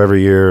stuff. So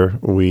every year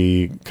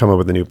we come up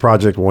with a new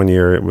project. One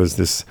year it was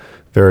this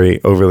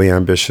very overly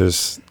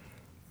ambitious,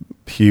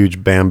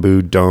 huge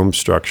bamboo dome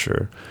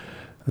structure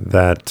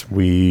that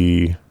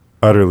we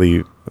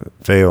utterly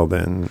failed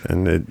in.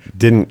 And it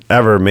didn't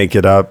ever make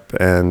it up,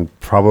 and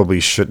probably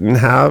shouldn't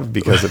have,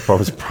 because it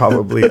was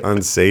probably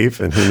unsafe.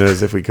 And who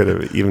knows if we could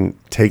have even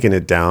taken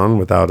it down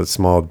without a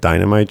small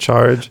dynamite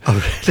charge.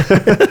 Oh,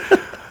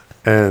 really?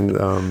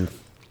 And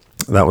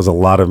that was a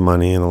lot of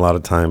money and a lot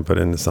of time put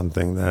into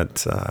something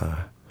that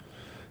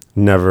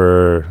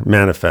never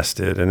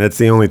manifested. And it's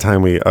the only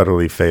time we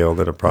utterly failed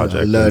at a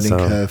project. Learning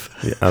curve.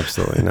 Yeah,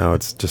 absolutely. Now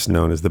it's just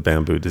known as the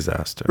bamboo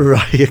disaster.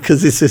 Right,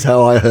 because this is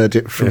how I heard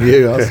it from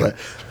you. I was like,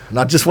 and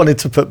I just wanted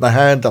to put my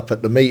hand up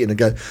at the meeting and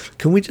go,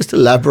 can we just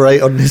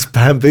elaborate on this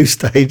bamboo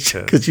stage?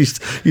 Because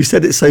you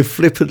said it so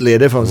flippantly,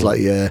 and everyone's like,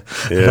 yeah.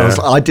 And I was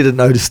like, I didn't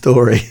know the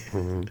story.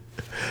 Mm-hmm.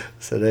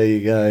 So there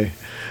you go.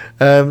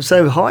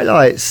 So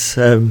highlights,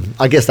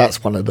 I guess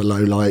that's one of the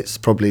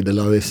lowlights, probably the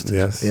lowest.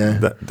 Yes, yeah,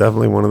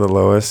 definitely one of the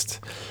lowest.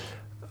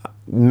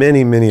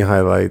 Many, many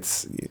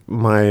highlights.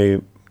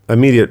 My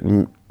immediate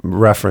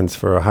reference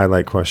for a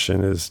highlight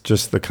question is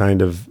just the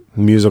kind of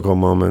musical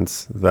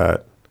moments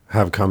that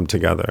have come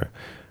together.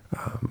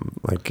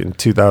 Like in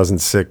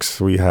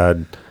 2006, we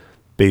had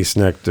Bass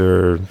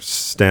Nectar,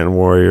 Stanton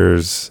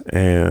Warriors,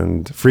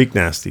 and Freak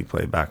Nasty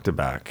play back to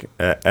back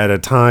at a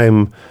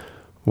time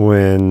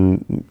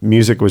when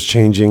music was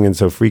changing. And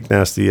so Freak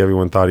Nasty,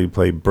 everyone thought he'd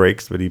play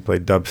breaks, but he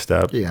played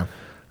dubstep. Yeah.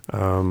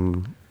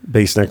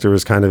 Bass Nectar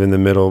was kind of in the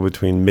middle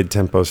between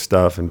mid-tempo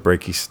stuff and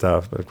breaky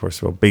stuff. But of course,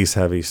 bass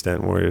heavy,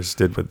 Stanton Warriors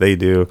did what they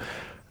do.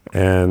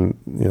 And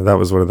that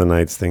was one of the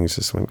nights things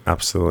just went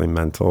absolutely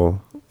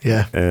mental.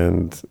 Yeah.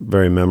 And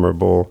very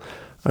memorable.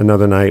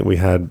 Another night we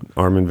had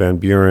Armin van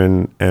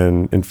Buuren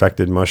and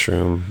Infected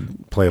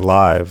Mushroom play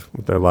live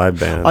with their live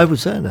band. I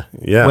was there.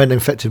 Yeah. When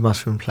Infected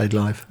Mushroom played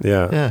live.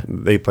 Yeah.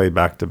 They played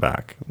back to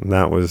back. And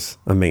that was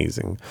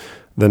amazing.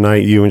 The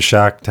night you and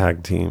Shaq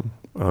tag team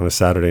on a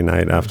Saturday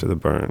night after the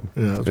burn.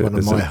 Yeah, that was one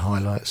of my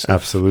highlights.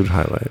 Absolute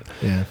highlight.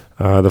 Yeah.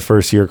 The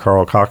first year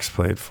Carl Cox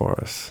played for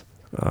us,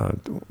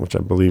 which I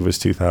believe was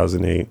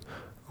 2008,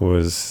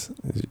 was,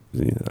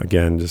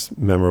 again, just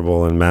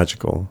memorable and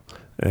magical.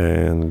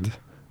 And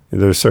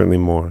there's certainly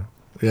more.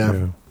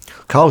 Yeah.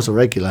 Carl's a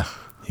regular.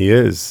 He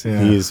is.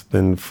 Yeah. He's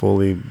been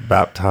fully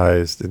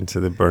baptized into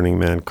the Burning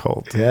Man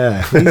cult.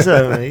 Yeah,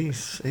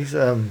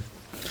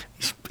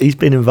 he's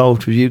been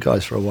involved with you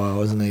guys for a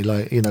while, hasn't he?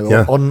 Like, you know,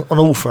 Yeah. on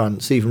all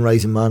fronts, even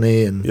raising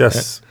money and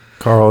Yes,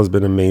 Carl has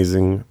been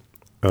amazing.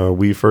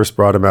 We first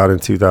brought him out in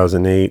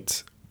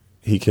 2008.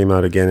 He came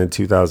out again in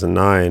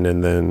 2009,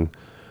 and then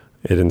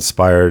it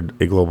inspired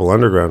a Global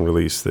Underground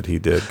release that he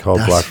did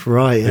called That's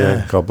right,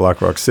 yeah. called Black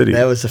Rock City.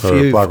 There was a or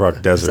few Black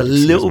Rock Desert. There's a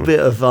excuse little me. bit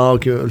of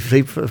argument.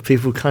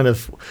 People kind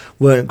of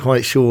weren't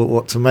quite sure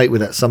what to make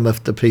with that. Some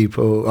of the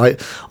people,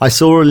 I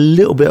saw a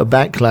little bit of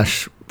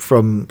backlash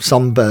from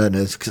some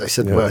burners because they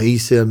said, Yeah. "Well,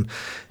 he's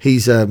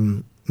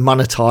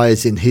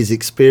monetizing his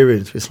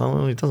experience." It's like,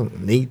 well, he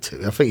doesn't need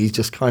to. I think he's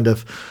just kind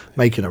of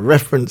making a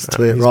reference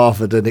to it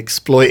rather than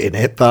exploiting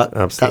it. But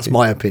that's Absolutely.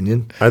 my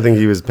opinion. I think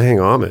he was paying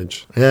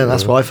homage. Yeah,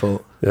 that's what I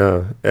thought.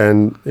 Yeah,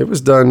 and it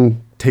was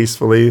done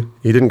tastefully.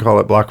 He didn't call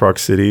it Black Rock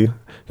City.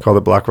 He called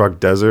it Black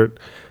Rock Desert.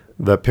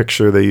 The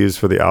picture they used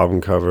for the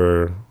album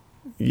cover,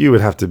 you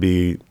would have to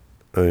be,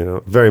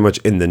 very much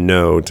in the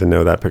know to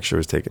know that picture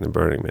was taken in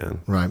Burning Man.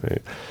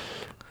 Right.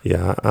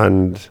 Yeah,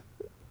 and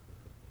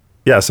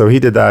yeah, so he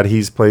did that.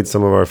 He's played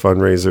some of our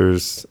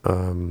fundraisers,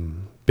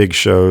 big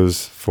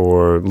shows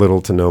for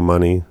little to no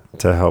money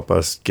to help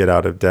us get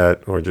out of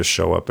debt or just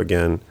show up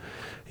again.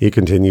 He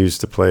continues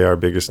to play our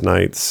biggest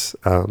nights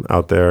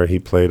out there. He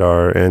played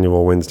our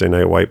annual Wednesday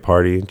night white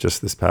party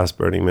just this past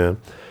Burning Man.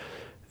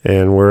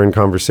 And we're in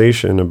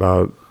conversation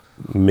about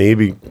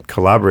maybe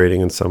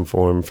collaborating in some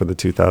form for the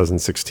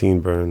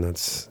 2016 burn.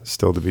 That's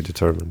still to be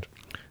determined.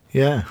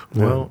 Yeah.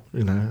 Well,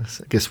 I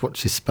guess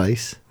watch this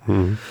space.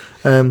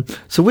 Mm-hmm.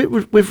 So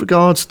with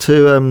regards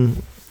to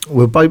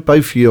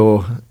both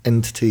your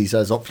entities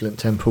as Opulent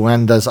Temple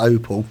and as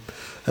Opal,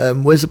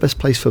 where's the best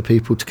place for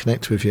people to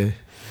connect with you?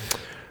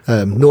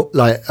 Not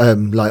like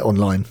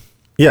online.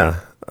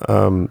 Yeah,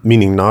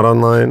 meaning not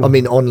online. I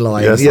mean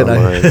online. Yes, you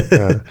online. know.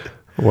 Yeah.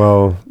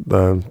 Well,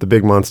 the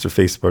Big Monster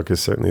Facebook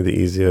is certainly the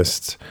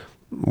easiest.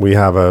 We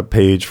have a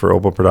page for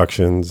Opal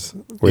Productions.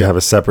 We have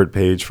a separate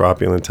page for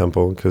Opulent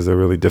Temple because they're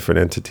really different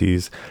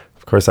entities.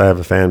 Of course, I have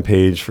a fan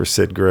page for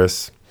Sid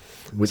Griss.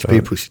 Which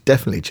people should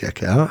definitely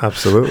check out.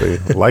 Absolutely.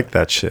 Like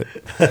that shit.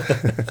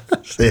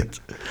 That's it.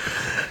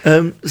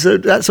 So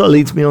that sort of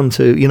leads me on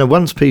to,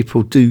 once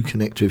people do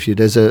connect with you,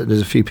 there's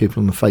a few people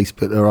on the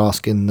Facebook that are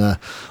asking the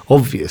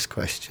obvious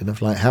question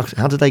of like,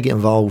 how do they get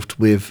involved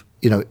with,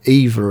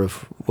 either of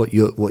what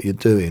you're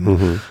doing?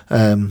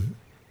 Mm-hmm.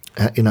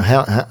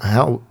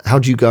 How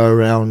do you go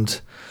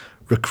around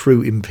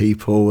recruiting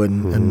people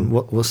and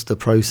what's the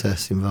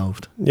process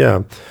involved?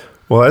 Yeah.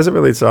 Well, as it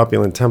relates to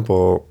Opulent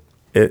Temple,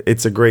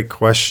 it's a great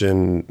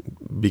question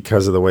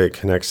because of the way it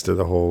connects to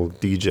the whole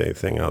DJ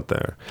thing out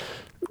there.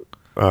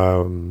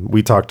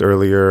 We talked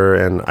earlier,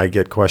 and I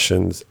get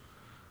questions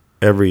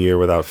every year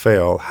without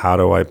fail. How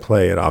do I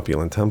play at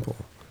Opulent Temple,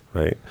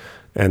 right?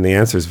 And the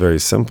answer is very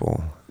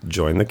simple.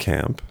 Join the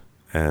camp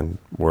and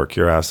work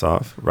your ass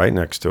off right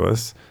next to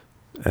us,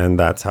 and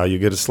that's how you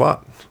get a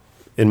slot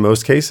in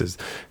most cases.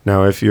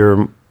 Now, if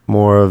you're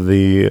more of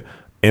the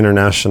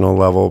international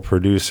level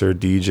producer,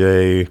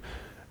 DJ,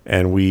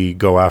 and we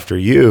go after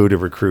you to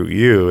recruit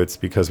you, it's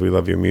because we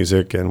love your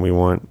music and we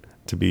want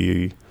to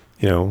be,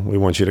 we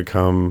want you to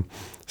come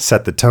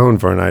set the tone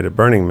for a night at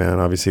Burning Man.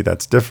 Obviously,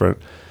 that's different.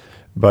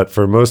 But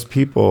for most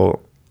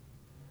people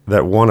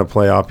that want to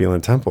play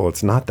Opulent Temple,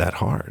 it's not that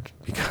hard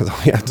because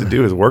all you have to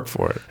do is work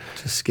for it.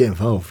 Just get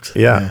involved.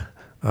 Yeah.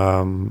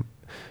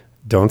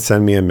 Don't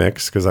send me a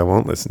mix because I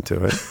won't listen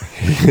to it.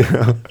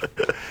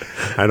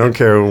 I don't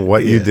care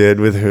what you did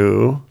with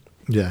who.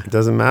 Yeah. It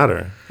doesn't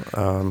matter.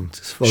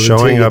 Just volunteer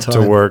Showing your up to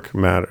time. work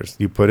matters.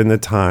 You put in the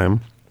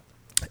time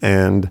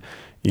and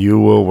you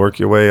will work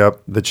your way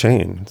up the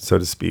chain, so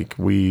to speak.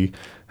 We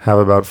have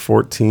about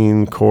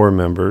 14 core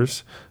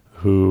members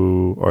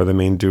who are the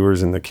main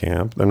doers in the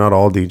camp. They're not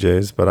all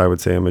DJs, but I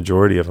would say a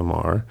majority of them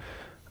are.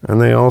 And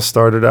they all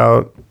started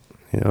out,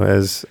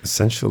 as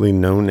essentially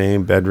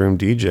no-name bedroom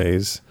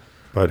DJs,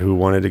 but who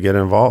wanted to get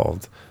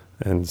involved.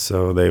 And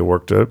so they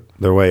worked up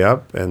their way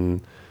up,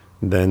 and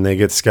then they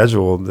get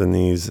scheduled in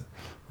these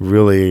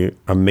really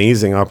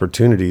amazing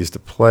opportunities to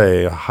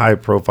play a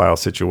high-profile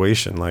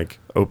situation like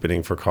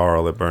opening for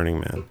Carl at Burning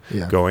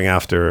Man, going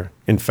after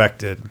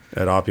Infected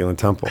at Opulent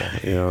Temple.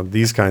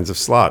 These kinds of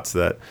slots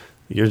that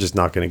you're just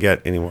not going to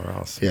get anywhere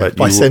else. Yeah,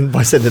 by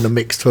sending a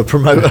mix to a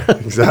promoter.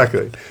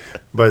 Exactly.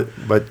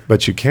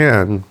 But you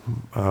can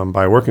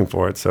by working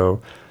for it.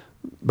 So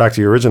back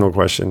to your original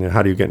question,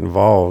 how do you get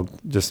involved?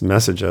 Just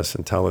message us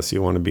and tell us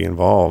you want to be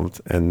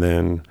involved, and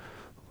then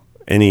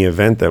any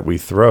event that we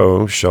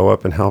throw, show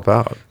up and help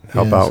out.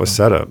 Help out with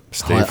setup.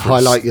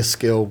 Highlight your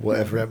skill,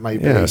 whatever it may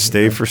be. Yeah,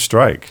 stay for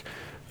strike.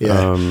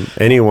 Yeah.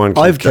 Anyone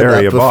can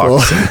carry a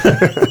box.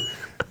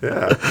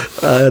 Yeah.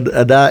 And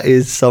that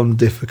is some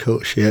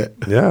difficult shit.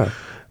 Yeah.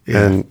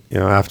 And,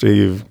 after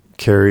you've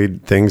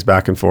carried things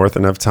back and forth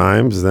enough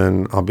times,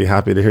 then I'll be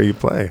happy to hear you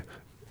play.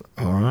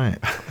 All right.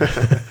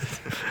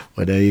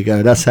 Well, there you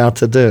go. That's how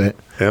to do it.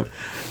 Yep.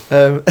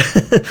 Do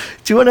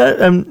you want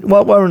to?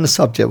 While we're on the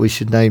subject, we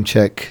should name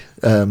check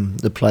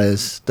the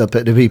players, the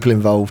people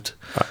involved.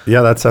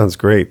 Yeah, that sounds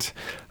great.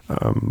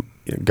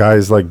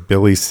 Guys like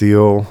Billy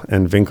Seal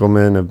and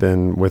Winkleman have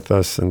been with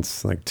us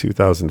since like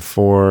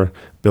 2004.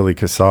 Billy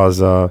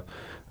Casaza,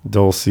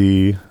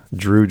 Dulcie,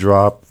 Drew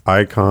Drop,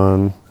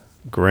 Icon,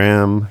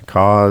 Graham,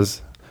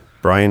 Cause,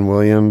 Brian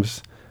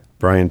Williams,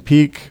 Brian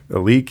Peake,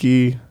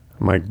 Aliki,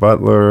 Mike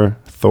Butler,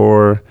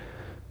 Thor,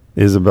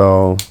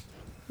 Isabel,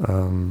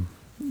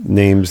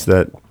 names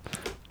that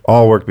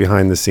all work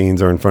behind the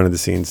scenes or in front of the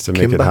scenes to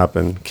make Kimba. it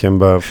happen.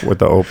 Kimba with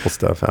the Opal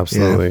stuff,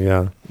 absolutely,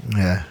 yeah.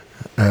 Yeah,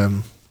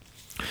 and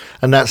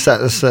that's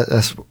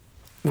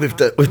with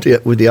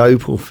the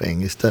Opal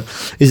thing. Is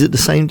it the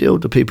same deal?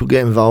 Do people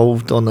get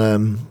involved on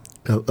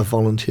a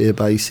volunteer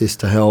basis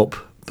to help?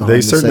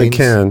 They certainly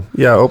can.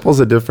 Yeah, Opal's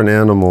a different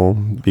animal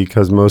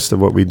because most of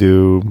what we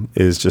do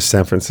is just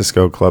San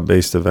Francisco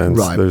club-based events.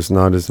 Right. There's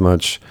not as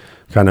much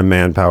kind of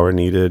manpower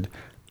needed.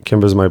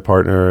 Kimba's my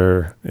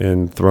partner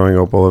in throwing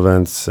Opal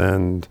events,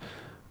 and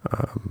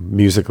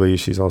musically,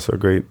 she's also a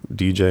great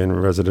DJ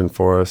and resident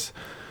for us.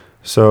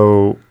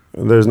 So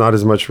there's not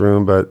as much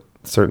room, but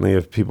certainly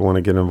if people want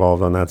to get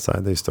involved on that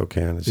side, they still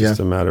can. It's just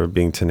a matter of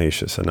being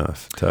tenacious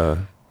enough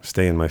to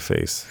stay in my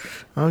face.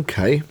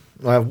 Okay.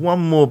 I have one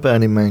more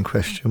Burning Man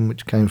question,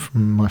 which came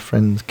from my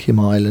friend Kim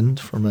Island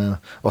from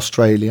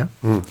Australia.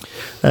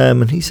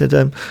 And he said,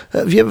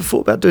 have you ever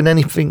thought about doing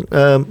anything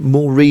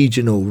more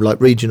regional, like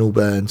regional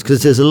burns?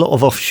 Because there's a lot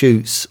of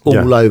offshoots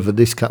all over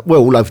this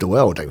all over the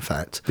world, in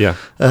fact. Yeah.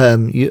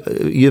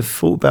 You've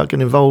thought about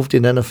getting involved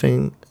in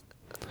anything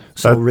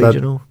sort of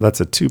regional? That's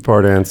a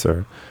two-part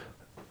answer.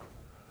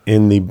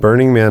 In the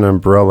Burning Man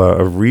umbrella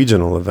of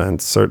regional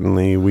events,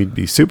 certainly we'd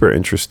be super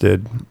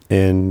interested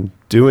in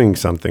doing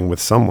something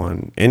with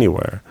someone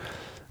anywhere.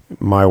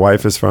 My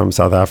wife is from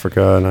South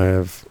Africa, and I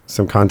have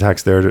some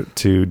contacts there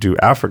to do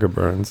Africa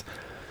burns.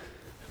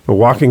 But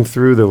walking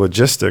through the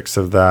logistics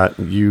of that,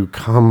 you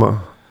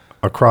come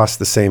across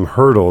the same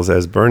hurdles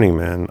as Burning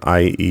Man,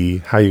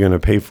 i.e., how you're going to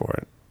pay for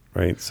it,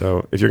 right?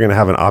 So if you're going to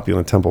have an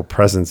Opulent Temple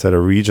presence at a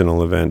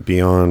regional event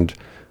beyond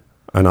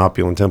an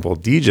Opulent Temple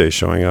DJ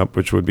showing up,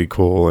 which would be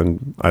cool,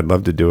 and I'd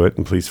love to do it,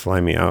 and please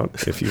fly me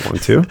out if you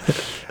want to.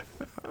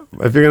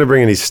 If you're going to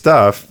bring any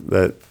stuff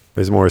that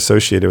is more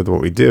associated with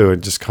what we do,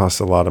 it just costs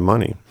a lot of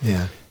money.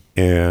 Yeah.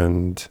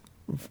 And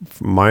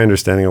from my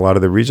understanding, a lot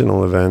of the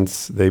regional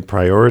events, they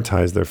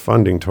prioritize their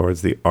funding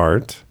towards the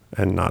art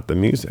and not the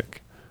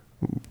music,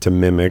 to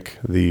mimic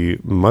the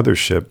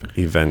mothership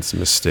events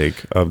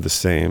mistake of the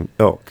same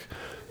ilk.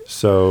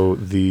 So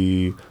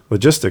the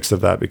logistics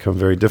of that become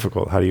very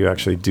difficult. How do you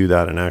actually do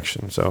that in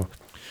action? So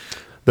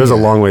there's a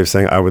long way of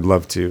saying I would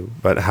love to,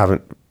 but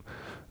haven't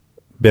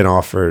been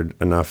offered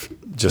enough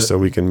just so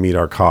we can meet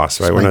our costs,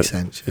 right? Makes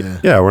sense,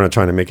 yeah. Yeah, we're not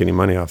trying to make any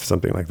money off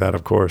something like that,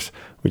 of course.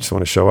 We just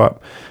want to show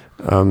up.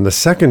 The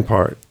second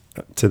part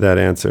to that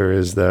answer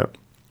is that,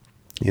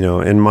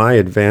 in my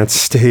advanced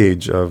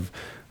stage of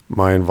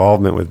my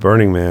involvement with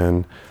Burning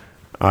Man,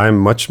 I'm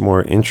much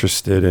more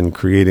interested in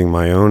creating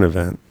my own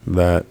event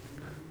that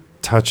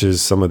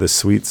touches some of the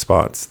sweet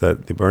spots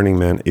that the Burning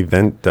Man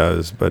event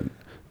does, but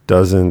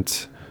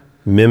doesn't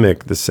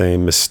mimic the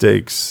same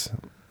mistakes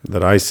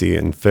that I see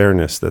in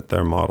fairness that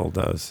their model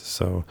does.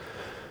 So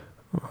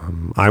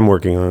I'm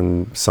working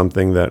on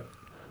something that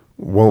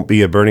won't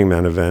be a Burning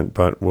Man event,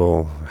 but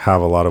will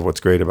have a lot of what's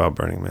great about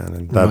Burning Man.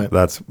 And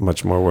that's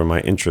much more where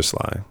my interests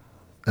lie.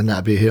 And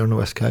that'd be here on the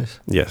West Coast?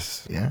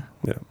 Yes. Yeah?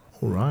 Yeah.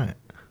 All right.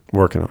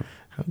 Working on it.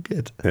 Oh,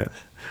 good. Yeah.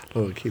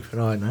 Well, we'll keep an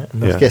eye on that.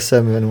 And I guess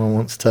if anyone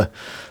wants to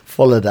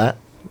follow that,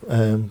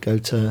 go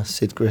to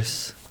Sid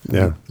Griss.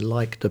 Yeah.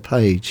 Like the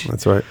page.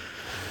 That's right.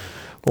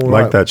 All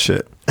like right. that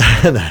shit.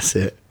 That's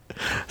it.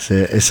 That's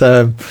it. It's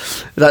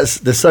that's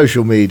the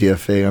social media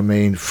thing. I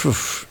mean,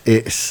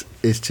 it's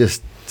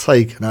just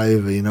taken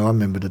over. I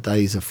remember the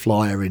days of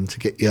flyering to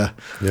get you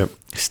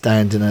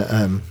standing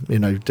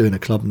at doing a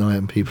club night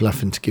and people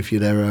having to give you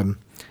their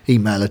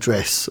email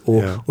address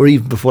or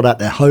even before that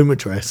their home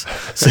address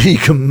so you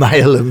can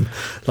mail them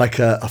like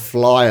a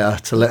flyer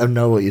to let them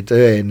know what you're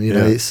doing.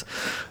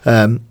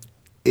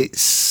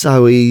 It's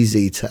so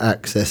easy to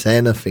access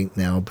anything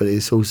now, but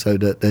it's also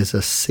that there's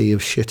a sea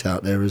of shit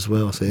out there as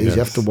well, so you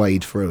have to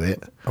wade through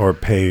it or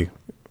pay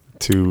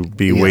to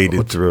be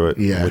waded through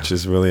it, which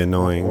is really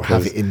annoying, or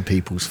have it in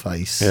people's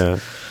face.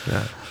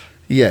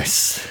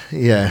 Yes.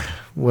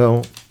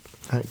 Well,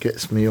 that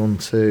gets me on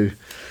to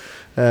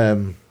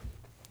the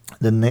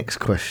next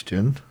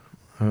question.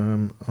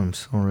 I'm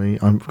sorry,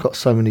 I've got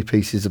so many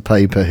pieces of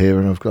paper here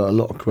and I've got a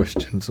lot of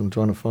questions. I'm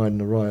trying to find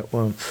the right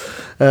one.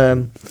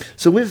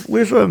 So with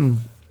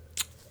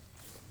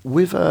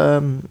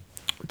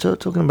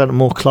talking about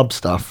more club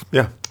stuff.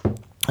 Yeah.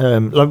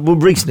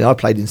 Recently I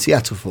played in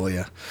Seattle for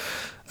you,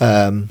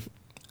 and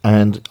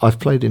I've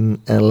played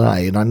in LA,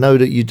 and I know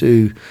that you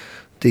do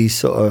these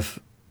sort of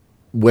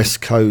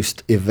West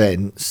Coast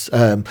events.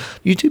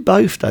 You do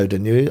both though,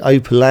 don't you?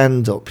 Opal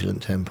and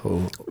Opulent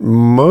Temple.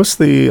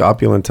 Mostly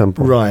Opulent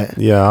Temple. Right.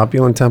 Yeah,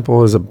 Opulent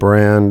Temple is a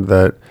brand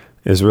that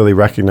is really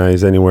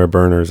recognize anywhere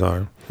burners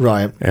are.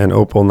 Right. And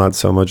Opal not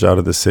so much out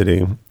of the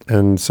city.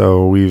 And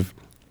so we've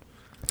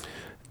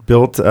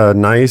built a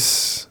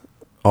nice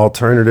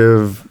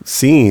alternative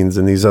scenes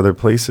in these other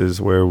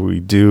places where we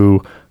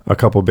do a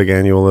couple big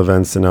annual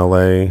events in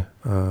LA,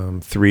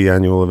 3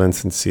 annual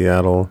events in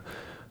Seattle,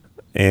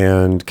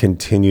 and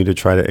continue to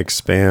try to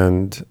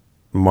expand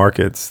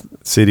markets,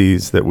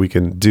 cities that we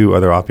can do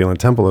other Opulent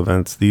Temple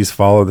events. These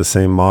follow the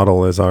same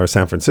model as our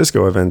San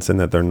Francisco events in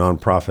that they're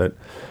nonprofit,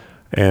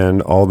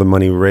 and all the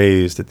money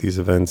raised at these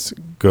events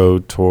go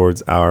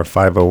towards our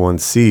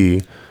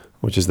 501c,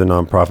 which is the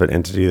nonprofit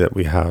entity that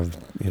we have,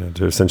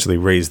 to essentially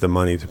raise the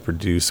money to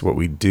produce what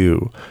we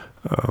do.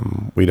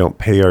 We don't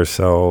pay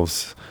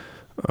ourselves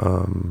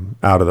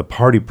out of the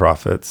party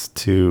profits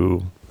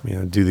to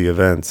do the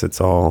events.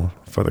 It's all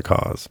for the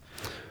cause.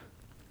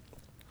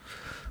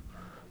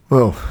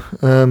 Well,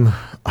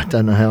 I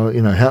don't know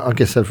how, I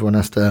guess everyone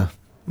has to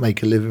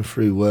make a living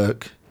through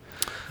work.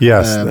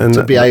 Yes. And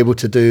to be able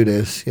to do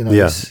this,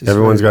 Yes,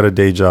 everyone's got a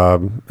day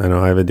job. I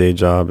know I have a day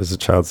job as a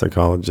child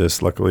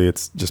psychologist. Luckily,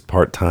 it's just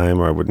part-time,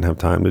 or I wouldn't have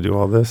time to do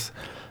all this.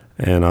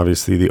 And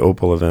obviously, the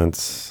Opal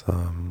events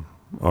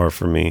are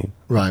for me.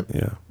 Right.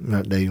 Yeah.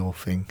 They're your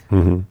thing.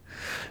 Mm-hmm.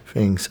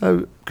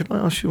 So, could I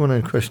ask you one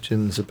of the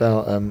questions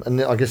about,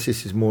 and I guess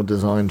this is more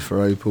designed for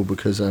Opal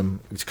because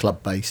it's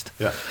club-based.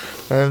 Yeah.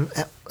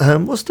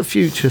 What's the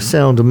future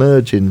sound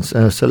emerging,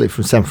 certainly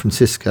from San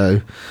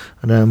Francisco,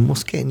 and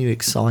what's getting you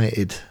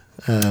excited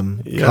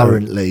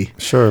currently?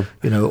 Sure.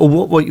 Or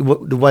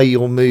what the way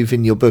you're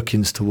moving your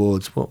bookings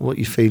towards, what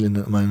you're feeling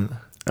at the moment?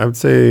 I would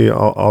say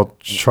I'll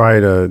try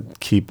to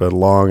keep a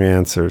long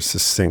answer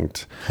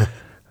succinct.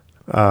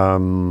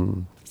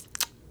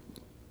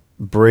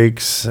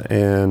 Breaks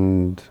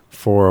and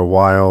for a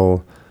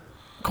while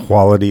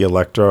quality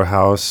electro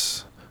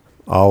house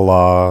a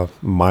la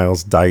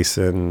Miles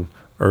Dyson,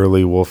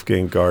 early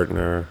Wolfgang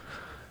Gartner,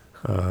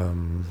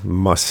 not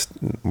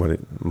Mustang.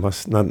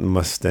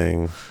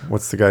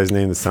 What's the guy's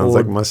name that sounds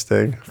like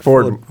Mustang?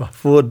 Ford.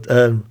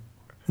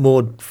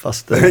 Maud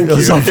Foster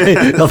or something.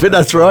 I think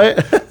that's right.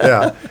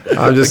 Yeah,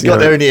 I'm just got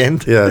there in the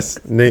end.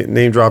 Yes,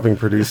 name dropping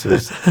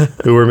producers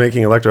who were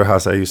making electro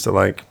house. I used to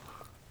like.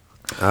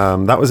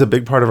 That was a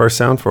big part of our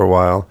sound for a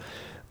while,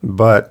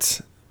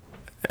 but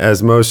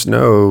as most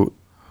know,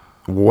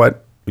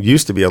 what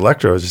used to be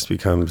electro just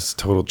becomes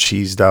total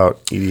cheesed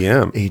out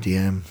EDM.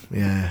 EDM,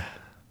 yeah.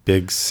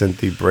 Big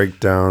synthy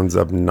breakdowns,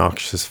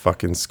 obnoxious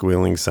fucking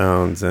squealing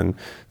sounds, and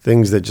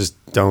things that just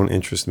don't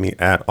interest me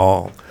at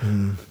all.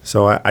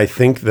 So I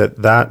think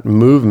that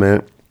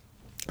movement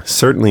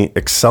certainly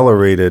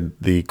accelerated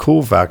the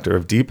cool factor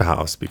of deep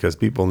house because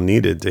people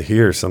needed to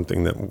hear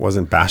something that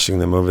wasn't bashing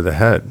them over the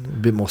head. A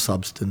bit more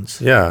substance.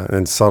 Yeah,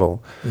 and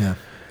subtle. Yeah.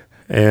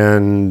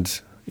 And,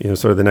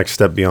 sort of the next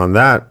step beyond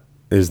that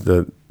is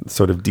the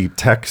sort of deep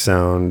tech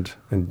sound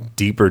and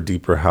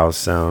deeper house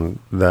sound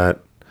that,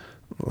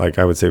 like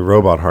I would say,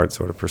 Robot Heart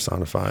sort of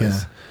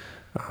personifies.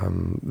 Yeah.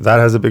 That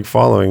has a big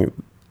following.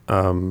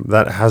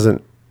 That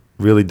hasn't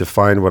really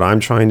defined what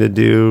I'm trying to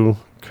do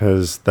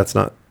because that's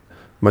not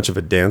much of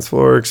a dance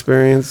floor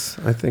experience,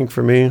 I think,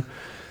 for me.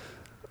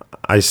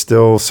 I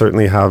still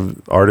certainly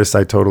have artists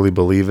I totally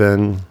believe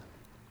in,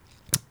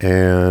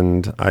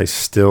 and I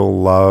still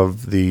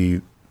love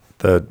the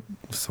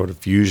sort of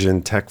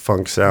fusion tech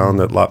funk sound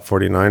that Lot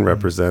 49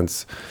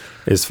 represents,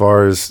 as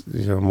far as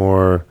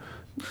more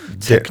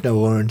techno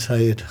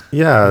orientated.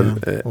 Yeah,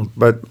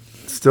 but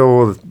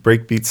still with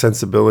breakbeat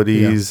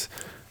sensibilities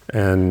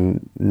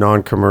and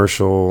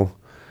non-commercial,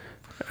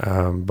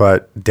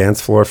 but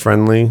dance floor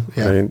friendly.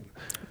 Yeah. Right?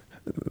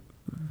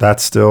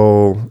 That's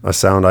still a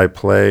sound I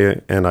play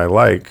and I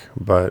like,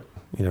 but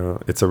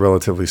it's a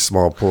relatively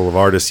small pool of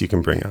artists you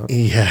can bring out.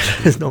 Yeah,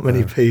 there's not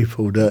many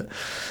people that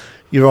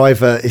you're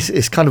either.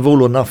 It's kind of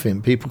all or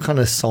nothing. People kind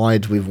of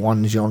side with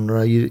one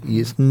genre.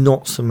 It's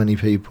not so many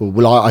people.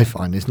 Well, I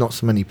find there's not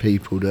so many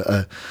people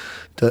that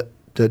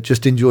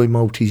just enjoy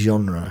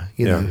multi-genre.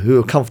 Who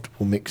are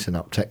comfortable mixing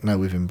up techno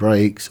within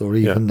breaks or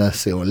even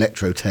or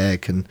electro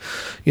tech, and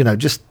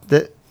just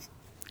that.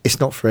 It's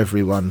not for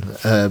everyone.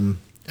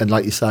 And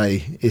like you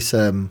say, it's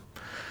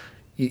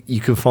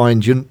you can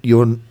find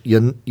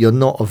you're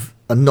not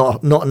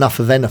enough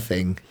of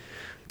anything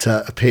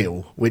to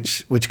appeal,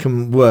 which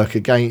can work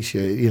against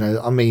you.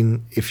 I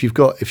mean, if you've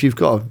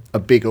got a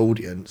big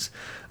audience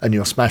and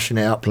you're smashing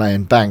it out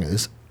playing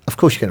bangers, of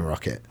course you're going to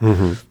rock it.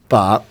 Mm-hmm.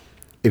 But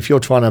if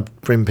you're trying to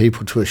bring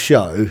people to a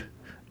show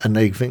and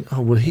they think, oh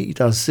well, he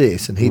does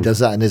this and he does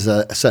that, and there's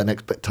a certain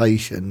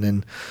expectation,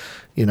 then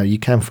you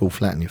can fall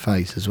flat in your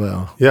face as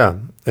well. Yeah,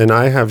 and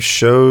I have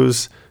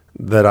shows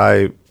that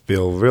I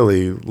feel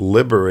really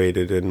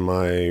liberated in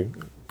my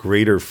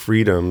greater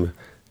freedom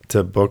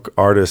to book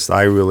artists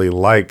I really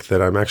like,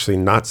 that I'm actually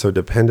not so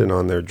dependent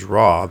on their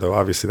draw, though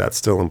obviously that's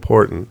still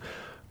important,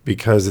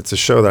 because it's a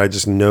show that I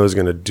just know is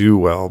going to do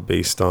well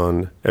based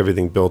on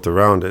everything built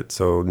around it.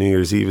 So New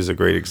Year's Eve is a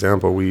great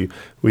example. We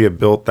have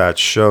built that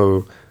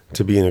show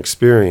to be an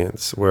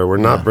experience where we're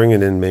not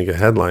bringing in mega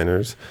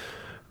headliners.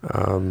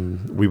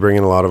 We bring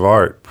in a lot of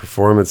art,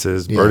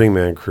 performances, Yeah. Burning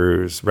Man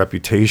crews,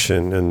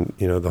 reputation, and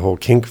the whole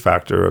kink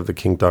factor of the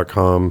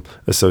kink.com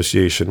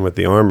association with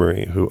the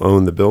Armory, who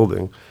own the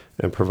building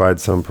and provide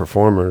some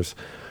performers.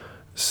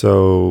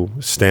 So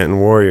Stanton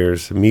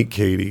Warriors, Meet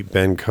Katie,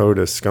 Ben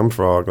Coda,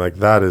 Scumfrog, like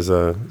that is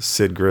a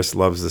Sid Grist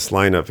loves this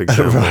lineup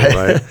example,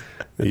 right?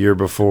 The year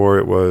before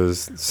it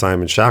was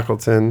Simon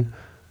Shackleton,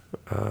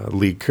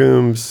 Lee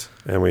Coombs,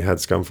 and we had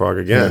Scumfrog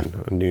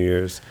again on New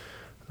Year's.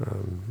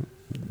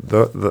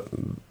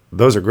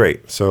 Those are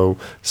great. So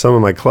some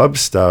of my club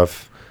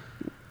stuff,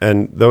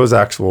 and those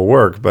actual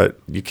work, but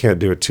you can't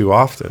do it too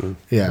often,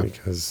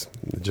 because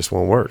it just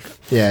won't work.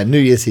 Yeah, New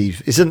Year's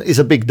Eve is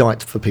a big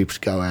night for people to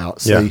go out.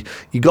 So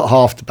you got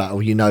half the battle.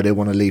 They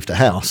want to leave the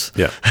house.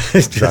 Yeah,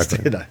 it's just,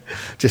 exactly.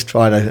 Just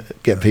trying to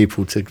get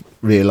people to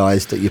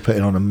realise that you're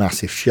putting on a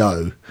massive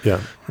show.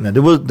 Yeah,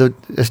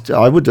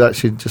 I would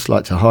actually just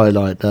like to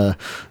highlight the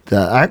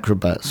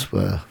Acrobats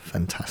were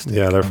fantastic.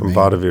 Yeah, they're from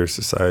Vaudeville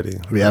Society.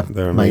 Yeah,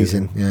 they're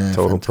amazing. Yeah,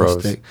 total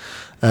fantastic.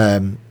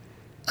 Pros.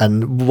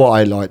 And what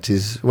I liked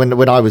is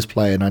when I was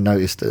playing, I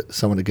noticed that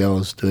some of the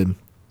girls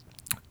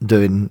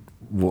doing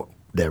what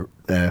they're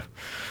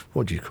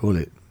what do you call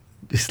it?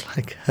 It's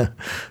like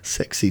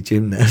sexy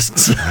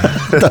gymnasts.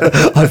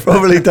 I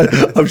probably don't.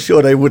 I'm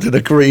sure they wouldn't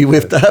agree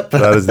with that. But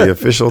that is the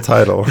official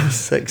title.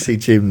 Sexy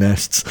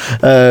gymnasts.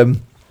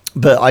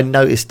 But I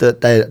noticed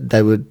that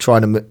they were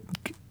trying to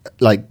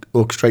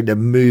orchestrate their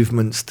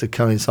movements to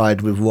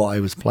coincide with what I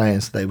was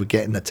playing, so they were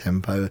getting the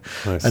tempo.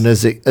 Nice. And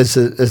as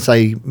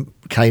they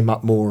came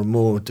up more and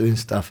more doing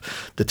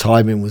stuff, the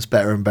timing was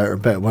better and better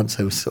and better once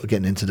they were sort of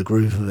getting into the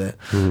groove of it.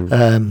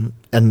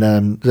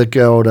 The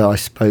girl that I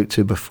spoke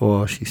to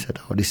before, she said,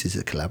 "Oh, this is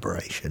a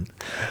collaboration,"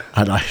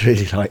 and I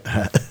really like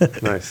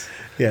that. Nice.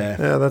 Yeah,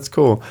 that's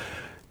cool.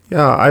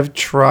 Yeah, I've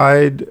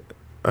tried.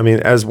 I mean,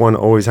 as one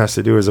always has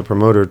to do as a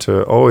promoter,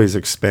 to always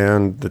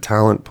expand the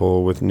talent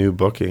pool with new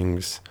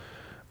bookings.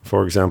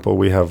 For example,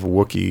 we have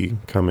Wookie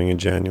coming in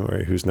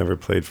January, who's never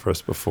played for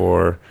us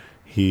before.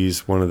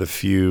 He's one of the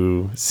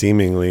few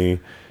seemingly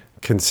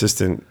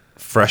consistent,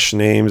 fresh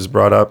names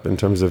brought up in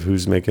terms of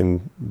who's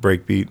making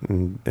breakbeat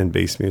and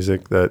bass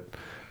music that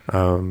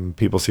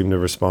people seem to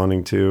be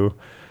responding to.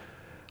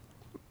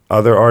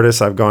 Other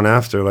artists I've gone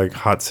after, like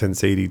Hot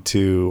Sense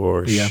 82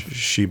 or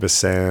Shiba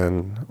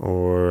San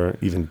or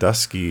even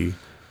Dusky,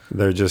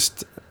 they're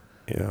just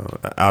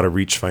out of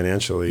reach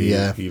financially,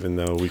 even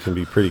though we can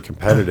be pretty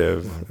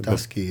competitive.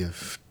 Dusky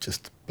have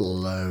just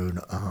blown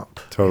up.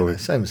 Totally.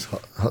 Same as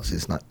Hot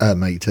Sense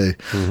mate too.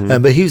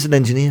 But he was an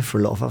engineer for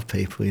a lot of other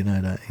people,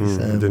 that. I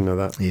didn't know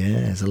that.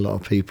 Yeah, there's a lot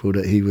of people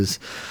that he was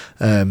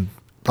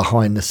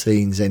behind the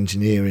scenes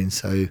engineering.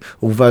 So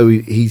although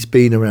he's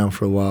been around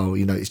for a while,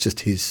 it's just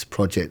his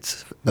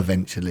projects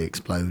eventually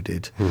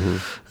exploded.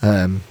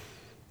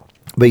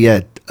 But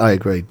yeah, I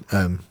agree.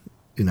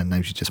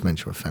 Names you just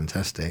mentioned were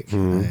fantastic.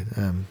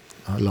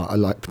 I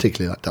like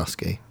particularly like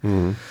Dusky.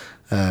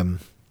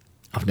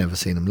 I've never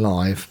seen them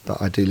live, but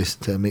I do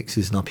listen to their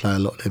mixes and I play a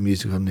lot of their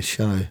music on this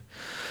show.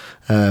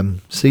 Talking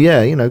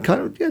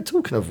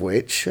of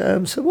which,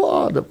 so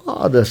what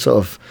are the sort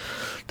of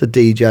the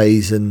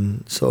DJs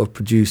and sort of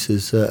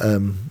producers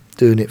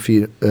doing it for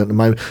you at the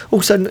moment?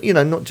 Also,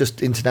 not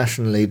just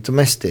internationally,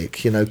 domestic,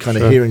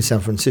 here in San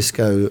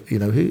Francisco,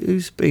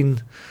 who's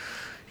been,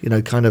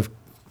 kind of,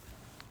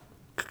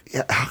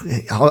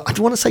 I don't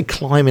want to say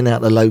climbing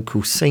out the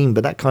local scene,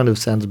 but that kind of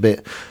sounds a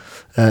bit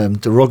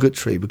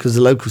derogatory because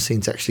the local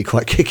scene's actually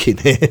quite kicking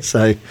here.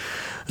 So,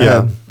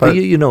 but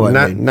you know what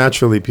I mean.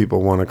 Naturally,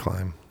 people want to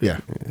climb. Yeah,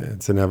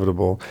 it's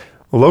inevitable.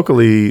 Well,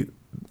 locally,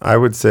 I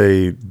would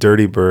say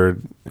Dirty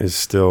Bird is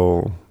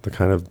still the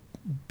kind of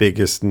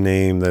biggest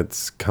name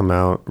that's come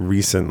out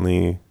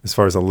recently as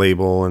far as a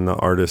label and the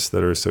artists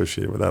that are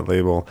associated with that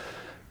label.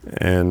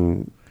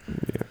 And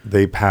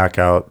they pack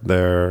out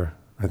their,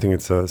 I think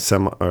it's a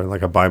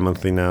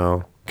bi-monthly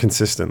now,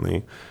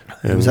 consistently.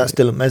 And was that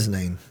still at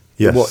Mezzanine?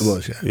 Yes. What it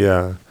was,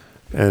 yeah.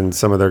 And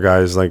some of their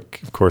guys,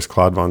 like, of course,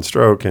 Claude Von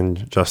Stroke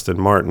and Justin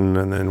Martin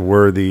and then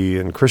Worthy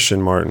and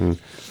Christian Martin,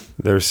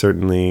 they're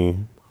certainly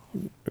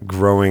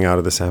growing out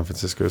of the San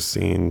Francisco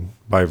scene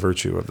by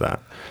virtue of that.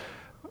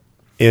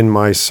 In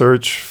my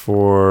search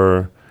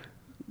for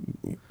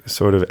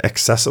sort of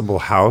accessible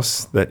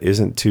house that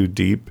isn't too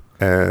deep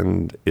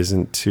and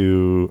isn't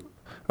too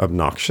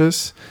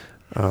obnoxious,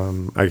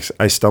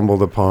 I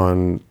stumbled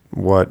upon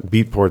what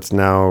Beatport's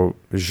now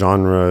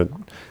genre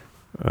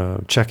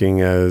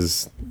checking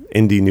as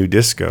indie new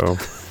disco.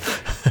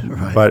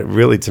 Right. But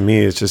really, to me,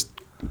 it's just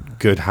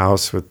good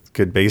house with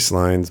good bass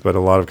lines, but a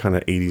lot of kind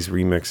of 80s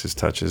remixes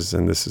touches.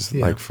 And this is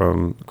like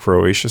from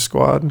Croatia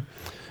Squad,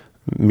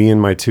 Me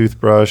and My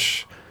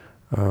Toothbrush,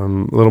 a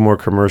little more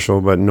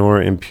commercial, but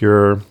Nora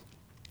Impure,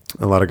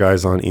 a lot of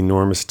guys on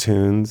Enormous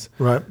Tunes,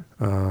 right?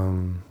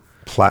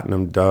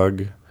 Platinum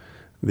Doug,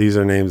 These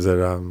are names that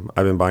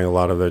I've been buying a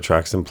lot of their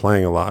tracks and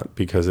playing a lot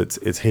because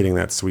it's hitting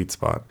that sweet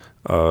spot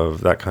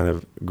of that kind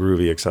of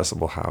groovy,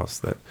 accessible house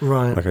that,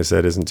 Right. like I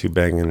said, isn't too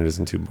banging and it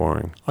isn't too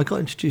boring. I got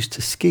introduced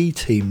to Ski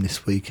Team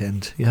this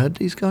weekend. You heard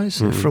these guys?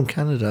 They're from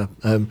Canada.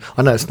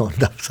 I know it's not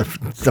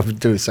nothing to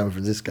do with San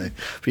Francisco,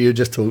 but you were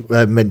just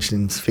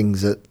mentioning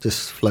things that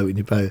just float in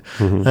your boat.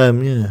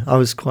 Yeah, I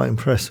was quite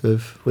impressed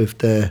with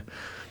the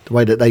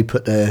way that they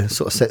put their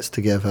sort of sets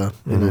together.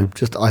 You know,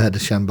 just I had a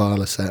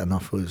Shambhala set and I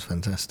thought it was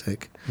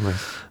fantastic.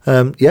 Nice.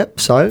 Yep.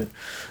 So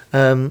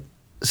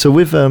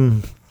with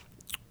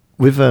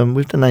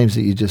the names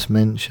that you just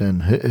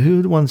mentioned, who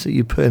are the ones that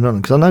you're putting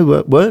on? Because I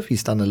know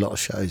Worthy's done a lot of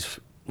shows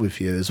with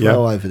you as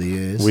well over the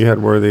years. We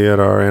had Worthy at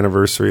our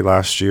anniversary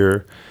last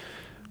year.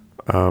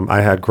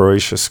 I had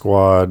Croatia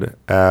Squad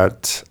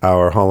at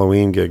our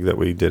Halloween gig that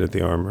we did at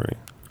the Armory.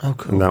 Oh,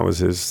 cool. And that was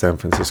his San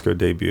Francisco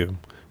debut.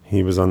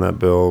 He was on that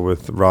bill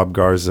with Rob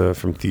Garza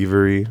from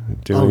Thievery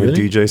doing a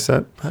DJ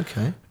set.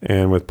 Okay.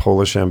 And with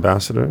Polish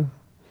Ambassador.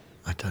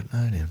 I don't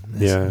know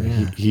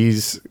him.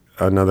 He's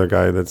another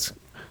guy that's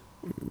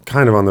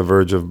kind of on the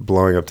verge of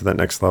blowing up to that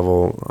next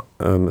level,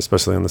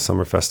 especially on the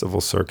summer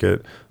festival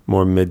circuit.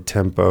 More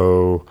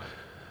mid-tempo,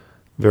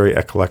 very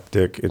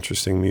eclectic,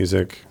 interesting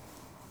music.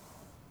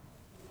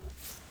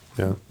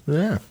 Yeah.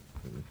 Yeah.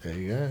 There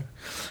you go.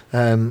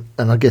 And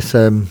I guess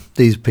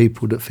these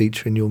people that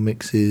feature in your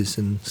mixes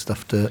and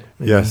stuff that...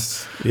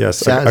 Yes.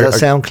 Is that a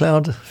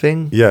SoundCloud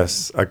thing?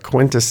 Yes. A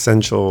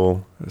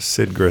quintessential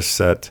Sid Grist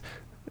set,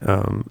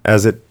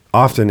 as it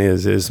often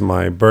is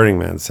my Burning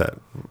Man set.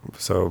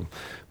 So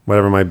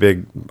whatever my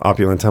big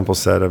opulent temple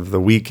set of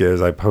the week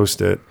is, I post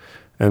it.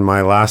 And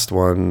my last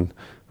one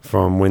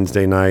from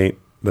Wednesday night,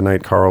 the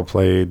night Carl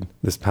played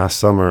this past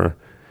summer,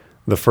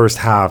 the first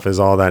half is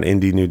all that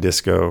indie new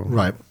disco.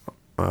 Right.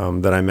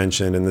 That I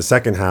mentioned, and the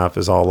second half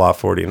is all Lot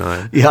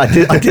 49. Yeah,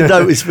 I did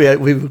notice we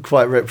were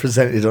quite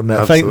represented on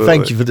that.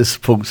 Thank you for the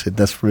support, Sid.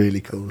 That's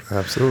really cool.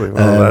 Absolutely.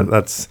 Well,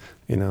 that's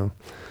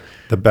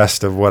the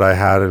best of what I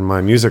had in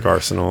my music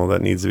arsenal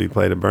that needs to be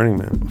played at Burning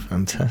Man.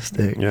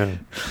 Fantastic. Yeah.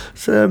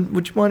 So,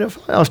 would you mind if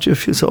I asked you a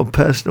few sort of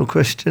personal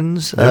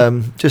questions?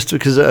 Yeah. Just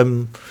because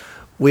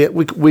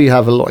we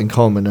have a lot in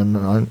common, and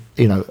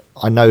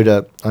I know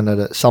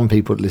that some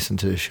people that listen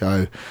to the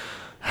show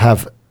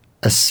have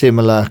a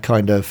similar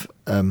kind of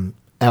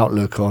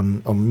outlook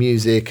on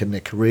music and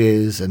their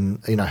careers, and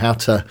how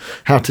to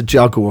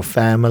juggle a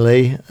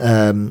family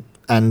and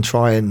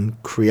try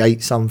and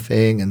create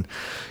something, and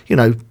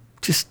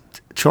just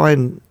try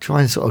and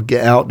sort of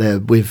get out there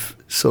with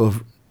sort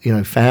of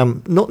I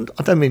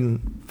don't mean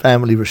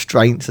family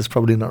restraints, that's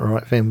probably not the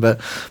right thing, but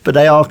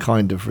they are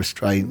kind of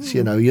restraints.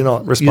 You're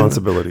not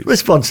responsibilities.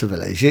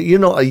 Responsibilities. You're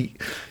not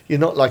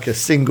like a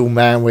single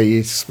man where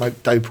you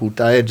smoke dope all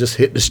day and just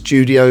hit the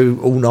studio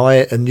all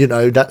night, and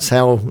that's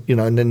how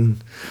and then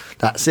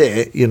that's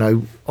it.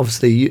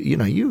 Obviously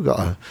you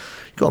got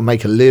to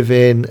make a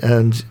living,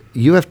 and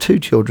you have 2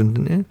 children,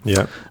 didn't you?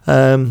 Yeah.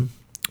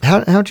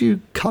 How do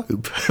you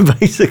cope?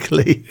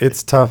 Basically,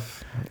 it's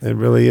tough. It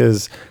really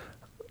is.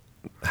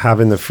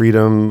 Having the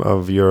freedom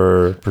of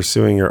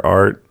pursuing your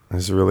art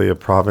is really a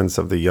province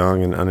of the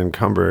young and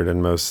unencumbered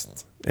in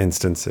most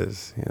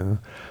instances.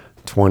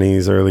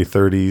 20s, early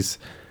 30s.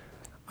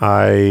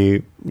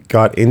 I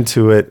got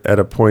into it at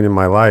a point in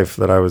my life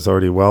that I was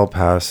already well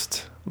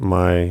past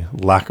my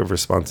lack of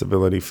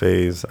responsibility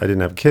phase. I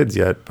didn't have kids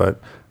yet, but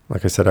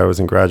like I said, I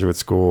was in graduate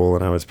school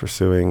and I was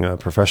pursuing a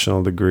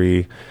professional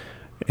degree,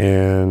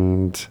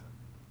 and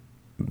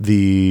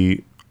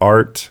the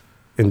art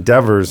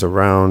endeavors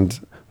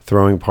around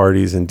throwing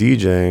parties and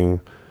DJing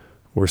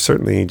were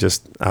certainly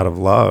just out of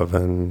love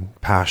and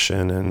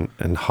passion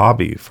and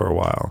hobby for a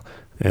while.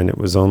 And it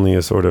was only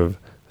a sort of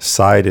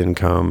side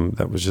income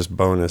that was just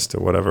bonus to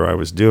whatever I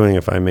was doing.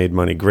 If I made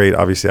money, great.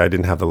 Obviously, I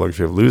didn't have the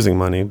luxury of losing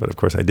money, but of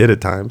course I did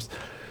at times.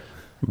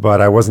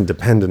 But I wasn't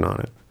dependent on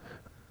it.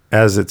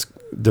 As it's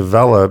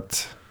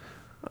developed,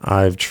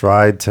 I've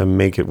tried to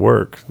make it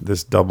work,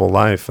 this double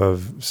life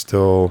of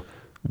still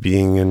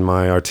being in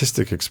my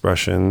artistic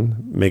expression,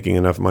 making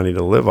enough money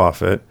to live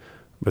off it,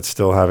 but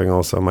still having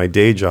also my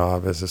day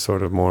job as a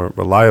sort of more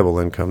reliable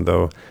income,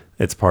 though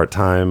it's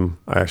part-time.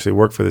 I actually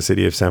work for the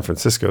city of San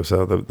Francisco,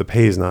 so the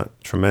pay is not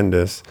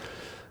tremendous,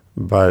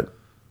 but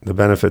the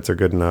benefits are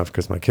good enough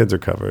because my kids are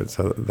covered.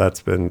 So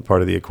that's been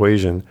part of the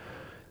equation.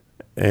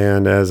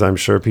 And as I'm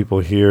sure people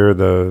hear,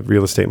 the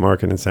real estate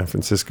market in San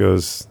Francisco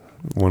is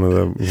one of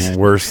the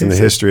worst in the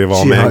history of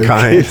all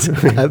mankind. It's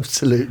an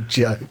absolute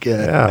joke,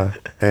 Yeah.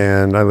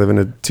 And I live in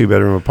a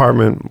 2-bedroom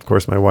apartment. Of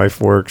course, my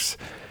wife works.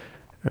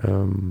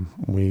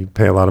 We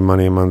pay a lot of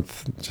money a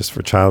month just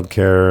for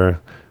childcare.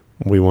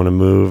 We want to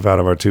move out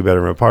of our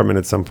 2-bedroom apartment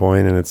at some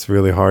point, and it's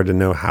really hard to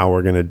know how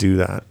we're going to do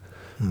that.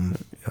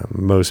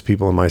 Most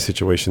people in my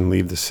situation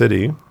leave the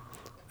city,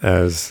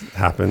 as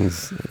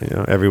happens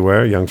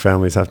everywhere. Young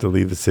families have to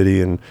leave the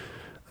city and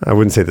I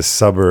wouldn't say the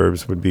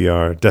suburbs would be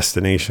our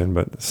destination,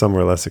 but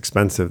somewhere less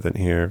expensive than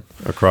here,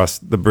 across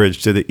the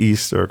bridge to the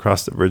east or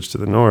across the bridge to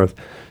the north,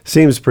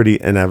 seems pretty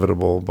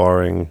inevitable,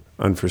 barring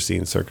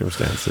unforeseen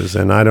circumstances.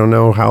 And I don't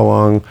know how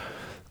long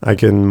I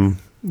can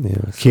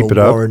keep it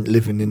up. Warrant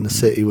living in the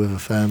city with a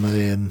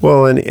family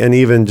and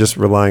even just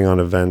relying on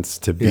events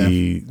to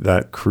be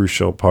that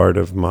crucial part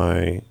of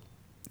my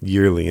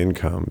yearly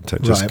income to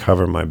just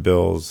cover my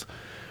bills.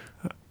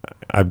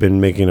 I've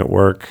been making it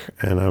work,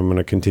 and I'm going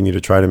to continue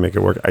to try to make it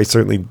work. I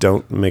certainly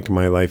don't make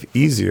my life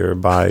easier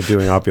by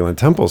doing Opulent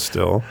Temple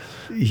still.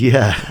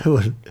 Yeah.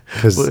 Well,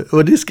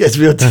 this gets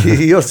me on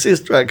to your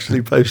sister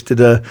actually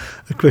posted a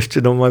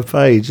question on my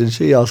page, and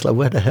she asked, like,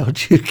 where the hell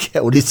do you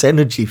get all this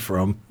energy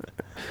from?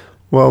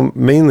 Well,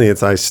 mainly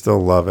it's I still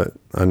love it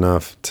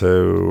enough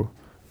to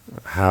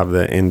have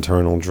the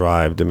internal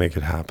drive to make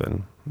it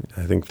happen.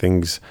 I think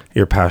things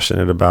you're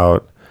passionate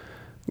about,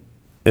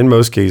 in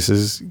most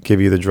cases, give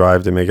you the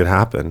drive to make it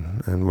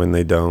happen. And when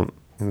they don't,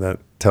 that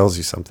tells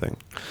you something.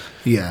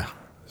 Yeah.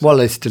 Well,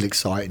 it's still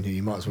exciting.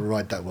 You might as well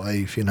ride that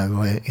wave,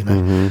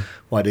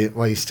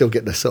 why you still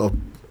get the sort of,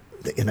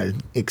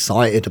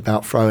 excited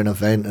about throwing an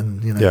event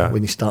and,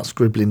 when you start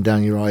scribbling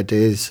down your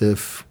ideas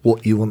of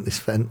what you want this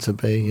event to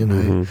be,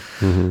 I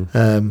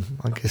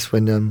guess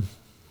when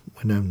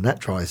that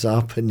dries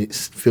up and it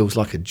feels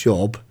like a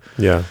job,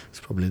 it's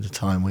probably the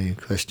time where you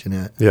question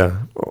it.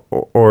 Yeah,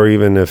 or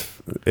even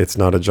if it's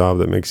not a job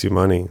that makes you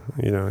money,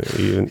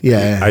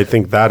 I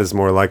think that is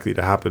more likely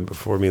to happen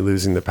before me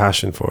losing the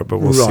passion for it. But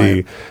we'll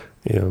see.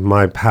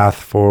 My path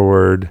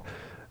forward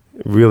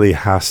really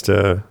has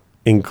to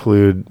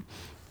include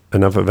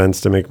enough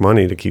events to make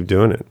money to keep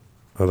doing it.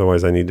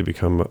 Otherwise, I need to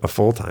become a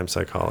full-time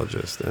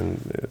psychologist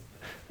and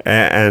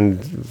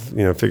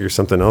figure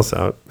something else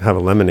out, have a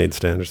lemonade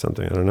stand or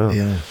something. I don't know.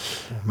 Yeah,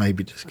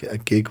 maybe just get a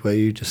gig where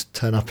you just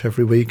turn up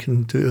every week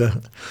and do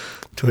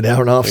an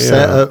hour and a half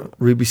set at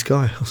Ruby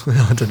Sky.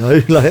 I don't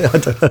know.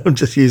 I'm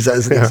just use that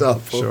as an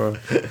example.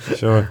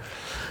 Sure.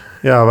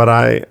 Yeah, but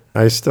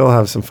I still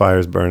have some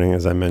fires burning,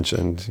 as I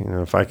mentioned.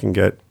 If I can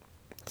get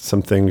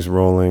some things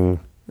rolling,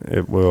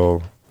 it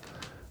will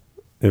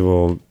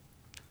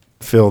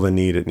fill the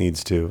need it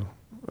needs to.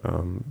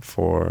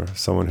 For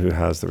someone who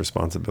has the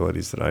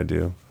responsibilities that I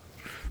do.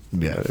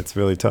 Yeah. It's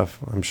really tough.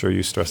 I'm sure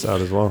you stress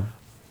out as well.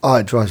 Oh,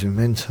 it drives me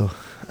mental.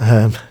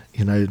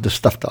 The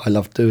stuff that I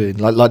love doing,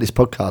 like this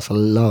podcast, I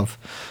love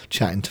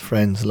chatting to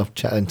friends, I love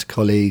chatting to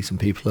colleagues and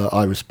people that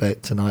I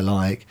respect and I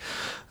like.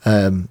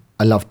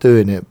 I love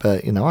doing it,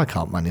 but, I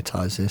can't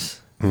monetize this.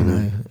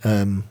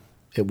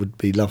 It would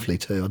be lovely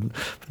to.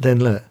 But then,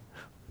 look,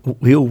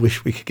 we all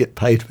wish we could get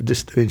paid for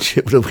just doing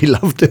shit that we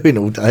love doing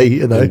all day,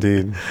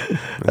 Indeed.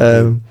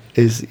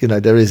 There's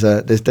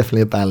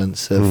definitely a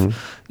balance of,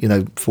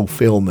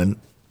 fulfillment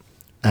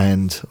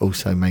and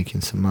also making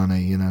some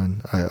money,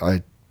 and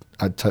I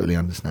totally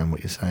understand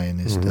what you're saying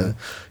is that,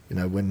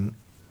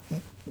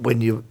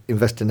 when you're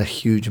investing a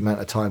huge amount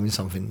of time in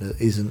something that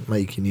isn't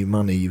making you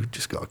money, you've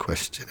just got to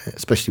question it,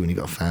 especially when you've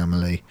got a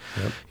family.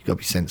 Yep. You've got to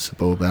be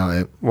sensible about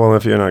it. Well,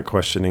 if you're not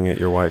questioning it,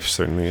 your wife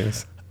certainly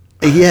is.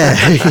 Yeah.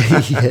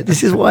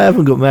 This is why I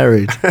haven't got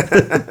married.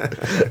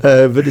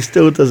 But it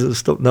still doesn't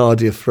stop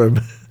Nadia from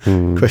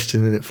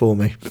questioning it for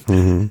me.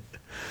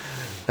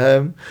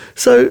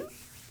 So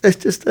let's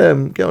just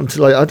get on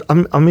to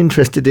I'm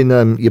interested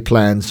in your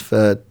plans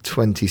for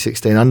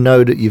 2016. I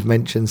know that you've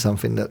mentioned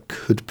something that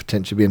could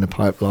potentially be in the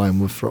pipeline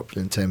with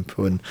Opulent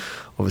Temple, and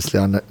obviously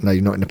I know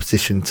you're not in a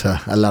position to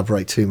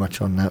elaborate too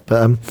much on that.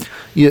 But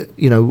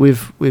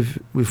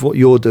with what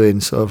you're doing,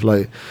 sort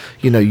of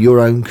your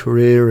own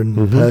career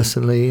and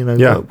personally,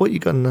 what you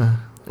got on the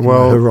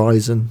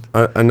horizon?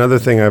 Another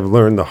thing I've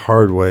learned the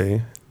hard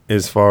way,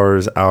 as far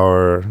as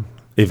our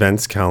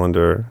events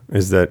calendar,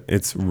 is that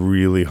it's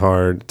really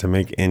hard to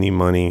make any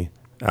money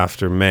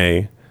after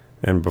May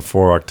and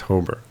before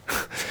October.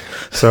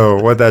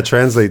 So what that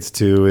translates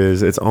to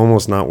is it's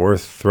almost not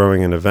worth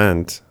throwing an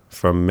event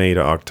from May to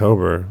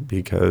October,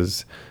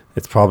 because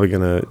it's probably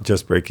going to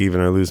just break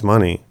even or lose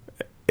money,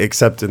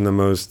 except in the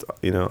most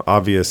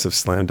obvious of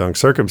slam dunk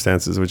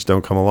circumstances, which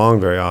don't come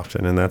along very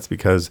often. And that's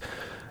because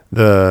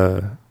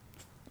the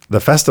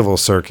festival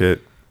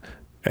circuit,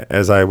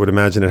 as I would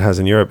imagine it has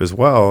in Europe as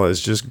well,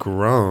 has just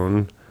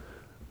grown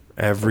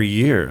every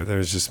year.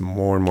 There's just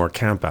more and more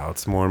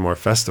campouts, more and more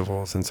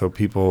festivals. And so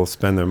people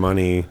spend their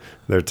money,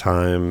 their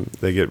time,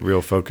 they get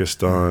real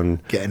focused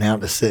on getting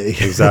out to sea.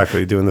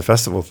 Exactly, doing the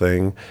festival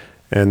thing.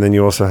 And then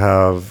you also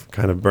have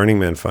kind of Burning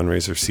Man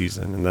fundraiser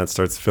season, and that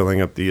starts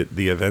filling up the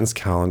events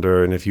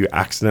calendar. And if you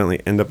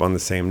accidentally end up on the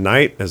same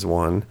night as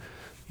one,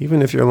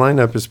 even if your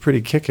lineup is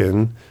pretty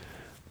kicking,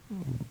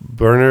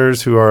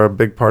 burners who are a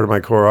big part of my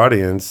core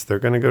audience, they're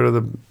going to go to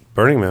the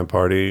Burning Man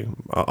party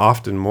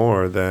often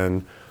more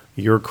than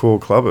your cool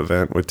club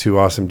event with 2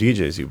 awesome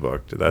DJs you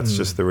booked. That's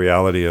just the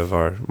reality of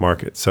our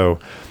market. So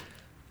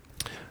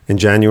in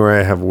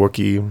January, I have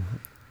Wookiee.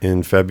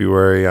 In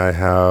February, I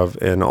have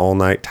an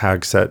all-night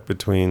tag set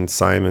between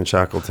Simon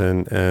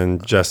Shackleton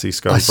and Jesse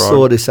Scumfrog. I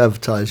saw this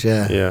advertised,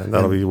 yeah. Yeah,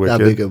 that'll be wicked.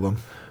 That'll be a good one.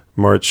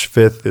 March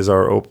 5th is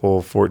our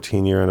Opal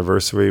 14-year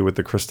anniversary with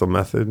the Crystal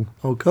Method.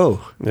 Oh,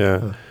 cool. Yeah.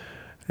 Oh.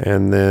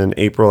 And then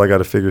April, I got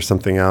to figure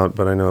something out,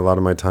 but I know a lot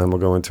of my time will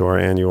go into our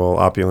annual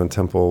Opulent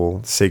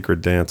Temple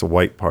Sacred Dance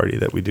White Party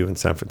that we do in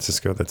San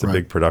Francisco. That's a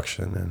big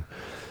production.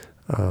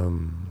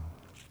 And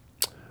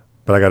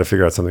but I got to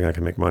figure out something I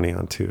can make money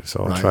on too.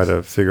 So I'll try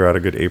to figure out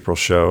a good April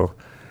show.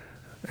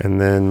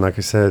 And then, like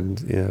I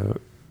said,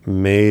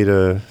 May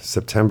to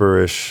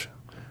September-ish,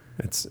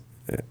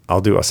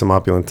 I'll do some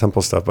Opulent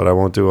Temple stuff, but I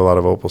won't do a lot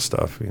of Opal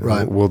stuff.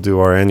 We'll do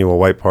our annual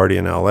White Party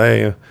in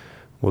LA.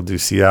 We'll do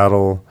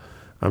Seattle.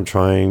 I'm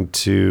trying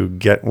to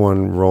get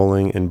one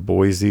rolling in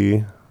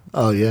Boise.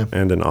 Oh, yeah.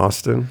 And in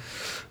Austin.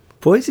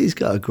 Boise's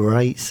got a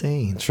great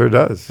scene. Sure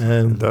does.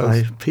 It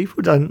does.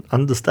 People don't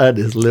understand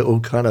this little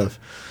kind of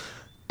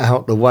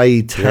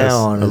out-the-way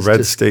town. Yes, a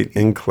red state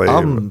enclave.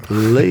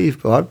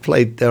 Unbelievable. I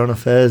played there on a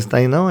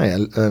Thursday night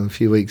a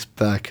few weeks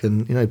back,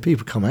 and,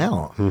 people come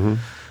out. Mm-hmm.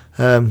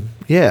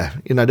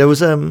 There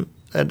was...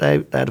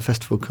 They had a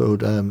festival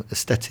called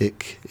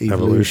Aesthetic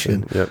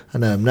Evolution. Yep.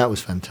 And that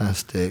was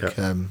fantastic. Yep.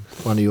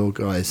 One of your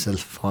guys, the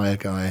fire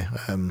guy,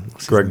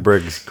 Greg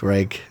Briggs.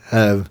 Greg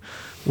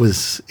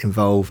was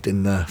involved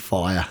in the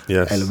fire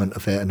element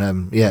of it.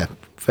 And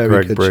very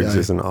Greg good Briggs show.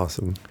 is an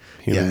awesome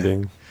human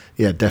being.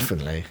 Yeah,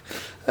 definitely.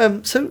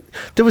 So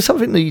there was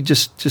something that you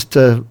just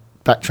to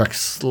backtrack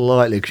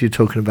slightly, because you're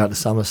talking about the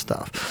summer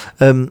stuff.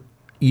 You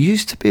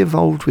used to be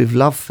involved with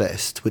Love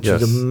Fest, which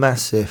was a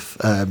massive...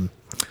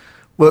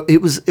 Well,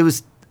 it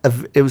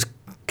was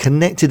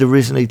connected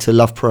originally to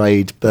Love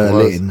Parade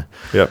Berlin.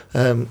 Yep. Do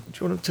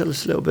you want to tell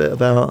us a little bit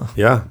about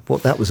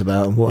what that was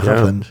about and what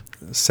happened?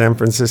 San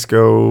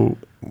Francisco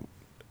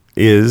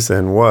is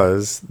and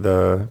was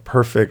the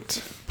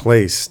perfect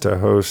place to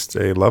host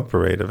a Love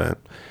Parade event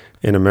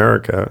in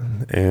America.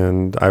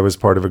 And I was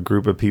part of a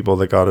group of people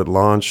that got it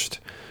launched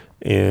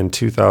in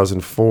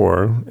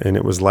 2004, and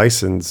it was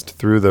licensed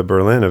through the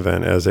Berlin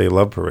event as a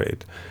Love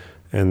Parade.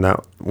 And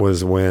that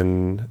was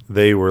when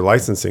they were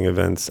licensing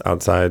events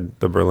outside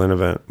the Berlin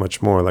event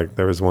much more. Like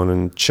there was one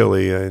in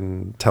Chile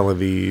and Tel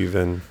Aviv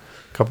and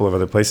a couple of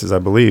other places, I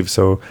believe.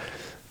 So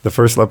the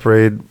first Love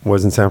Parade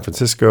was in San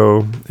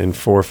Francisco in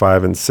 4,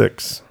 5, and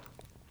 6.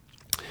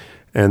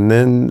 And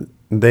then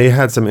they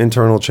had some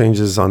internal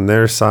changes on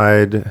their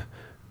side.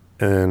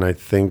 And I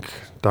think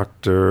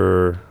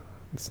Dr.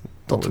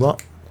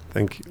 Mott.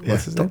 Thank you.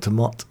 What's his name? Dr.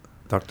 Mott.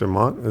 Dr.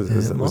 Mott?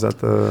 Was that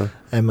the...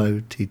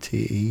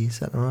 M-O-T-T-E, is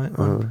that the right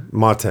one?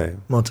 Mate.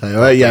 Mate,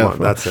 oh, yeah. Mott,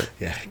 that's it.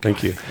 Yeah.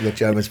 Thank you. Your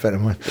German's better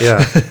than mine.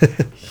 Yeah.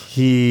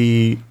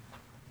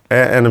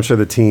 And I'm sure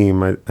the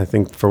team, I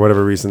think for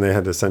whatever reason, they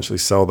had to essentially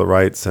sell the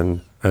rights, and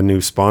a new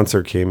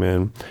sponsor came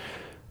in,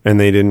 and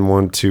they didn't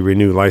want to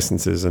renew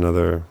licenses in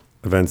other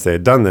events they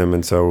had done them.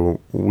 And so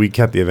we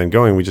kept the event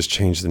going. We just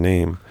changed the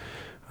name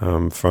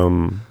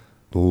from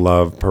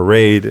Love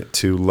Parade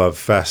to Love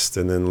Fest,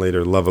 and then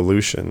later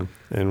Loveolution.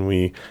 And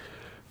we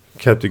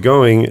kept it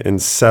going in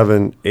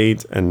 7,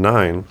 8, and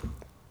 9.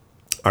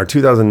 Our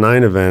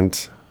 2009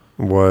 event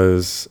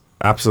was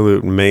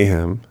absolute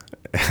mayhem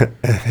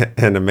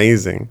and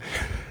amazing,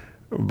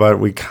 but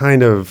we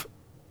kind of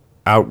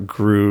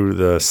outgrew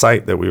the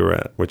site that we were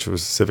at, which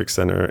was Civic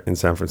Center in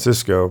San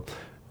Francisco.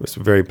 It was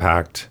very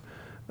packed.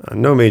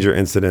 No major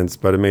incidents,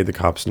 but it made the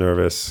cops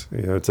nervous.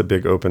 It's a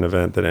big open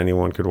event that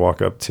anyone could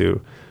walk up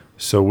to.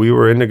 So we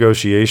were in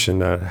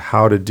negotiation at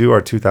how to do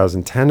our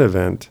 2010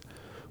 event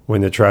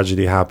when the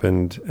tragedy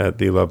happened at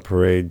the Love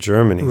Parade,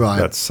 Germany,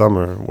 that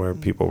summer, where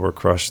people were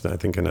crushed, I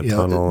think, in a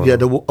tunnel.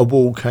 A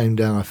wall came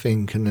down, I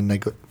think, and then they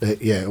got,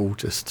 all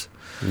just...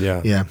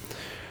 Yeah.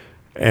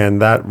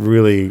 And that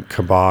really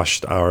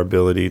kiboshed our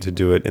ability to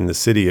do it in the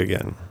city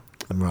again.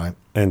 Right.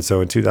 And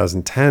so in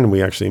 2010,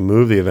 we actually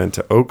moved the event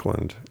to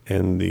Oakland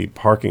in the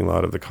parking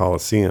lot of the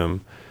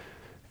Coliseum.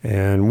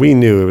 And we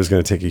knew it was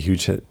going to take a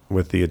huge hit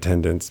with the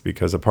attendance,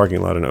 because a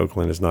parking lot in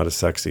Oakland is not as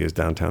sexy as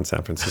downtown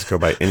San Francisco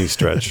by any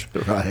stretch.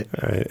 Right.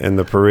 And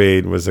the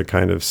parade was a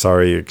kind of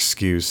sorry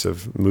excuse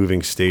of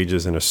moving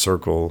stages in a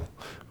circle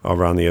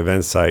around the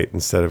event site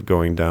instead of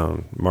going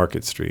down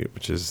Market Street,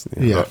 which is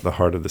the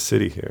heart of the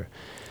city here.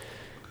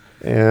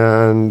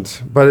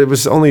 But it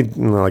was only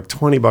like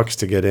 $20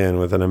 to get in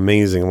with an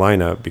amazing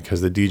lineup,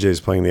 because the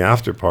DJs playing the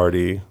after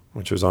party,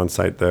 which was on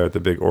site there at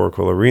the big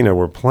Oracle Arena,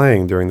 were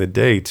playing during the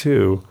day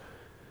too.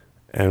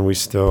 And we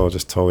still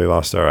just totally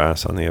lost our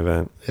ass on the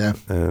event. Yeah.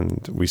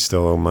 And we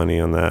still owe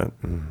money on that.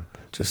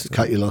 Just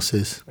cut your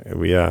losses.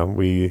 We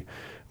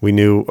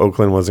knew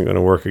Oakland wasn't going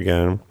to work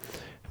again.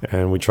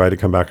 And we tried to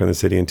come back in the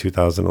city in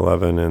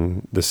 2011,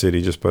 and the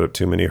city just put up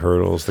too many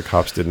hurdles. The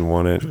cops didn't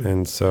want it.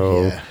 And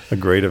so a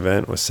great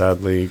event was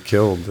sadly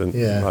killed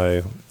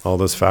by all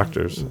those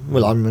factors.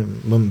 Well, I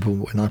remember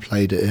when I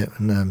played it,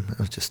 and it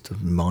was just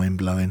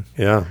mind-blowing.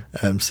 Yeah.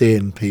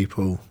 Seeing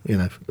people,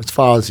 as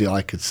far as the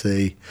eye could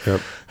see,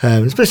 yep.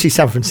 Especially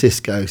San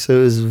Francisco. So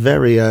it was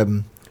very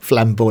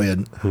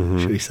flamboyant,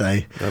 should we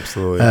say.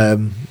 Absolutely.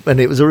 And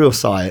it was a real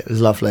sight. It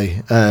was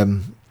lovely.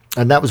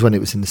 And that was when it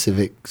was in the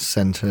Civic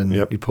Centre, and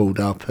Yep. you pulled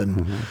up,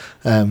 and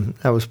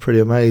that was pretty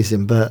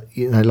amazing. But,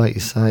 like you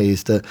say,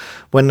 is that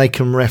when they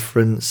can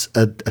reference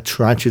a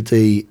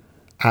tragedy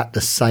at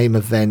the same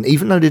event,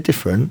 even though they're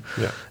different,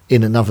 Yeah.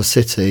 in another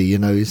city,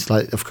 it's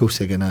like, of course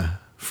they're going to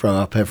throw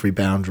up every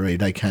boundary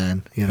they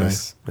can,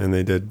 Yes, and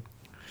they did.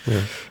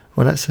 Yeah.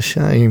 Well, that's a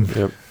shame.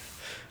 Yep.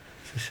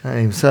 It's a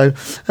shame. So,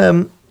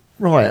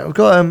 right, I've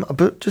got,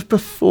 but just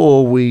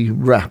before we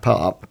wrap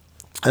up,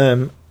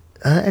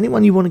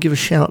 anyone you want to give a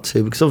shout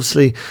to? Because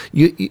obviously,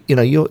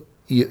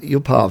 you're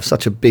part of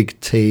such a big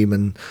team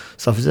and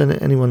stuff. Is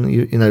there anyone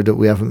that that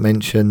we haven't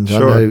mentioned?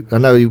 Sure. I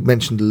know you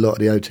mentioned a lot of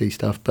the OT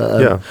stuff,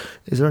 but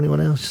is there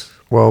anyone else?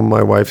 Well,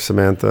 my wife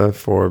Samantha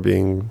for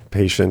being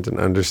patient and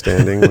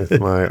understanding with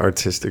my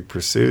artistic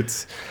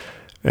pursuits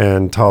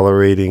and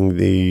tolerating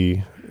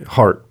the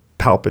heart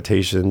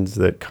palpitations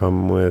that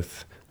come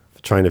with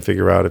trying to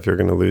figure out if you're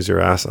going to lose your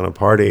ass on a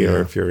party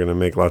or if you're going to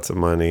make lots of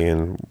money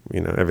and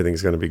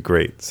everything's going to be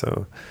great.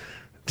 So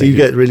do you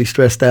get really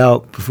stressed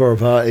out before a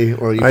party,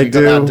 or you got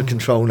that under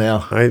control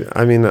now?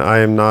 I mean, I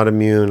am not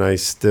immune. I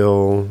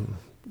still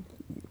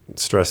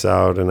stress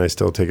out and I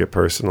still take it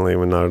personally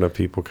when not enough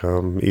people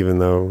come, even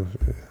though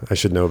I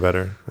should know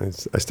better.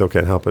 I still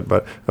can't help it.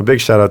 But a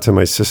big shout out to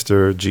my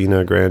sister,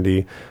 Gina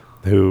Grandy,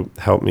 who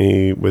helped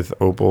me with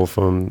Opal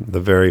from the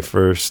very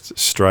first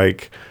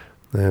strike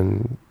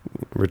and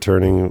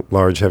returning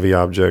large, heavy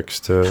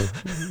objects to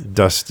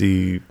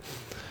dusty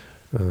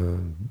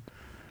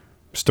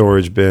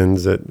storage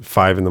bins at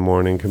 5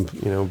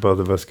 a.m, both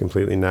of us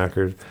completely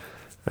knackered.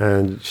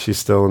 And she's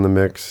still in the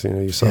mix.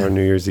 You saw her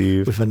New Year's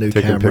Eve with a new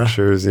taking camera.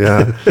 pictures.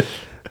 Yeah.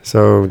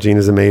 So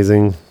Gina's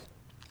amazing.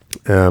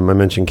 I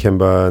mentioned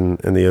Kimba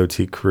and the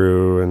OT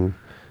crew,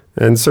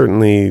 and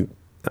certainly,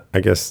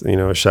 I guess,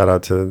 a shout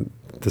out to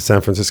the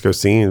San Francisco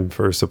scene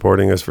for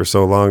supporting us for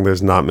so long.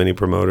 There's not many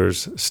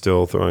promoters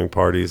still throwing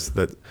parties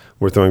that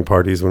were throwing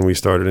parties when we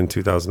started in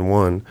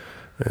 2001.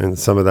 And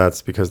some of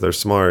that's because they're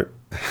smart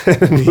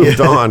and moved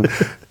on.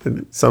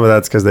 Some of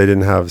that's because they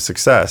didn't have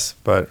success.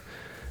 But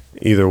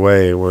either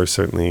way, we're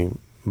certainly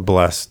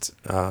blessed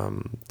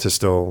to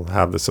still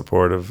have the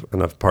support of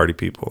enough party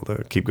people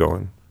to keep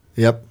going.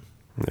 Yep.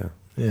 Yeah.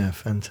 Yeah,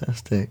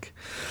 fantastic.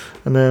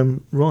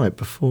 And right,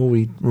 before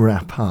we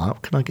wrap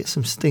up, can I get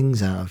some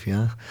stings out of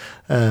you?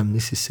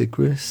 This is Sid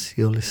Griss.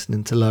 You're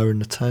listening to Lowering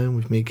the Tone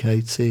with me,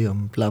 Katie,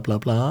 on blah, blah,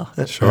 blah.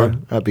 Sure.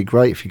 That'd be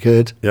great if you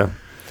could. Yeah.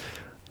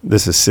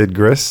 This is Sid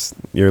Griss.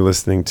 You're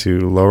listening to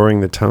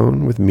Lowering the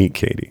Tone with Meet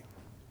Katie.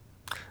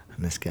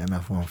 And let's get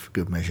another one for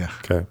good measure.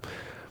 Okay.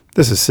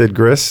 This is Sid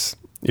Griss.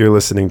 You're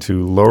listening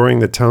to Lowering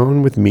the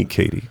Tone with Meet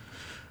Katie.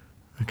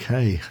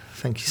 Okay.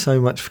 Thank you so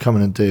much for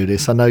coming and do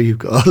this. I know you've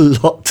got a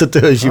lot to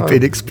do, as you've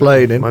been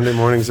explaining. Monday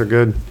mornings are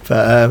good.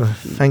 But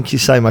thank you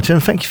so much.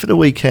 And thank you for the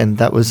weekend.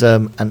 That was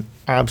an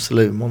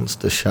absolute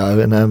monster show.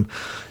 And,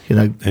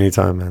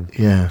 Anytime, man.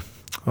 Yeah.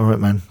 All right,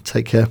 man.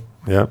 Take care.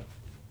 Yeah.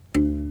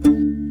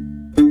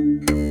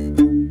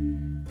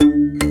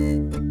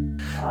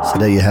 So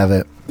there you have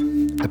it.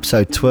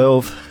 Episode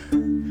 12,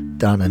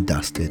 done and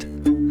dusted.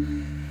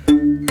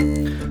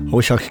 I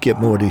wish I could get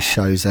more of these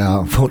shows out.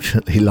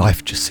 Unfortunately,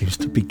 life just seems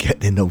to be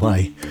getting in the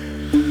way.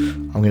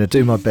 I'm going to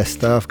do my best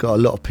though. I've got a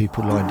lot of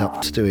people lined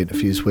up to do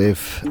interviews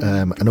with.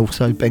 And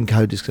also Ben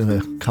Code is going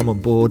to come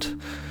on board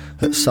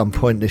at some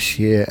point this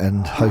year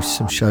and host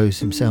some shows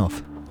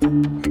himself.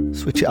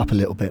 Switch it up a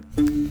little bit.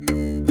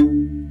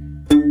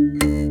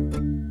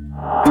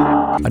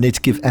 I need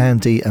to give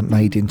Andy at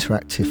Made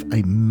Interactive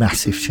a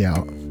massive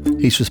shout.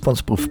 He's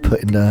responsible for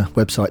putting the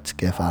website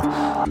together,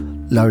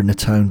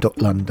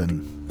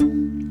 loweringetone.london.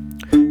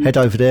 Head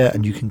over there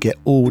and you can get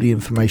all the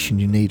information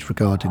you need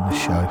regarding the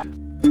show.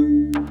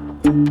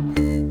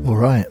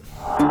 Alright,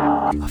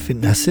 I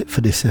think that's it for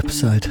this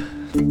episode.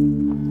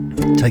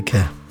 Take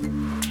care.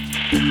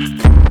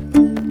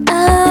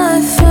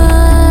 I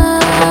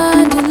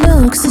find it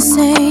looks the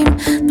same,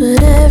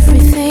 but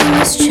everything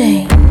has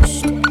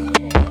changed.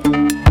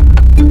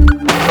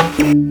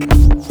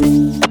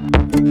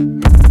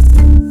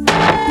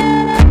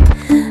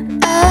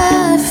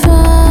 I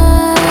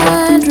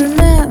find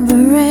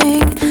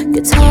remembering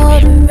gets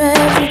harder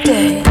every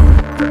day.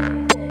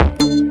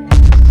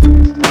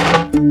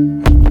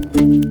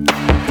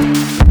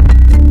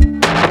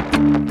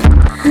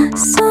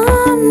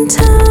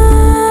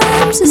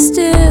 Sometimes I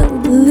still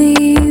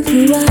believe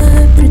who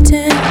I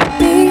pretend to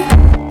be.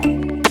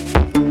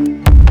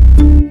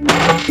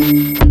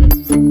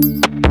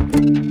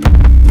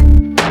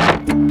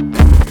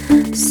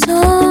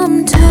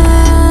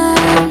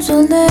 Sometimes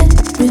all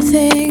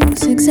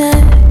everything's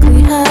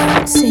exactly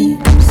how it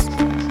seems.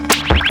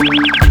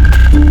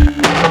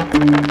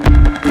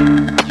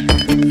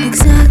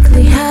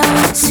 Exactly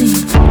how it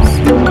seems.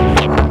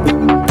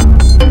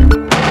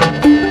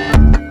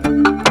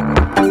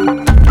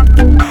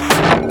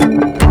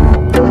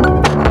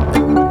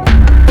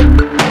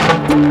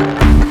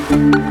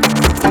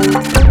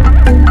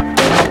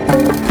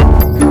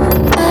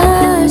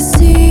 I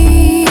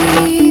see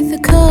the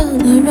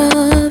color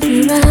of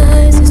your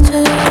eyes has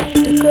turned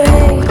to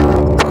gray.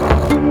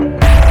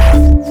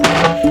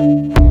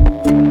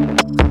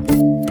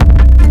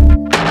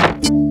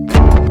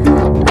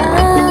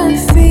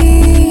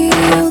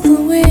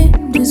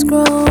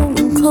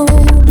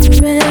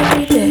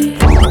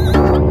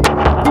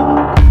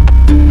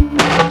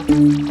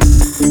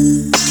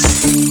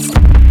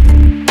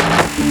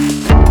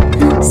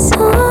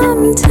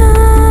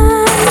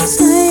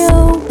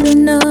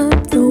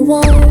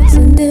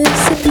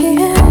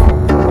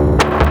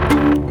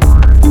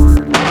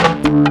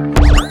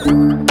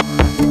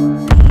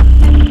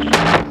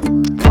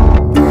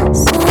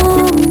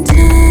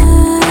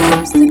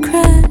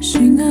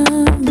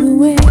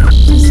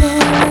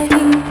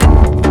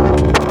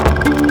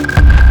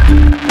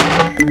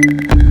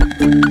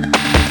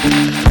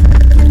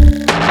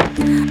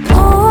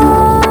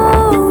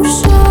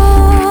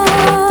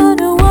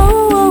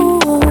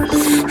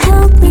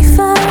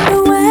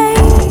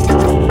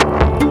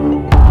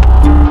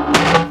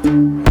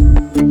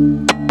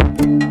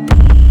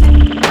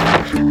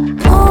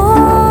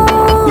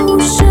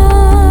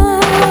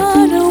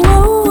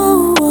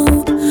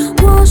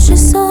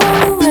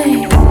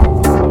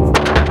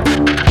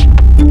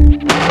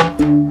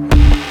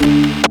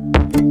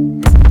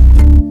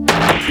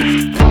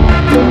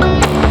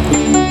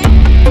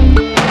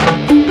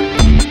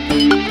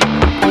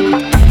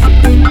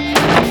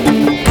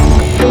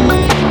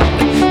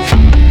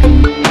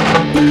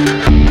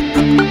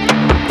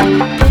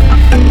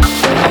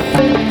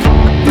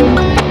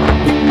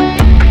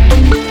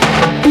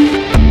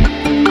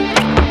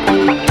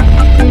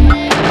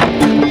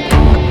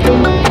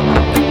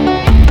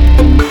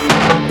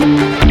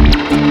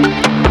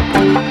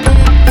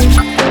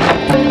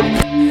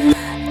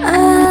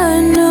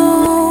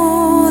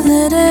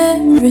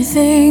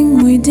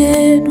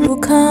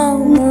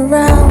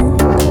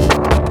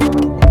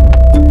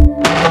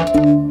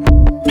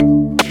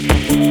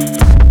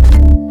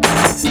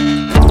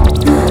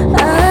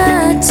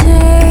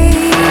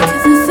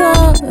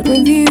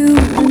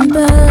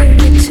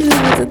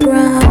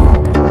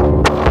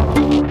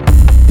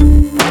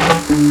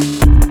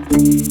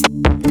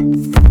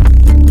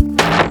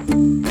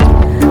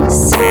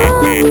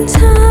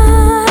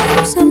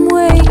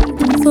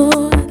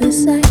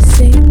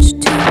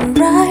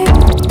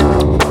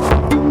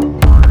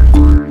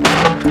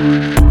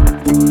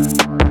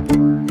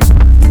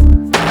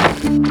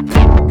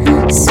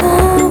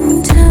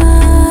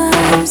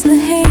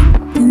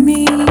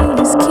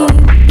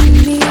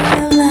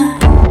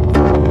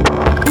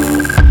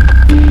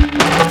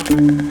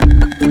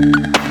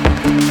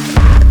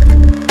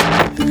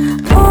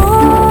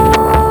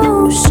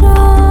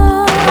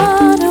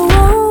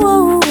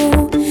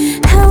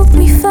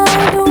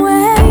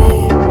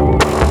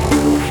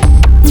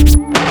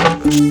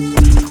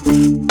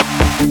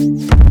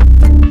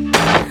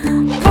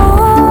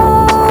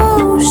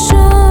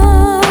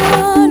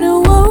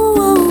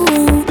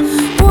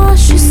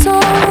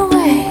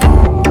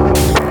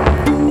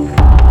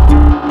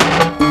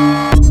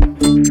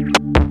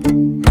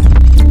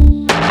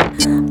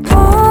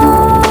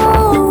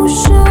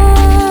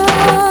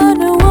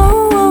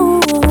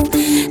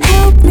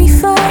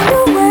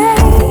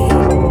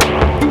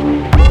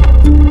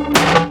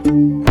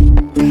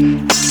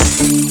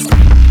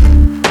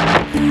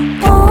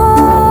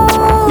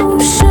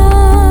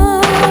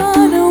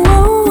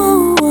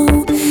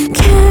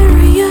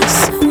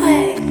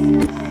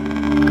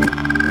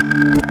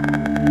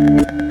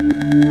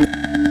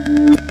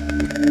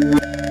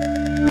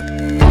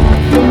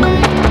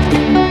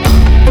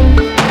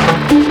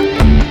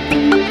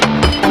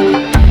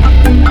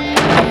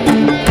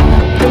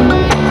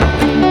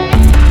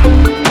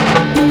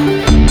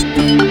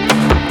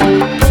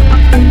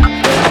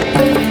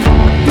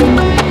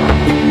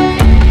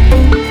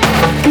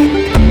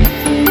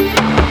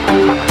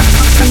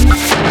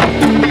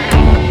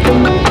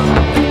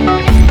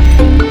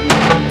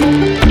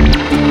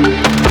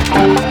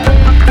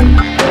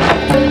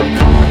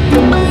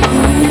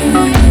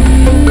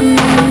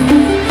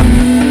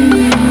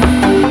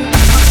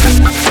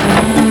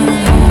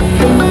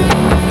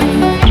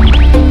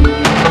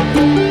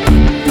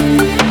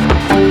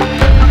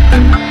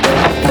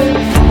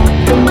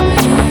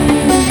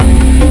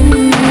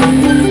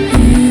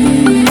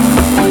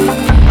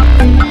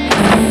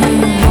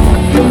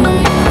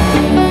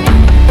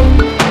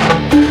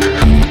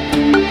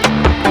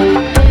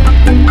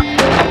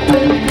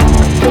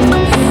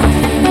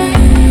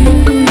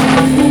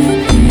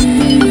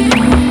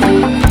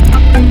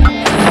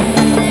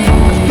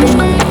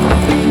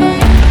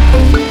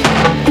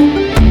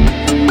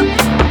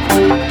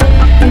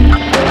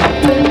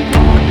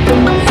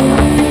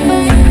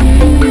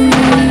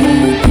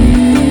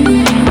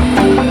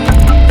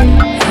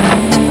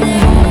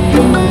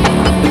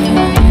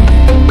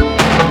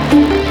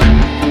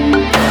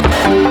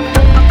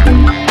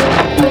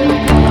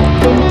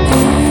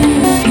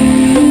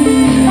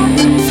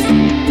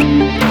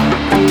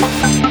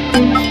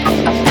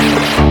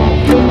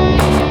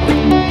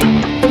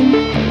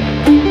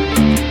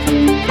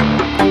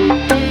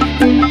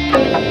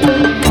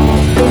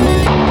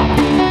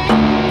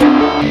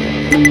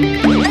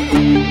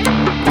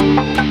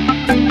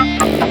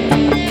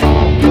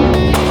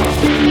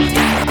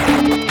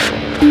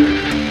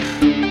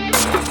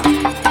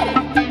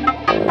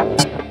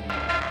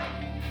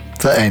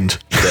 The end.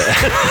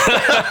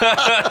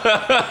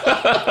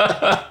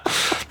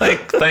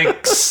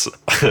 Thanks.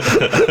 I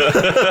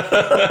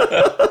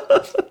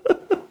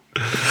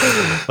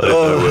don't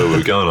know where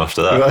we're going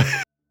after that.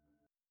 Right.